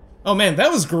 Oh man, that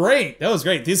was great. That was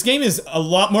great. This game is a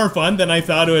lot more fun than I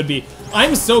thought it would be.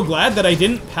 I'm so glad that I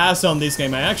didn't pass on this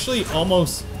game. I actually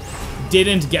almost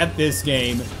didn't get this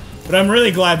game, but I'm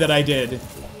really glad that I did.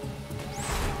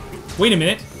 Wait a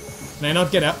minute. Can I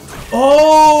not get out?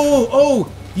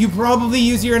 Oh, you probably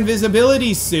use your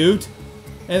invisibility suit,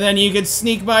 and then you could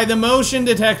sneak by the motion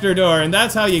detector door, and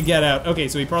that's how you get out. Okay,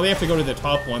 so we probably have to go to the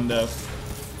top one, though.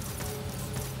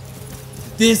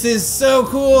 This is so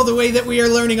cool, the way that we are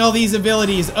learning all these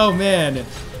abilities. Oh, man.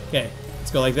 Okay, let's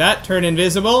go like that. Turn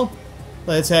invisible.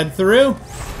 Let's head through.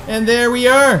 And there we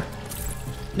are.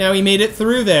 Now we made it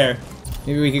through there.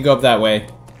 Maybe we could go up that way.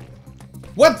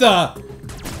 What the?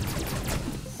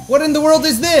 What in the world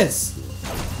is this?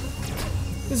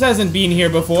 This hasn't been here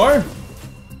before.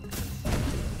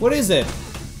 What is it?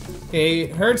 Okay,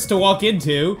 it hurts to walk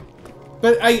into.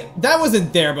 But that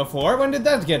wasn't there before. When did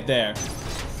that get there?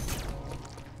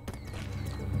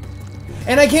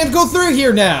 And I can't go through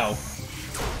here now!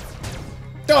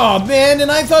 Oh man,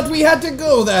 and I thought we had to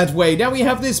go that way. Now we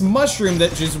have this mushroom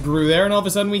that just grew there, and all of a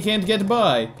sudden we can't get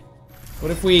by.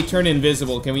 What if we turn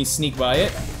invisible? Can we sneak by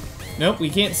it? Nope,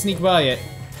 we can't sneak by it.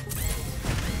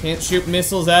 Can't shoot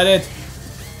missiles at it.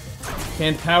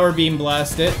 Can't power beam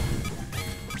blast it.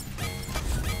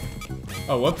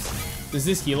 Oh, whoops. Does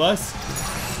this heal us?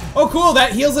 Oh cool,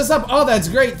 that heals us up. Oh, that's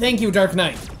great. Thank you, Dark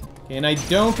Knight. And I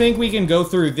don't think we can go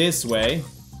through this way.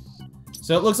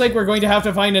 So it looks like we're going to have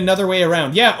to find another way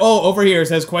around. Yeah, oh, over here it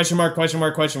says question mark,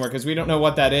 because we don't know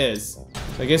what that is. So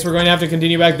I guess we're going to have to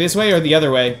continue back this way or the other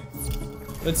way.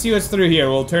 Let's see what's through here.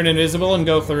 We'll turn invisible and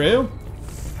go through.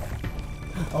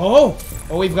 Oh,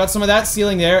 we've got some of that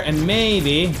ceiling there, and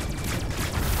maybe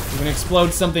we can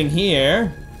explode something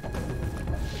here.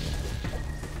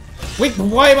 Wait,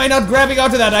 why am I not grabbing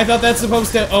onto that? I thought that's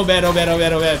supposed to... Oh, bad.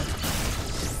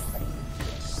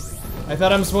 I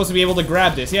thought I'm supposed to be able to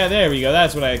grab this. Yeah, there we go.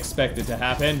 That's what I expected to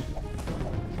happen.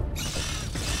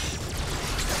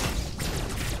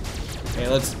 Okay,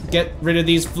 let's get rid of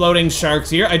these floating sharks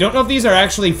here. I don't know if these are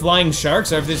actually flying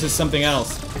sharks or if this is something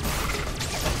else.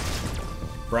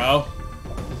 Bro.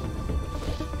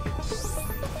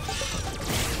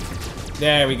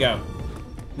 There we go.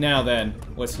 Now then,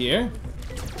 what's here?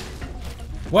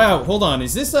 Wow, hold on.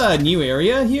 Is this a new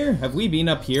area here? Have we been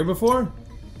up here before?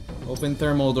 Open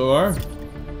thermal door.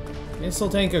 Missile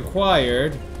tank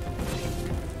acquired.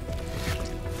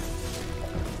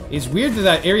 It's weird that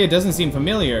that area doesn't seem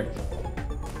familiar.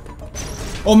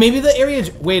 Oh, maybe the area...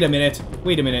 Wait a minute.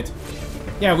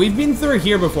 Yeah, we've been through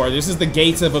here before. This is the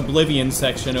Gates of Oblivion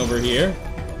section over here.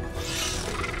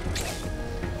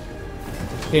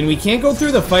 Okay, and we can't go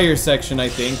through the fire section, I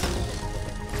think.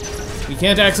 We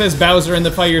can't access Bowser in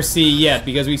the Fire Sea yet,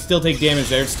 because we still take damage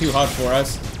there. It's too hot for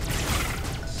us.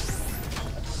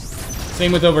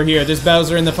 Same with over here. This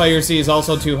Bowser in the Fire Sea is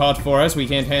also too hot for us. We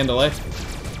can't handle it.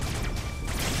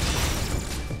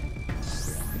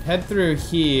 Head through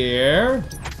here.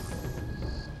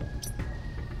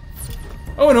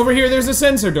 Oh, and over here there's a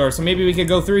sensor door, so maybe we could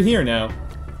go through here now.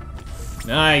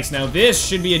 Nice. Now this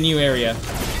should be a new area.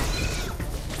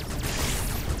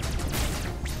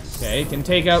 Okay, can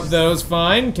take out those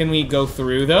fine. Can we go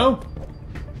through, though?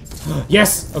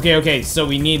 Yes! Okay, so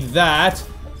we need that.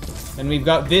 And we've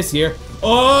got this here.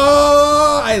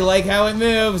 Oh, I like how it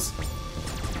moves.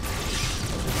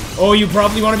 Oh, you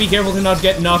probably want to be careful to not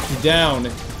get knocked down.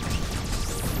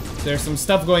 There's some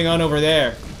stuff going on over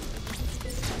there.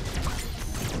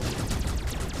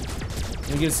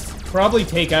 We can probably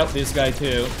take out this guy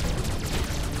too.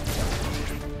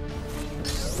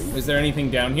 Is there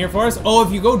anything down here for us? Oh,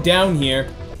 if you go down here.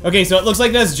 Okay, so it looks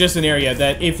like that's just an area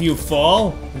that if you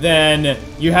fall, then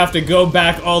you have to go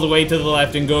back all the way to the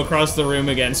left and go across the room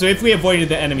again. So if we avoided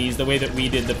the enemies the way that we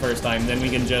did the first time, then we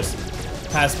can just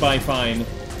pass by fine.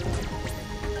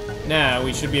 Now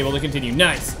we should be able to continue.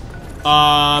 Nice.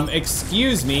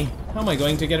 Excuse me. How am I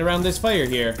going to get around this fire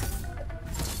here?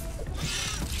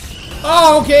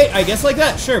 Oh, okay. I guess like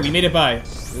that. Sure, we made it by.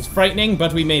 It was frightening,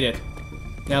 but we made it.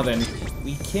 Now then,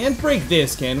 we can't break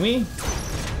this, can we?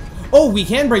 Oh, we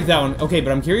can break that one. Okay,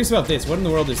 but I'm curious about this. What in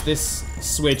the world is this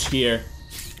switch here?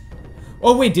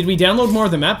 Oh, wait, did we download more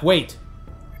of the map? Wait.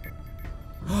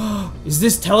 Is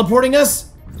this teleporting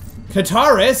us?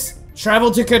 Kataris?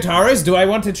 Travel to Kataris? Do I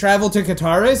want to travel to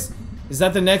Kataris? Is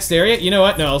that the next area? You know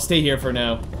what? No, I'll stay here for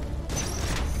now.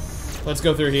 Let's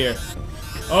go through here.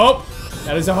 Oh,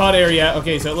 that is a hot area.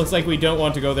 Okay, so it looks like we don't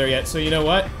want to go there yet. So you know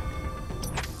what?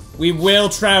 We will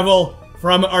travel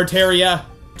from Arteria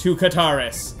to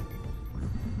Kataris.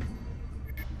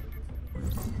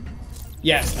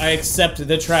 Yes, I accept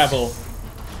the travel.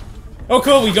 Oh,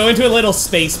 cool. We go into a little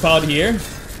space pod here.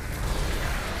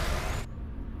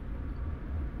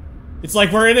 It's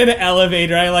like we're in an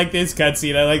elevator. I like this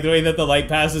cutscene. I like the way that the light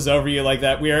passes over you like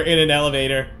that. We are in an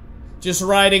elevator. Just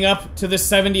riding up to the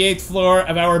 78th floor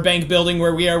of our bank building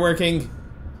where we are working.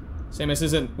 Samus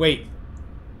isn't... Wait.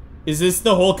 Is this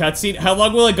the whole cutscene? How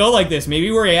long will it go like this? Maybe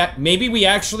we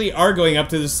actually are going up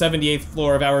to the 78th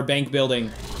floor of our bank building.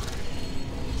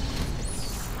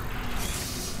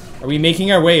 Are we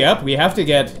making our way up? We have to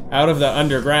get out of the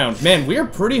underground. Man, we're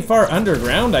pretty far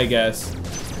underground, I guess.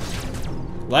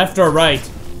 Left or right?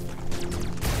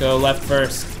 Go left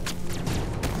first.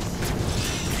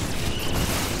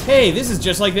 Hey, this is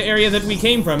just like the area that we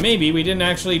came from. Maybe we didn't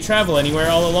actually travel anywhere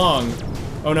all along.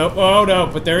 Oh no,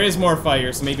 but there is more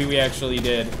fire, so maybe we actually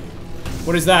did.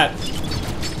 What is that?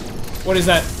 What is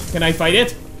that? Can I fight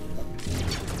it?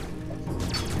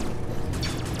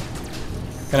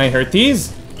 Can I hurt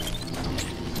these?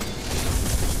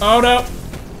 Oh no!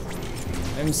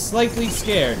 I'm slightly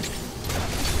scared.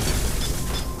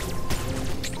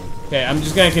 Okay, I'm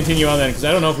just gonna continue on then, because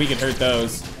I don't know if we can hurt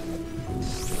those.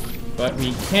 But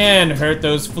we can hurt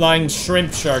those flying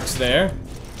shrimp sharks there.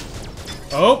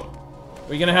 Oh! Are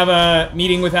we gonna have a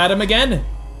meeting with Adam again?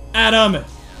 Adam!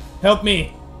 Help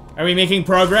me! Are we making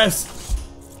progress?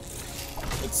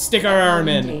 Let's stick our arm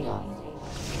in.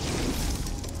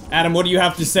 Adam, what do you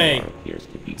have to say?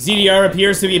 ZDR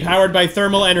appears to be powered by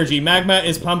thermal energy. Magma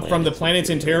is pumped from the planet's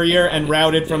interior and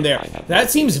routed from there. That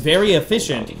seems very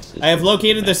efficient. I have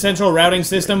located the central routing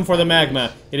system for the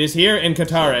magma. It is here in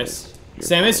Kataris.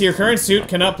 Samus, your current suit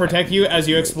cannot protect you as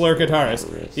you explore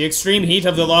Kataris. The extreme heat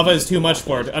of the lava is too much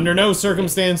for it. Under no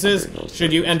circumstances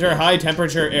should you enter high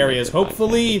temperature areas.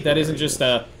 Hopefully, that isn't just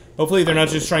a... Hopefully they're not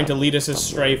just trying to lead us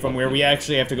astray from where we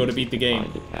actually have to go to beat the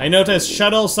game. I noticed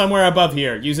shuttle somewhere above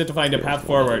here. Use it to find a path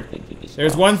forward.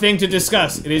 There's one thing to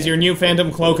discuss. It is your new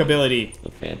Phantom Cloak ability.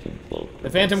 The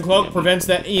Phantom Cloak prevents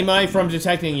the EMMI from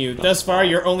detecting you. Thus far,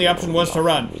 your only option was to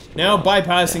run. Now,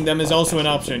 bypassing them is also an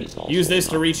option. Use this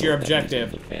to reach your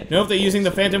objective. Note that using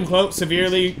the Phantom Cloak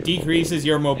severely decreases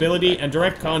your mobility, and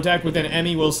direct contact with an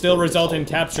enemy will still result in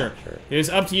capture. It is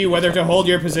up to you whether to hold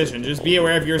your position. Just be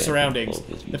aware of your surroundings.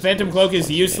 The Phantom Cloak is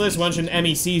useless once an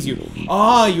enemy sees you.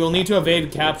 Ah, you will need to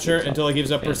evade capture until it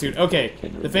gives up pursuit. Okay,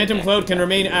 the Phantom Cloak can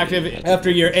remain active after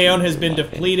your Aeon has been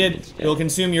depleted. It will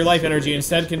consume your life energy.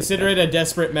 Instead, consider it a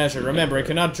desperate measure. Remember, it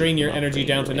cannot drain your energy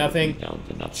down to nothing.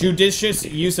 Judicious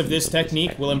use of this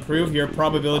technique will improve your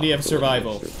probability of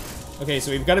survival. Okay,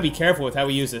 so we've got to be careful with how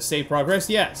we use this. Save progress?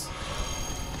 Yes.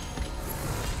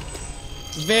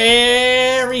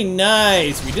 Very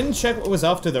nice. We didn't check what was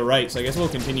off to the right, so I guess we'll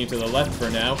continue to the left for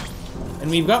now.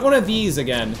 And we've got one of these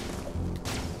again.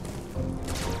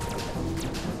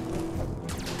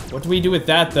 What do we do with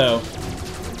that, though?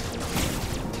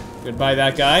 Goodbye,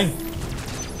 that guy.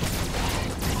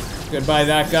 Goodbye,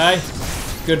 that guy.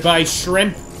 Goodbye,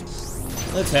 shrimp.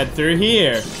 Let's head through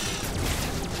here.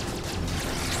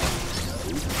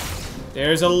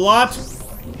 There's a lot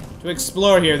to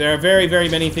explore here. There are very, very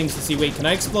many things to see. Wait, can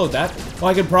I explode that?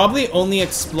 Well, I could probably only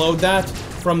explode that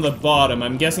from the bottom.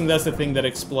 I'm guessing that's the thing that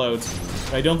explodes.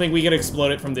 But I don't think we could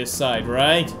explode it from this side,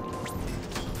 right?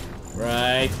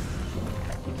 Right.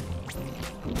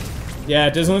 Yeah,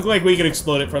 it doesn't look like we could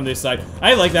explode it from this side.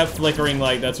 I like that flickering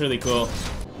light. That's really cool.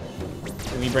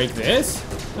 Can we break this?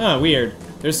 Oh, weird.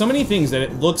 There's so many things that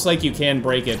it looks like you can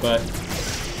break it, but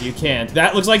you can't.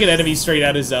 That looks like an enemy straight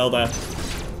out of Zelda.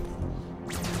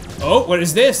 Oh, what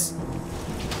is this?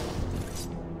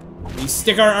 We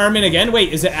stick our arm in again?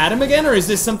 Wait, is it Adam again, or is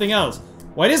this something else?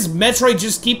 Why does Metroid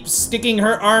just keep sticking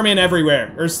her arm in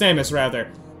everywhere? Or Samus,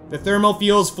 rather. The thermal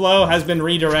fuel's flow has been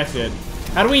redirected.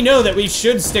 How do we know that we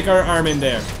should stick our arm in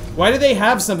there? Why do they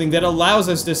have something that allows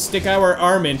us to stick our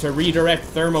arm in to redirect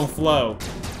thermal flow?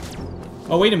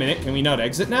 Oh, wait a minute. Can we not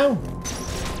exit now?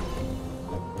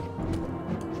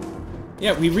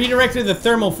 Yeah, we redirected the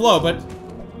thermal flow, but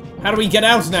how do we get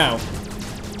out now?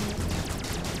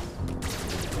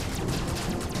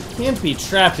 Can't be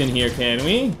trapped in here, can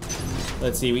we?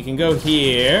 Let's see, we can go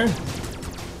here.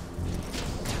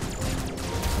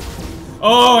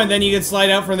 Oh, and then you can slide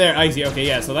out from there. I see, okay,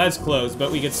 yeah, so that's closed,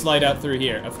 but we could slide out through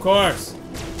here. Of course.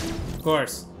 Of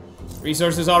course.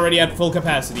 Resources already at full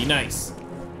capacity, nice.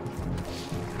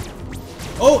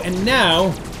 Oh, and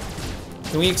now,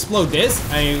 can we explode this?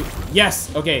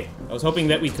 Yes, okay. I was hoping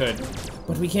that we could.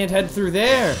 But we can't head through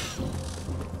there.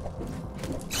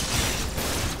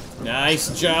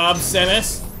 Nice job,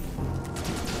 Samus.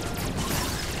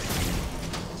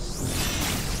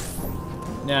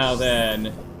 Now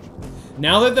then.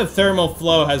 Now that the thermal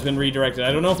flow has been redirected,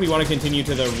 I don't know if we want to continue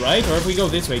to the right or if we go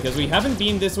this way, because we haven't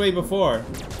been this way before.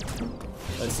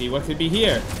 Let's see what could be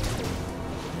here.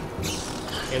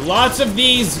 Okay, lots of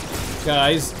these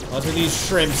guys. Lots of these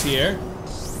shrimps here.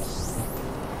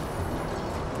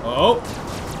 Oh.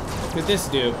 What could this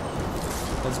do?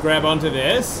 Let's grab onto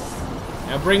this.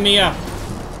 Now bring me up.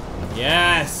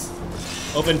 Yes.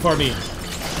 Open for me.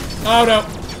 Oh, no.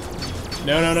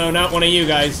 No, no, no, not one of you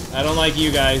guys. I don't like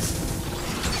you guys.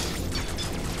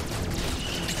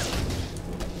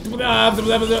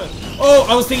 Oh,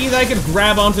 I was thinking that I could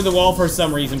grab onto the wall for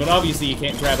some reason, but obviously you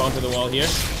can't grab onto the wall here.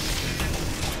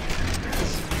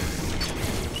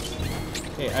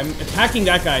 Okay, I'm attacking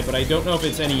that guy, but I don't know if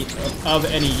it's of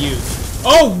any use.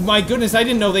 Oh my goodness, I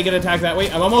didn't know they could attack that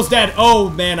way. I'm almost dead. Oh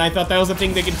man, I thought that was a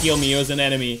thing that could heal me. It was an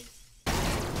enemy.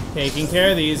 Taking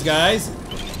care of these guys.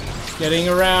 Getting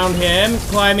around him.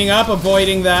 Climbing up,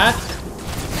 avoiding that.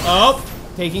 Oh,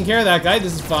 taking care of that guy.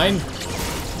 This is fine.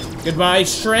 Goodbye,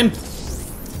 shrimp.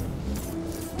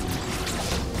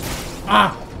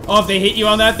 Ah! Oh, if they hit you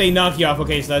on that, they knock you off.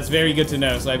 Okay, so that's very good to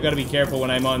know. So I've got to be careful when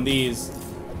I'm on these.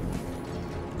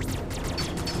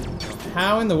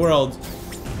 How in the world?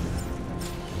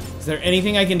 Is there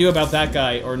anything I can do about that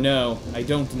guy, or no? I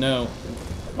don't know.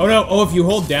 Oh no, oh, if you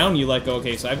hold down, you let go.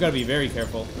 Okay, so I've got to be very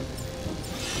careful.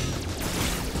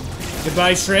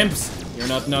 Goodbye, shrimps. You're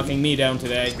not knocking me down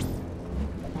today.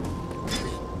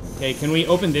 Okay, can we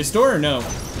open this door or no?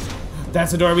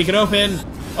 That's a door we could open.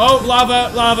 Oh,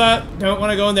 lava, lava. Don't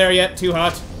want to go in there yet, too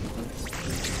hot.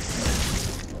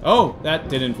 Oh, that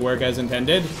didn't work as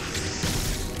intended.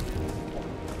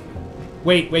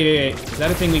 Wait. Is that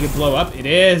a thing we could blow up? It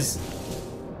is.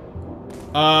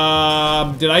 Did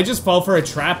I just fall for a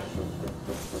trap?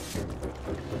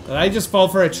 Did I just fall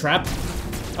for a trap?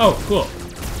 Oh, cool.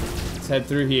 Let's head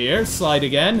through here. Slide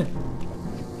again.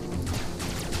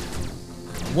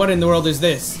 What in the world is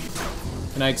this?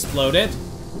 Can I explode it?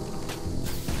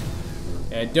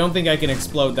 Yeah, I don't think I can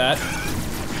explode that.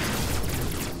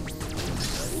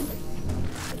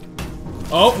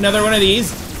 Oh, another one of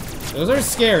these. Those are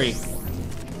scary.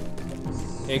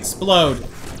 Explode.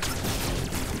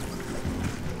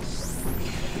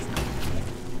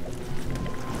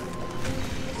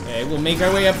 Okay, we'll make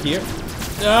our way up here.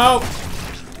 Oh!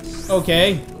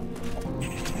 Okay.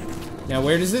 Now,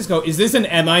 where does this go? Is this an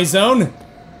EMMI zone?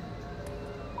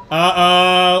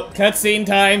 Uh-oh. Cutscene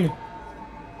time.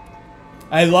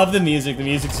 I love the music. The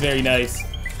music's very nice.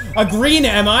 A green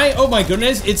EMMI? Oh my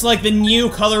goodness. It's like the new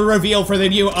color reveal for the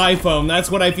new iPhone. That's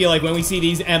what I feel like when we see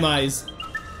these EMMIs.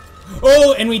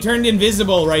 Oh, and we turned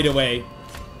invisible right away.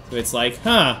 So it's like,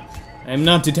 huh. I'm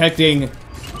not detecting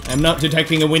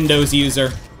a Windows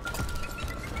user.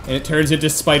 And it turns into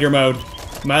spider mode.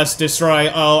 Must destroy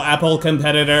all Apple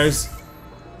competitors.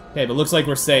 Okay, but looks like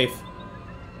we're safe.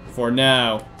 For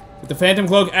now. With the Phantom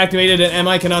Cloak activated, an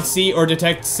EMMI cannot see or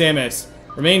detect Samus.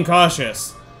 Remain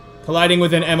cautious. Colliding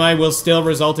with an EMMI will still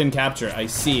result in capture. I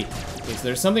see. Okay, so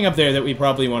there's something up there that we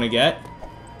probably want to get.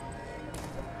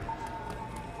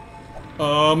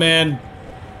 Oh, man.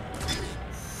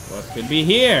 What could be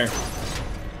here?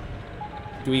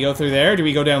 Do we go through there, or do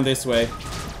we go down this way?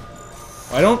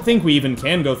 I don't think we even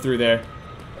can go through there.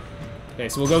 Okay,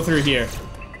 so we'll go through here.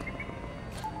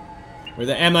 Where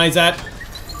the EMMI's at.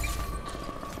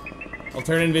 I'll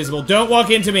turn invisible. Don't walk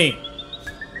into me.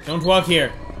 Don't walk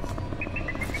here.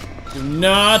 Do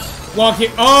not walk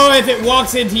here. Oh, if it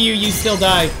walks into you, you still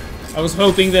die. I was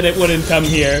hoping that it wouldn't come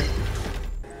here.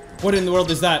 What in the world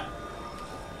is that?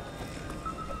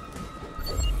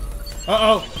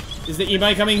 Uh-oh. Is the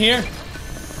EMMI coming here?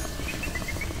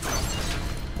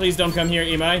 Please don't come here,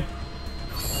 EMMI.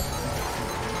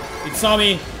 It saw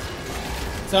me.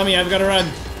 It saw me. I've got to run.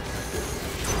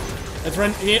 Let's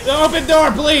run. Open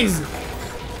door, please.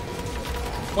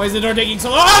 Why is the door taking so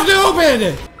long to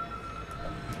open?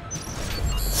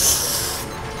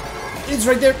 It's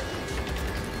right there.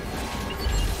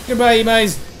 Goodbye,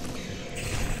 EMMIs.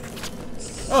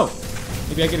 Oh,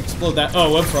 maybe I could explode that.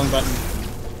 Oh, whoops, wrong button.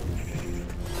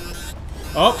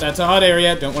 Oh, that's a hot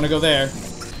area. Don't want to go there.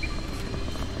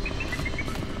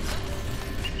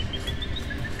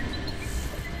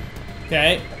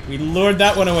 Okay, we lured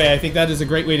that one away. I think that is a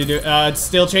great way to do it. It's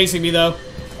still chasing me, though.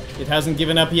 It hasn't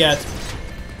given up yet.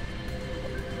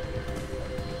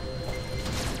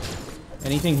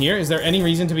 Anything here? Is there any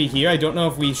reason to be here? I don't know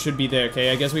if we should be there.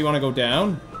 Okay, I guess we want to go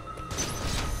down.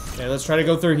 Okay, let's try to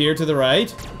go through here to the right.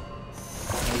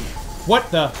 What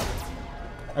the?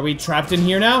 Are we trapped in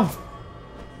here now?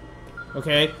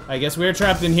 Okay, I guess we're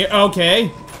trapped in here.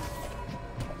 Okay.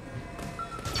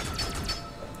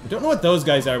 I don't know what those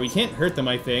guys are. We can't hurt them,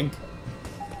 I think.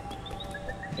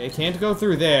 Okay, can't go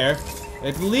through there.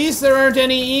 At least there aren't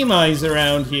any EMMIs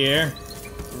around here.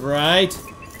 Right.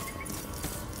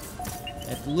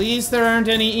 At least there aren't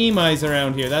any EMMIs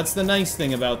around here. That's the nice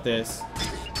thing about this.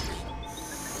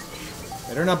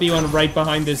 Better not be one right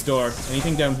behind this door.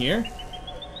 Anything down here?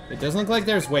 It doesn't look like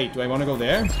there's... Wait, do I want to go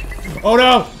there? Oh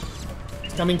no!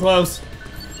 It's coming close.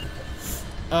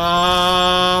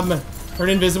 Turn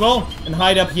invisible and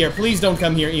hide up here. Please don't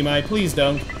come here, EMMI. Please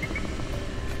don't.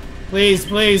 Please,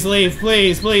 please leave.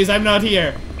 Please, please. I'm not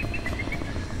here.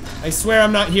 I swear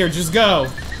I'm not here. Just go.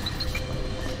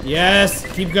 Yes.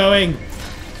 Keep going.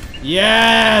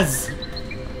 Yes.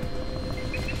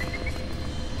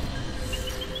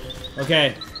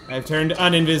 Okay. I've turned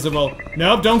uninvisible.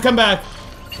 Nope. Don't come back.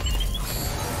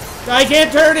 I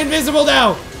can't turn invisible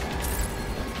now.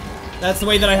 That's the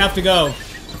way that I have to go.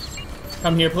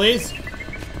 Come here, please.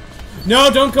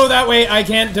 No, don't go that way. I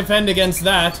can't defend against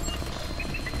that.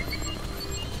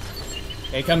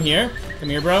 Okay, come here. Come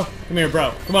here, bro. Come here,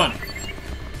 bro. Come on.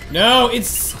 No,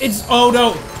 it's, oh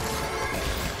no.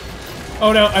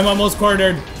 Oh no, I'm almost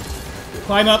cornered.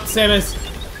 Climb up, Samus.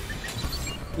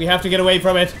 We have to get away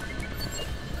from it.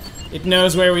 It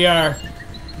knows where we are.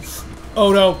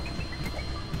 Oh no.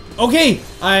 Okay,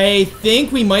 I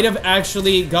think we might have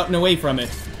actually gotten away from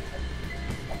it.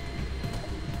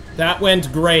 That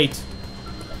went great.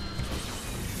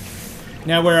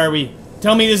 Now where are we?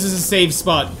 Tell me this is a safe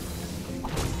spot.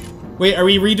 Wait, are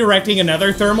we redirecting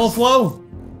another thermal flow?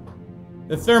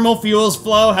 The thermal fuels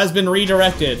flow has been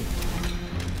redirected.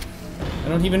 I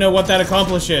don't even know what that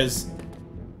accomplishes.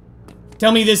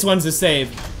 Tell me this one's a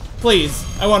save. Please,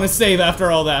 I want to save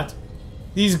after all that.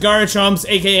 These Garchomps,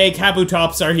 aka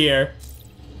Kabutops, are here.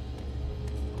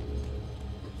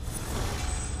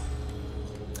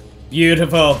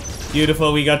 Beautiful.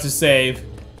 Beautiful, we got to save.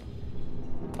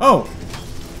 Oh.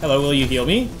 Hello, will you heal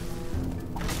me?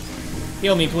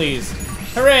 Heal me, please.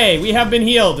 Hooray, we have been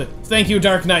healed. Thank you,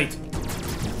 Dark Knight.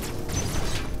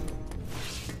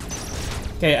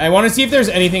 Okay, I want to see if there's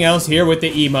anything else here with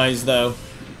the EMMIs, though.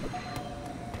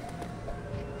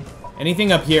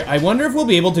 Anything up here? I wonder if we'll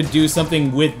be able to do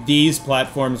something with these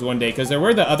platforms one day, because there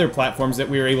were the other platforms that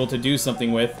we were able to do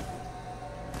something with.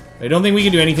 I don't think we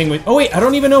can do anything with... Oh wait, I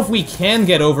don't even know if we can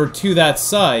get over to that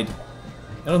side.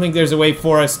 I don't think there's a way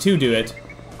for us to do it.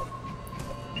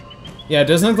 Yeah, it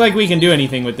doesn't look like we can do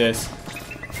anything with this.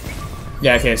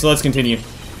 Yeah, okay, so let's continue.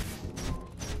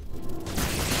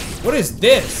 What is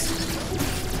this?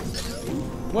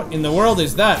 What in the world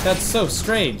is that? That's so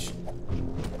strange.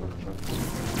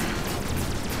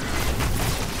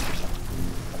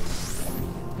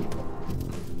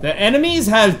 The enemies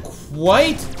had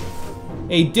quite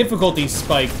a difficulty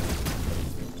spike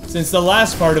since the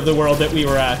last part of the world that we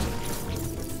were at.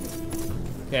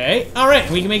 Okay, alright,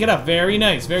 we can make it up. Very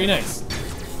nice, very nice.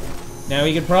 Now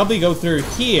we could probably go through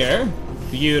here.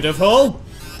 Beautiful.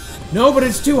 No, but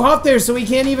it's too hot there, so we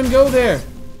can't even go there.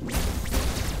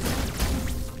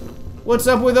 What's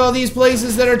up with all these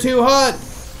places that are too hot?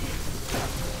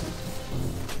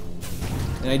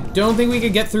 And I don't think we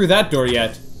could get through that door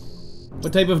yet.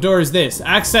 What type of door is this?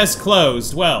 Access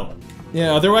closed. Well,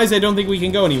 yeah, otherwise I don't think we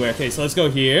can go anywhere. Okay, so let's go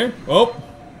here. Oh.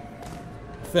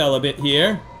 Fell a bit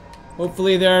here.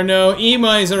 Hopefully there are no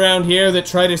EMMIs around here that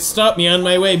try to stop me on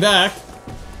my way back.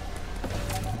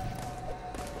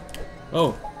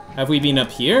 Oh, have we been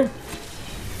up here?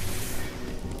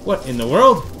 What in the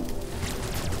world?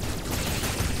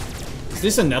 Is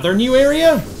this another new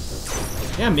area?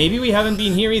 Yeah, maybe we haven't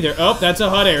been here either. Oh, that's a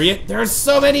hot area. There are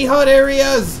so many hot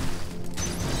areas!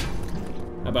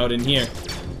 How about in here?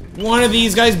 One of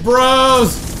these guys,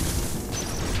 bros!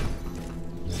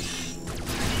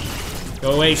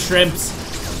 Go away, shrimps.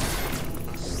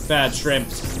 Bad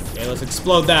shrimps. Okay, let's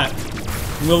explode that.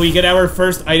 Will we get our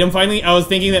first item finally? I was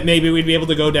thinking that maybe we'd be able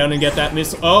to go down and get that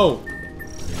missile. Oh!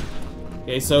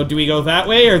 Okay, so do we go that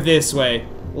way or this way?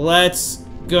 Let's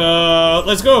go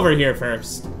over here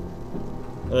first.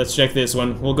 Let's check this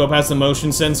one. We'll go past the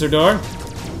motion sensor door.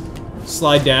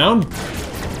 Slide down.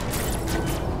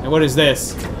 And what is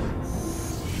this?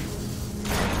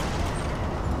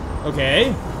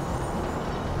 Okay.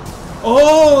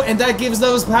 Oh, and that gives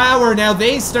those power. Now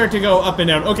they start to go up and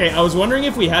down. Okay, I was wondering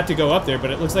if we had to go up there, but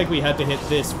it looks like we had to hit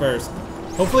this first.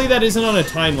 Hopefully that isn't on a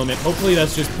time limit. Hopefully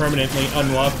that's just permanently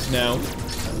unlocked now.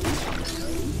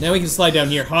 Now we can slide down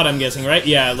here. Hot, I'm guessing, right?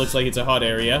 Yeah, it looks like it's a hot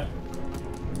area.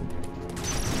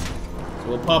 So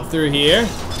we'll pop through here.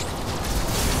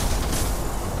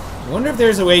 I wonder if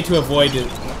there's a way to avoid it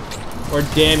or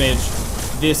damage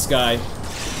this guy.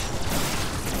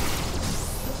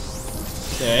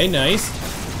 Okay, nice.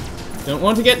 Don't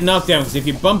want to get knocked down, because if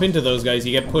you bump into those guys,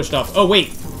 you get pushed off. Oh,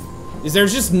 wait. Is there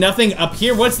just nothing up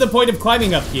here? What's the point of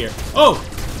climbing up here? Oh,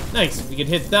 nice. We could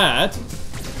hit that.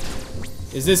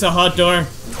 Is this a hot door?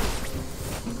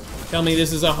 Tell me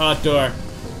this is a hot door.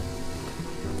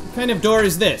 What kind of door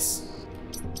is this?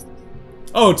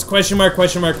 Oh, it's question mark,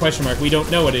 question mark, question mark. We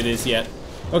don't know what it is yet.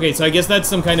 Okay, so I guess that's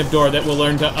some kind of door that we'll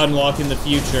learn to unlock in the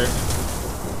future.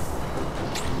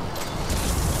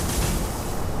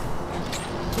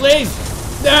 Please!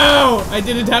 No! I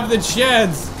didn't have the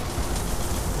chance!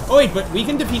 Oh wait, but we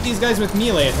can defeat these guys with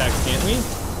melee attacks, can't we?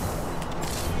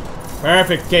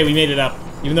 Perfect. Okay, we made it up.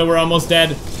 Even though we're almost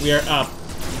dead, we are up.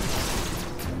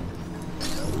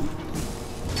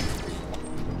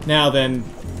 Now then,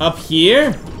 up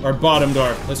here? Or bottom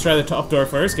door? Let's try the top door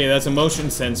first. Okay, that's a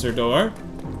motion sensor door.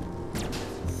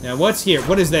 Now what's here?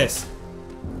 What is this?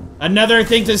 Another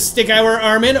thing to stick our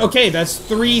arm in? Okay, that's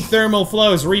 3 thermal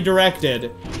flows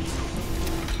redirected.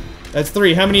 That's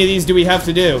 3. How many of these do we have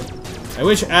to do? I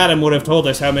wish Adam would have told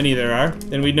us how many there are.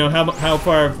 Then we'd know how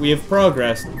far we have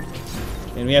progressed.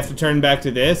 And we have to turn back to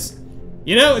this.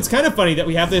 You know, it's kind of funny that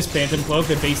we have this phantom cloak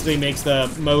that basically makes the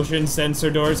motion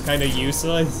sensor doors kind of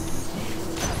useless.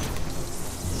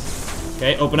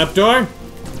 Okay, open up door.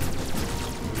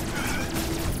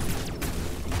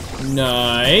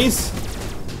 Nice.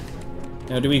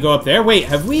 Now, do we go up there? Wait,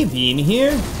 have we been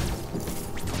here?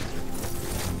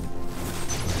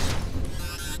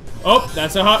 Oh,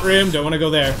 that's a hot room. Don't want to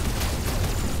go there.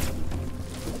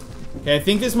 Okay, I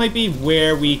think this might be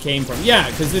where we came from. Yeah,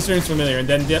 because this room's familiar, and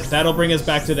then that'll bring us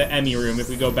back to the EMMI room if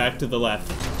we go back to the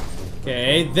left.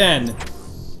 Okay, then.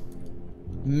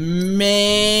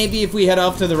 Maybe if we head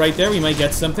off to the right there, we might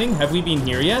get something. Have we been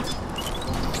here yet?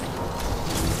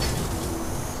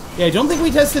 Yeah, I don't think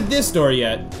we tested this door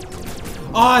yet.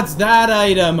 Oh, it's that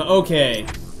item. Okay.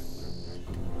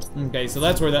 Okay, so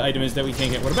that's where the item is that we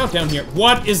can't get. What about down here?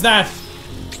 What is that?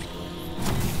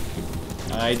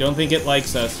 I don't think it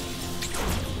likes us.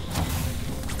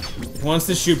 It wants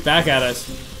to shoot back at us.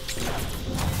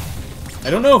 I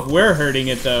don't know if we're hurting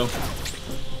it, though.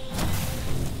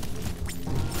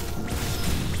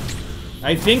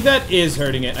 I think that is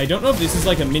hurting it. I don't know if this is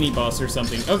like a mini-boss or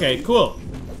something. Okay, cool.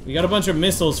 We got a bunch of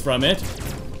missiles from it.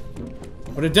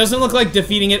 But it doesn't look like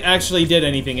defeating it actually did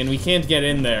anything, and we can't get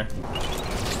in there.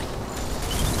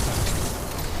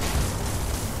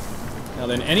 Now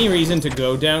then, any reason to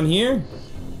go down here?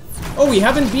 Oh, we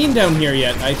haven't been down here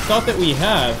yet. I thought that we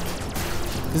have.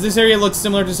 Because this area looks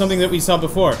similar to something that we saw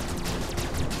before.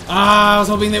 Ah, I was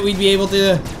hoping that we'd be able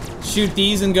to shoot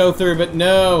these and go through, but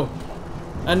no.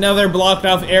 Another blocked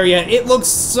off area. It looks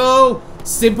so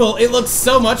simple. It looks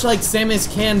so much like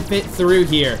Samus can fit through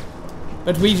here.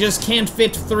 But we just can't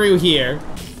fit through here.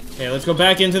 Okay, let's go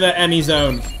back into the EMMI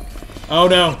zone. Oh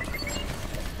no.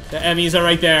 The EMMIs are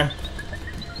right there.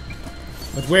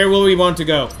 But where will we want to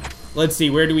go? Let's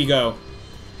see, where do we go?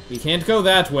 We can't go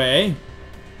that way.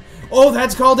 Oh,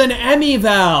 that's called an EMMI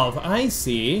valve. I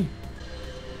see.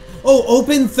 Oh,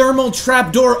 open thermal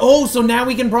trapdoor. Oh, so now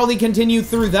we can probably continue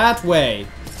through that way.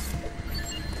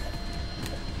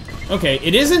 Okay,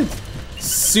 it isn't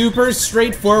super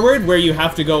straightforward where you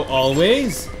have to go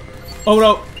always. Oh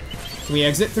no. Can we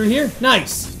exit through here?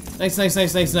 Nice. Nice, nice,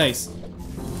 nice, nice, nice.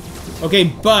 Okay,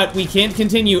 but we can't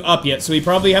continue up yet, so we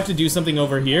probably have to do something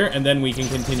over here, and then we can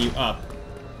continue up.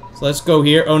 So let's go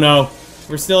here. Oh no.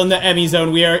 We're still in the EMMI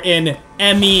zone. We are in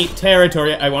EMMI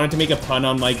territory. I wanted to make a pun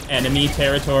on, like, enemy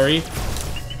territory.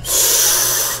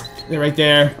 They're right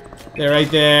there. They're right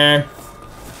there.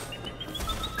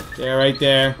 They're right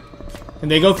there. Can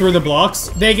they go through the blocks?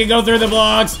 They can go through the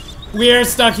blocks! We're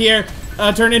stuck here.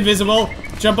 Turn invisible.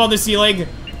 Jump on the ceiling.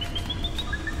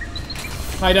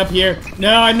 Hide up here.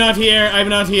 No, I'm not here. I'm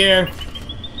not here.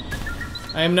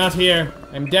 I am not here.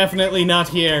 I'm definitely not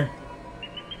here.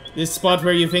 This spot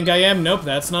where you think I am? Nope,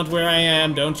 that's not where I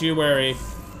am. Don't you worry.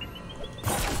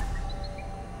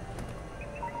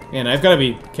 Man, I've got to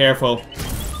be careful.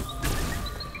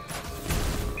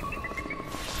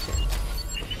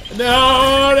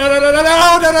 No, no, no, no, no,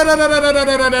 no, no, no, no, no,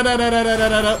 no, no, no, no, no,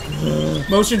 no, no.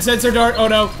 Motion sensor dart. Oh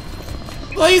no.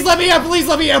 Please let me out. Please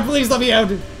let me out. Please let me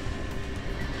out.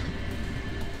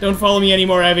 Don't follow me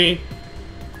anymore, Evie.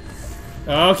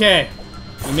 Okay.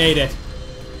 We made it.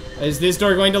 Is this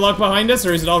door going to lock behind us,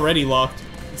 or is it already locked?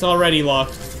 It's already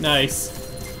locked. Nice.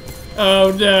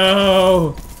 Oh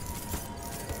no.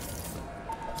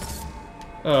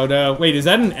 Oh no. Wait, is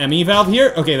that an EMMI valve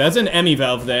here? Okay, that's an EMMI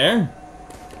valve there.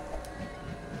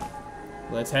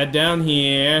 Let's head down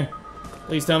here.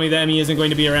 Please tell me the EMMI isn't going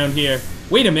to be around here.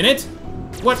 Wait a minute.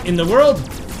 What in the world?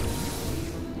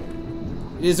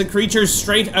 It is a creature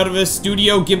straight out of a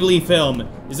Studio Ghibli film.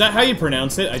 Is that how you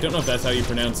pronounce it? I don't know if that's how you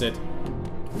pronounce it.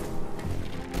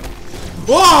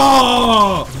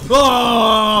 Whoa!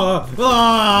 Oh!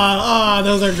 Oh!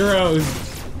 Those are gross.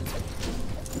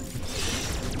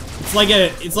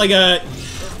 It's like a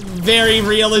very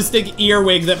realistic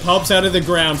earwig that pops out of the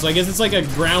ground. So I guess it's like a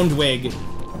ground wig.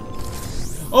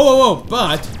 Oh,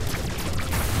 but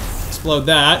explode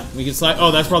that. We can slide.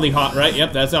 Oh, that's probably hot, right?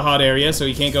 Yep, that's a hot area, so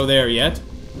we can't go there yet.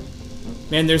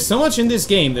 Man, there's so much in this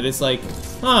game that it's like,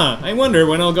 huh, I wonder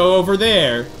when I'll go over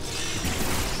there.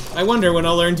 I wonder when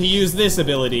I'll learn to use this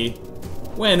ability.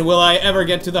 When will I ever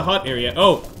get to the hot area?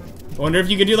 Oh, I wonder if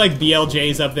you could do like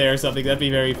BLJs up there or something. That'd be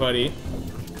very funny.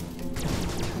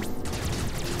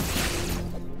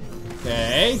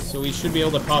 Okay, so we should be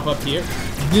able to pop up here.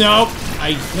 Nope,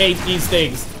 I hate these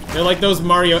things. They're like those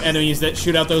Mario enemies that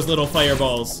shoot out those little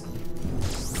fireballs.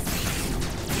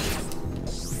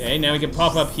 Okay, now we can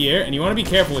pop up here, and you want to be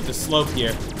careful with the slope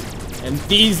here. And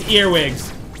these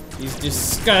earwigs. These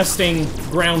disgusting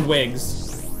ground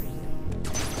wigs.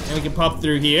 And we can pop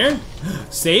through here.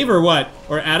 Save or what?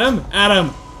 Or Adam?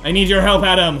 Adam, I need your help,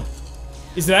 Adam.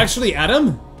 Is it actually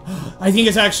Adam? I think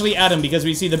it's actually Adam because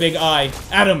we see the big eye.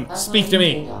 Adam, speak to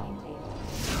me.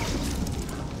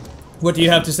 What do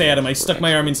you have to say, Adam? I stuck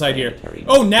my arm inside here.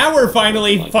 Oh, now we're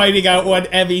finally finding out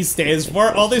what EMMI stands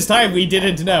for. All this time we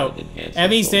didn't know.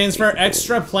 EMMI stands for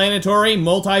Extraplanetary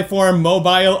Multiform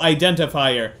Mobile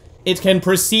Identifier. It can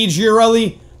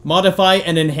procedurally modify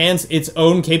and enhance its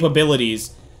own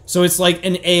capabilities. So it's like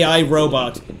an AI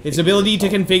robot. Its ability to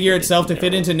configure itself to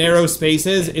fit into narrow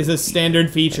spaces is a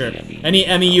standard feature. Any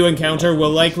EMMI you encounter will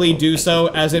likely do so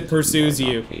as it pursues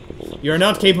you. You are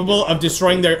not capable of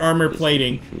destroying their armor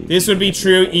plating. This would be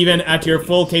true even at your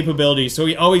full capability, so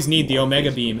we always need the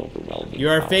Omega Beam. You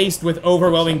are faced with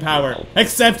overwhelming power.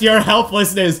 Accept your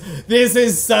helplessness! This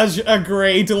is such a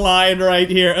great line right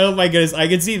here. Oh my goodness, I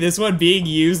can see this one being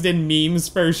used in memes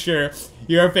for sure.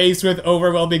 You are faced with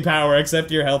overwhelming power, accept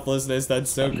your helplessness.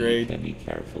 That's so great.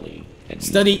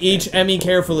 Study each EMMI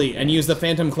carefully and use the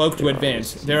Phantom Cloak to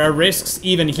advance. There are risks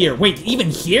even here. Wait, even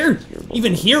here?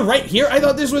 Even here? Right here? I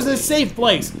thought this was a safe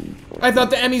place. I thought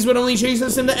the EMMIs would only chase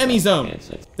us in the EMMI zone.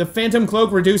 The Phantom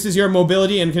Cloak reduces your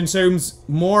mobility and consumes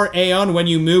more Aeon when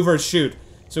you move or shoot.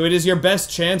 So it is your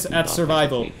best chance at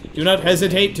survival. Do not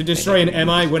hesitate to destroy an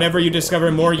EMMI whenever you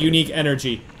discover more unique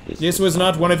energy. This was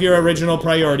not one of your original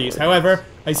priorities. However,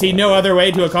 I see no other way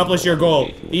to accomplish your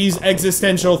goal. These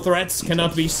existential threats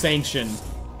cannot be sanctioned.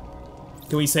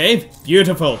 Can we save?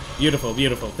 Beautiful, beautiful,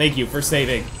 beautiful. Thank you for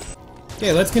saving.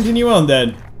 Okay, let's continue on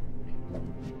then.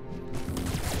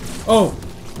 Oh,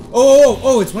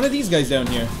 it's one of these guys down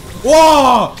here.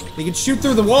 Whoa! They can shoot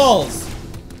through the walls.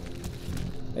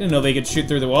 I didn't know they could shoot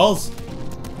through the walls.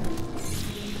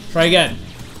 Try again.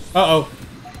 Uh-oh.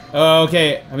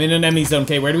 Okay, I'm in an EMMI zone.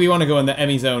 Okay, where do we want to go in the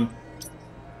EMMI zone?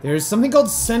 There's something called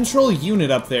Central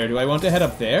Unit up there. Do I want to head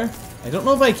up there? I don't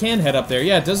know if I can head up there.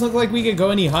 Yeah, it doesn't look like we could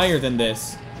go any higher than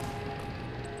this.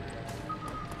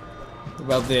 What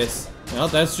about this? Well,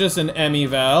 that's just an EMMI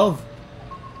valve.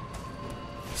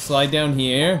 Slide down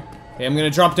here. Okay, I'm gonna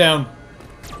drop down.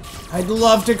 I'd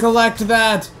love to collect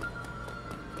that.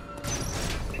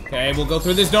 Okay, we'll go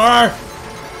through this door.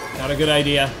 Not a good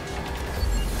idea.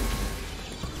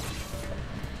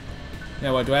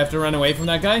 Now what, do I have to run away from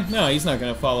that guy? No, he's not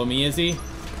gonna follow me, is he?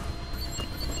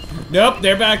 Nope,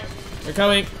 they're back. They're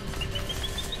coming.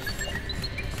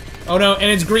 Oh no, and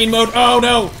it's green mode. Oh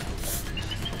no!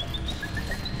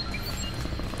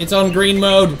 It's on green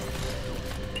mode.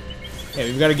 Okay,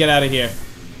 we've got to get out of here.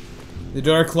 The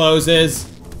door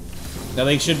closes. Now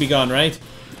they should be gone, right?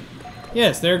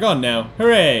 Yes, they're gone now.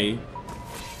 Hooray!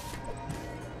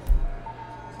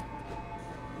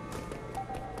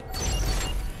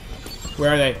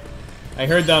 Where are they? I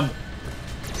heard them.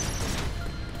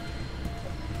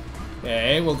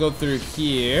 Okay, we'll go through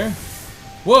here.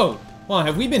 Whoa! Well,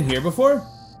 have we been here before?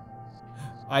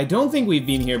 I don't think we've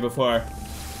been here before.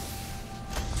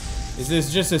 Is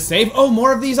this just a save? Oh,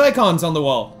 more of these icons on the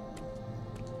wall.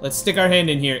 Let's stick our hand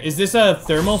in here. Is this a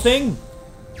thermal thing?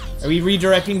 Are we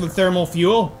redirecting the thermal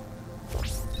fuel?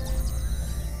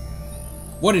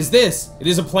 What is this? It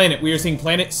is a planet. We are seeing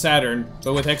planet Saturn,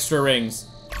 but with extra rings.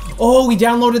 Oh, we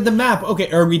downloaded the map.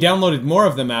 Okay, or we downloaded more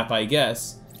of the map, I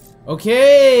guess.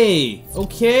 Okay.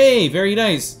 Okay, very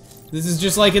nice. This is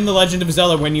just like in The Legend of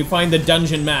Zelda when you find the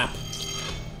dungeon map.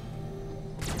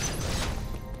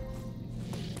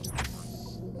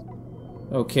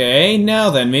 Okay, now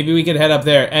then, maybe we could head up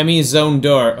there. Emmy's zone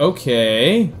door.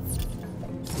 Okay.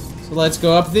 So let's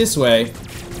go up this way.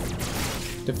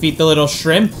 Defeat the little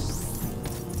shrimp.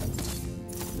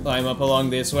 Climb up along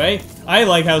this way. I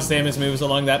like how Samus moves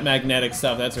along that magnetic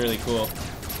stuff. That's really cool.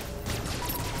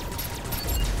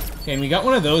 Okay, and we got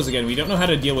one of those again. We don't know how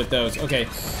to deal with those. Okay,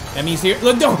 Emmy's here.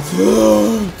 Look, no!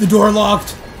 The door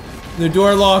locked. The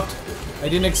door locked. I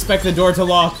didn't expect the door to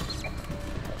lock.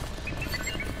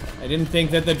 I didn't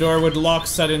think that the door would lock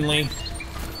suddenly.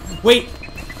 Wait,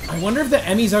 I wonder if the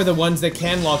EMMIs are the ones that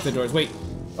can lock the doors. Wait,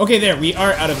 okay, there, we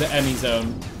are out of the EMMI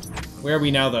zone. Where are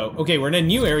we now, though? Okay, we're in a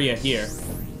new area here.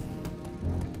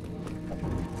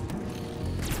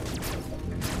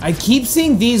 I keep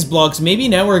seeing these blocks. Maybe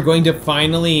now we're going to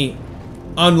finally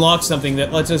unlock something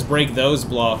that lets us break those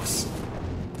blocks.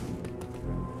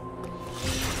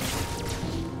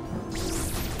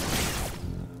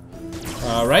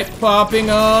 Alright, popping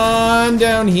on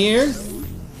down here.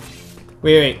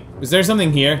 Wait, was there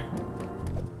something here?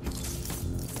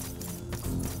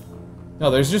 No,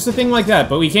 there's just a thing like that,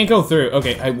 but we can't go through.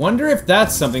 Okay, I wonder if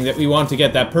that's something that we want to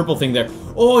get, that purple thing there.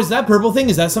 Oh, is that purple thing?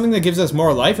 Is that something that gives us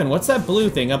more life? And what's that blue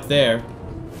thing up there?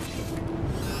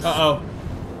 Uh-oh.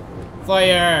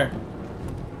 Fire!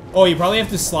 Oh, you probably have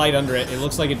to slide under it. It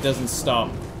looks like it doesn't stop.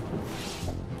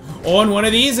 Oh, and one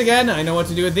of these again. I know what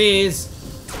to do with these.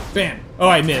 Bam. Oh,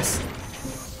 I missed.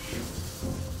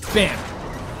 Bam.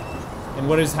 And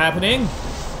what is happening?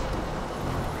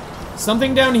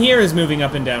 Something down here is moving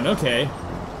up and down. Okay.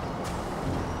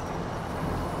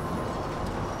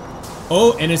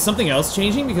 Oh, and is something else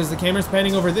changing? Because the camera's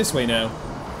panning over this way now.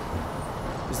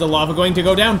 Is the lava going to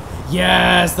go down?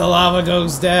 Yes, the lava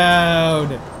goes down.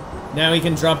 Now we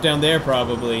can drop down there,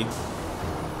 probably.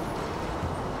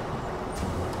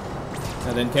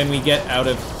 Now then, can we get out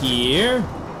of here?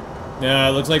 No,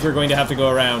 it looks like we're going to have to go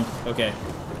around. Okay.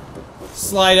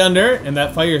 Slide under, and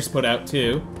that fire's put out,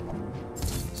 too.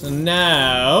 So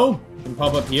now, we can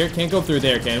pop up here. Can't go through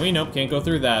there, can we? Nope, can't go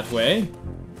through that way.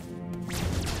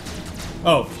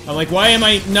 Oh, I'm like, why am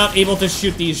I not able to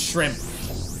shoot these shrimp?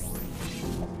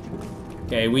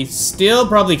 Okay, we still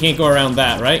probably can't go around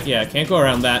that, right? Yeah, can't go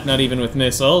around that, not even with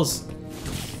missiles.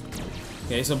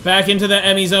 Okay, so back into the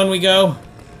EMMI zone we go.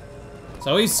 It's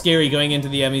always scary going into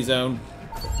the EMMI zone.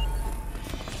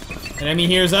 An EMMI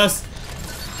hears us.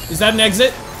 Is that an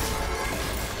exit?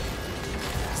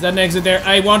 Is that an exit there?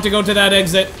 I want to go to that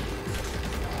exit.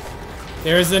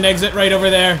 There's an exit right over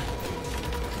there.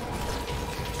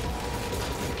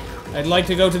 I'd like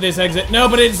to go to this exit. No,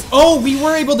 but it's... Oh, we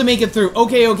were able to make it through.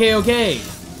 Okay, okay, okay.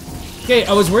 Okay,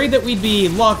 I was worried that we'd be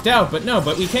locked out, but no,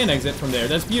 but we can exit from there.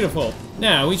 That's beautiful.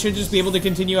 Now, we should just be able to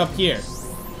continue up here.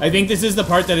 I think this is the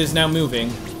part that is now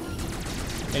moving.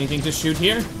 Anything to shoot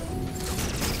here?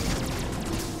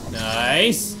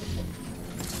 Nice.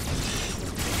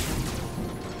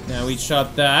 Now we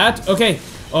shot that. Okay.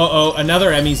 Uh-oh,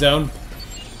 another EMMI zone.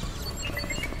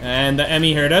 And the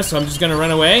EMMI heard us, so I'm just gonna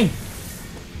run away.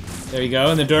 There you go,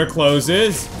 and the door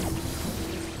closes.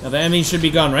 Now the EMMI should be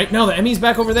gone, right? No, the EMMI's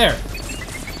back over there.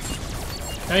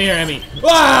 Come here, EMMI.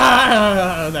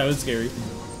 Ah! That was scary.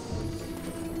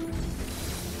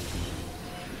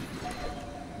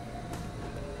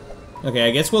 Okay,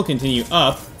 I guess we'll continue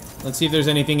up. Let's see if there's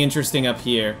anything interesting up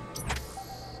here.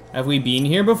 Have we been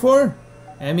here before?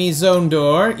 EMMI zone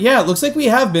door. Yeah, it looks like we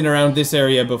have been around this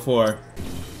area before.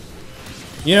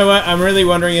 You know what? I'm really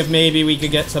wondering if maybe we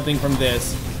could get something from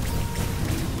this.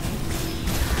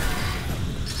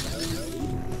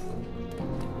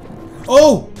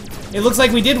 Oh! It looks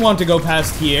like we did want to go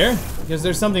past here. Because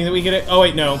there's something that we get. Oh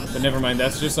wait, no. But never mind.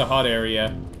 That's just a hot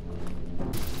area.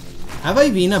 Have I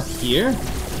been up here?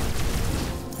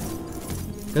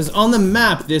 Because on the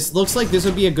map, this looks like this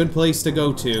would be a good place to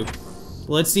go to.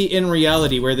 Let's see in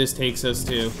reality where this takes us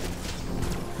to.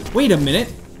 Wait a minute.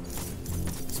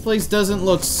 This place doesn't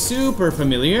look super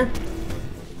familiar.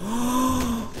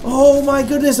 Oh my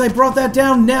goodness, I brought that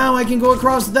down. Now I can go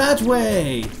across that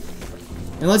way.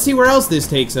 And let's see where else this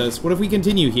takes us. What if we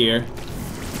continue here?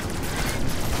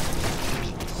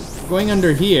 Going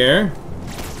under here.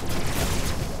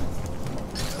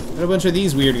 Got a bunch of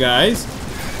these weird guys.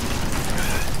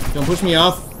 Don't push me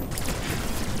off.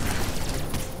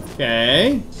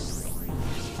 Okay.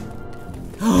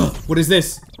 What is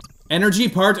this? Energy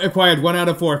part acquired 1 out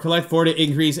of 4. Collect 4 to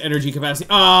increase energy capacity.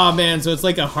 Oh man, so it's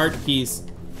like a heart piece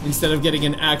instead of getting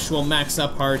an actual max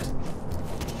up heart.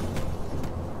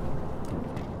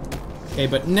 Okay,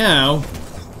 but now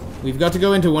we've got to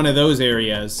go into one of those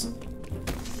areas.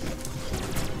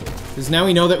 Because now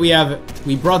we know that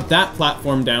we brought that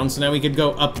platform down, so now we could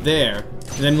go up there.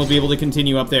 And then we'll be able to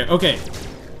continue up there. Okay.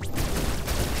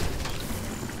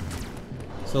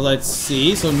 So let's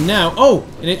see. So now, oh,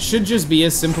 and it should just be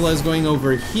as simple as going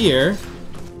over here.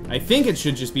 I think it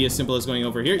should just be as simple as going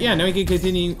over here. Yeah, now we can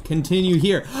continue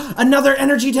here. Another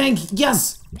energy tank.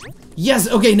 Yes. Yes.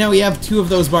 Okay, now we have 2 of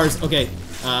those bars. Okay.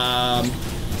 I'll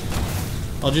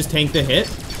just tank the hit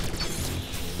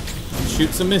and shoot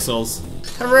some missiles.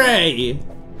 Hooray!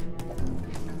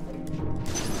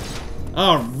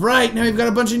 Alright, now we've got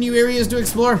a bunch of new areas to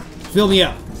explore. Fill me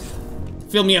up.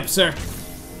 Fill me up, sir.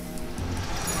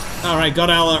 Alright, got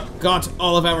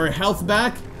all of our health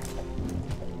back.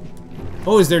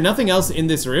 Oh, is there nothing else in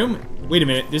this room? Wait a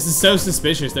minute, this is so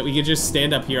suspicious that we could just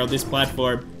stand up here on this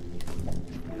platform.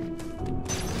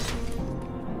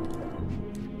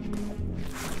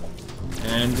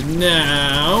 And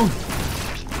now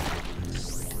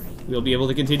we'll be able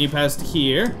to continue past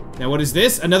here. Now what is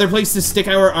this? Another place to stick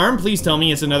our arm? Please tell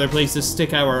me it's another place to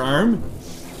stick our arm.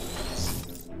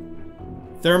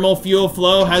 Thermal fuel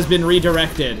flow has been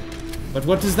redirected. But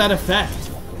what does that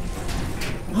affect?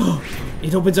 Oh,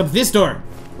 it opens up this door.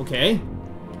 Okay.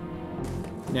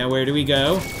 Now where do we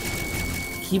go?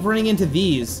 Keep running into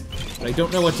these, but I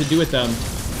don't know what to do with them.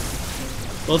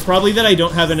 Well, it's probably that I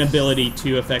don't have an ability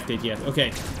to affect it yet.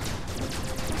 Okay.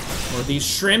 More of these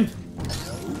shrimp.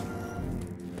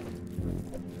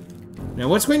 Now,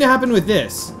 what's going to happen with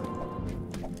this?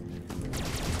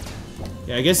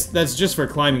 Yeah, I guess that's just for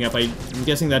climbing up. I'm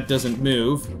guessing that doesn't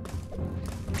move.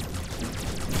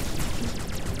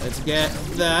 Let's get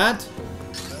that.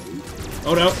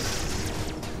 Oh, no.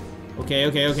 Okay,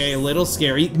 okay, okay. A little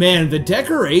scary. Man, the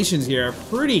decorations here are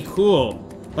pretty cool.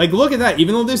 Like, look at that.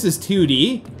 Even though this is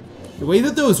 2D, the way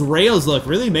that those rails look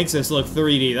really makes this look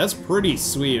 3D. That's pretty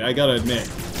sweet, I gotta admit.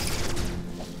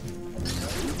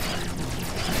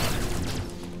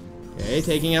 Okay,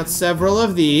 taking out several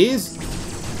of these.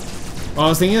 Oh, I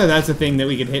was thinking that that's a thing that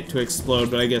we could hit to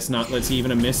explode, but I guess not. Let's see,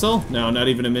 even a missile? No, not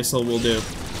even a missile will do.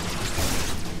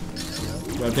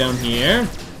 Go down here.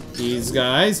 These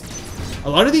guys. A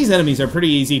lot of these enemies are pretty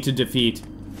easy to defeat.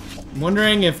 I'm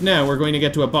wondering if now we're going to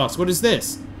get to a boss. What is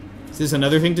this? Is this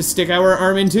another thing to stick our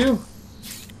arm into?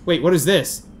 Wait, what is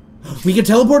this? We can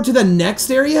teleport to the next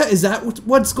area? Is that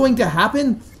what's going to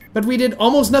happen? But we did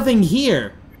almost nothing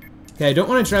here. Okay, I don't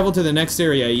want to travel to the next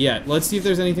area yet. Let's see if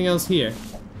there's anything else here.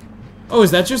 Oh,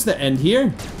 is that just the end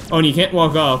here? Oh, and you can't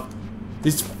walk off.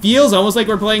 This feels almost like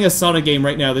we're playing a Sonic game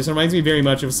right now. This reminds me very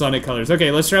much of Sonic Colors.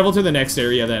 Okay, let's travel to the next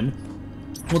area then.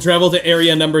 We'll travel to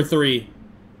area number 3.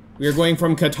 We are going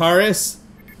from Kataris,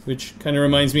 which kind of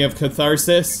reminds me of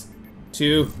Catharsis,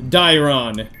 to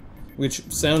Dairon,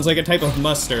 which sounds like a type of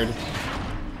mustard.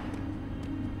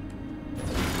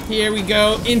 Here we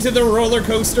go, into the roller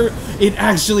coaster. It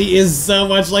actually is so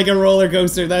much like a roller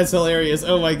coaster. That's hilarious.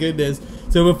 Oh my goodness.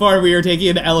 So before we were taking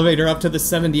an elevator up to the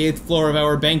 78th floor of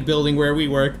our bank building where we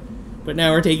work, but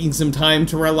now we're taking some time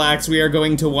to relax. We are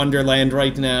going to Wonderland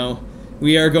right now.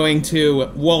 We are going to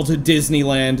Walt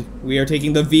Disneyland. We are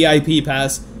taking the VIP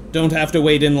pass. Don't have to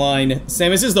wait in line.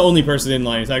 Samus is the only person in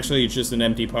line. It's actually just an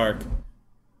empty park.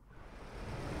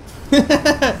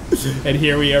 And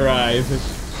here we arrive.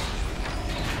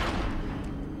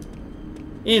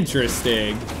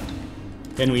 Interesting.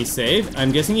 Can we save?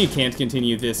 I'm guessing you can't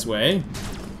continue this way.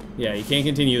 Yeah, you can't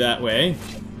continue that way.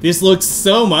 This looks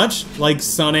so much like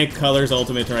Sonic Colors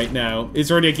Ultimate right now. It's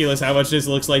ridiculous how much this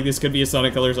looks like this could be a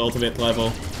Sonic Colors Ultimate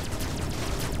level.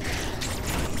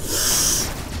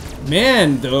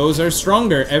 Man, those are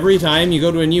stronger. Every time you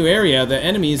go to a new area, the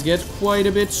enemies get quite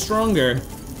a bit stronger.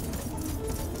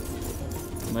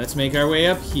 Let's make our way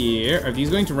up here. Are these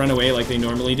going to run away like they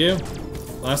normally do?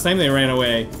 Last time they ran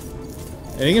away.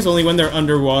 I think it's only when they're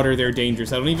underwater they're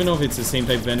dangerous. I don't even know if it's the same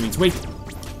type of enemies. Wait.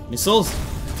 Missiles.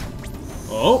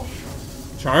 Oh.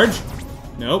 Charge.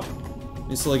 Nope.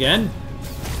 Missile again.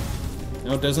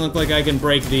 No, it doesn't look like I can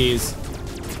break these.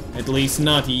 At least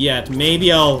not yet.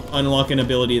 Maybe I'll unlock an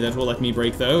ability that will let me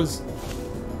break those.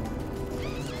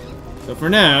 So for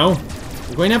now,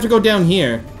 we're going to have to go down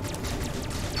here.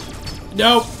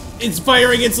 No! It's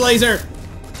firing its laser!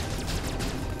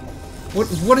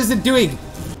 What is it doing?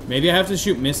 Maybe I have to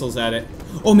shoot missiles at it.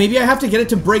 Oh, maybe I have to get it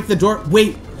to break the door.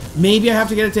 Wait, maybe I have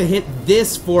to get it to hit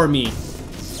this for me.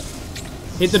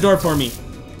 Hit the door for me.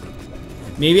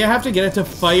 Maybe I have to get it to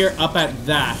fire up at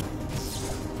that.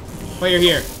 Fire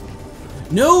here.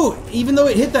 No! Even though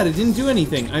it hit that, it didn't do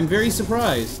anything. I'm very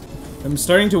surprised. I'm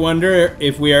starting to wonder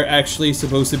if we are actually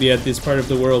supposed to be at this part of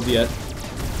the world yet.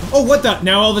 Oh, what the?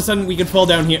 Now all of a sudden we could fall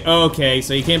down here. Okay,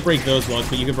 so you can't break those blocks,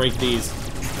 but you can break these.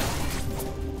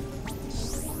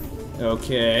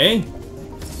 Okay.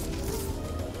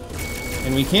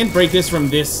 And we can't break this from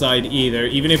this side either,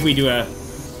 even if we do a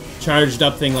charged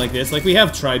up thing like this, like we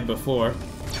have tried before.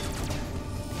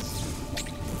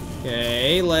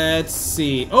 Okay, let's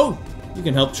see. Oh, you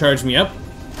can help charge me up.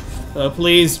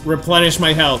 Please replenish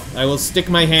my health. I will stick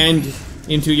my hand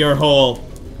into your hole,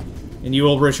 and you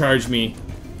will recharge me.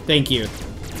 Thank you.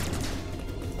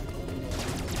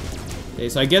 Okay,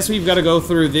 so I guess we've got to go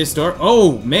through this door.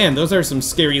 Oh, man, those are some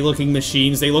scary-looking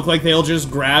machines. They look like they'll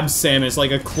just grab Samus like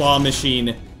a claw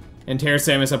machine and tear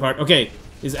Samus apart. Okay,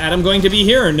 is Adam going to be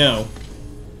here or no?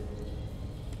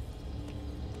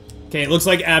 Okay, it looks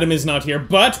like Adam is not here,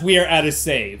 but we are at a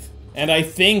save. And I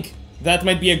think that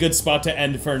might be a good spot to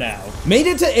end for now. Made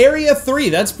it to Area 3,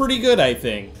 that's pretty good, I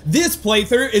think. This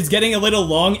playthrough is getting a little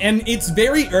long, and it's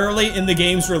very early in the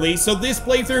game's release, so this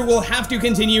playthrough will have to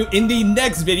continue in the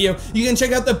next video. You can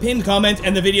check out the pinned comment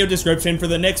and the video description for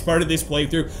the next part of this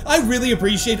playthrough. I really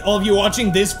appreciate all of you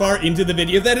watching this far into the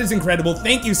video. That is incredible.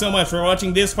 Thank you so much for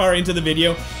watching this far into the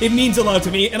video. It means a lot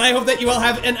to me, and I hope that you all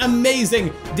have an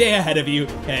amazing day ahead of you,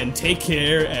 and take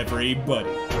care, everybody.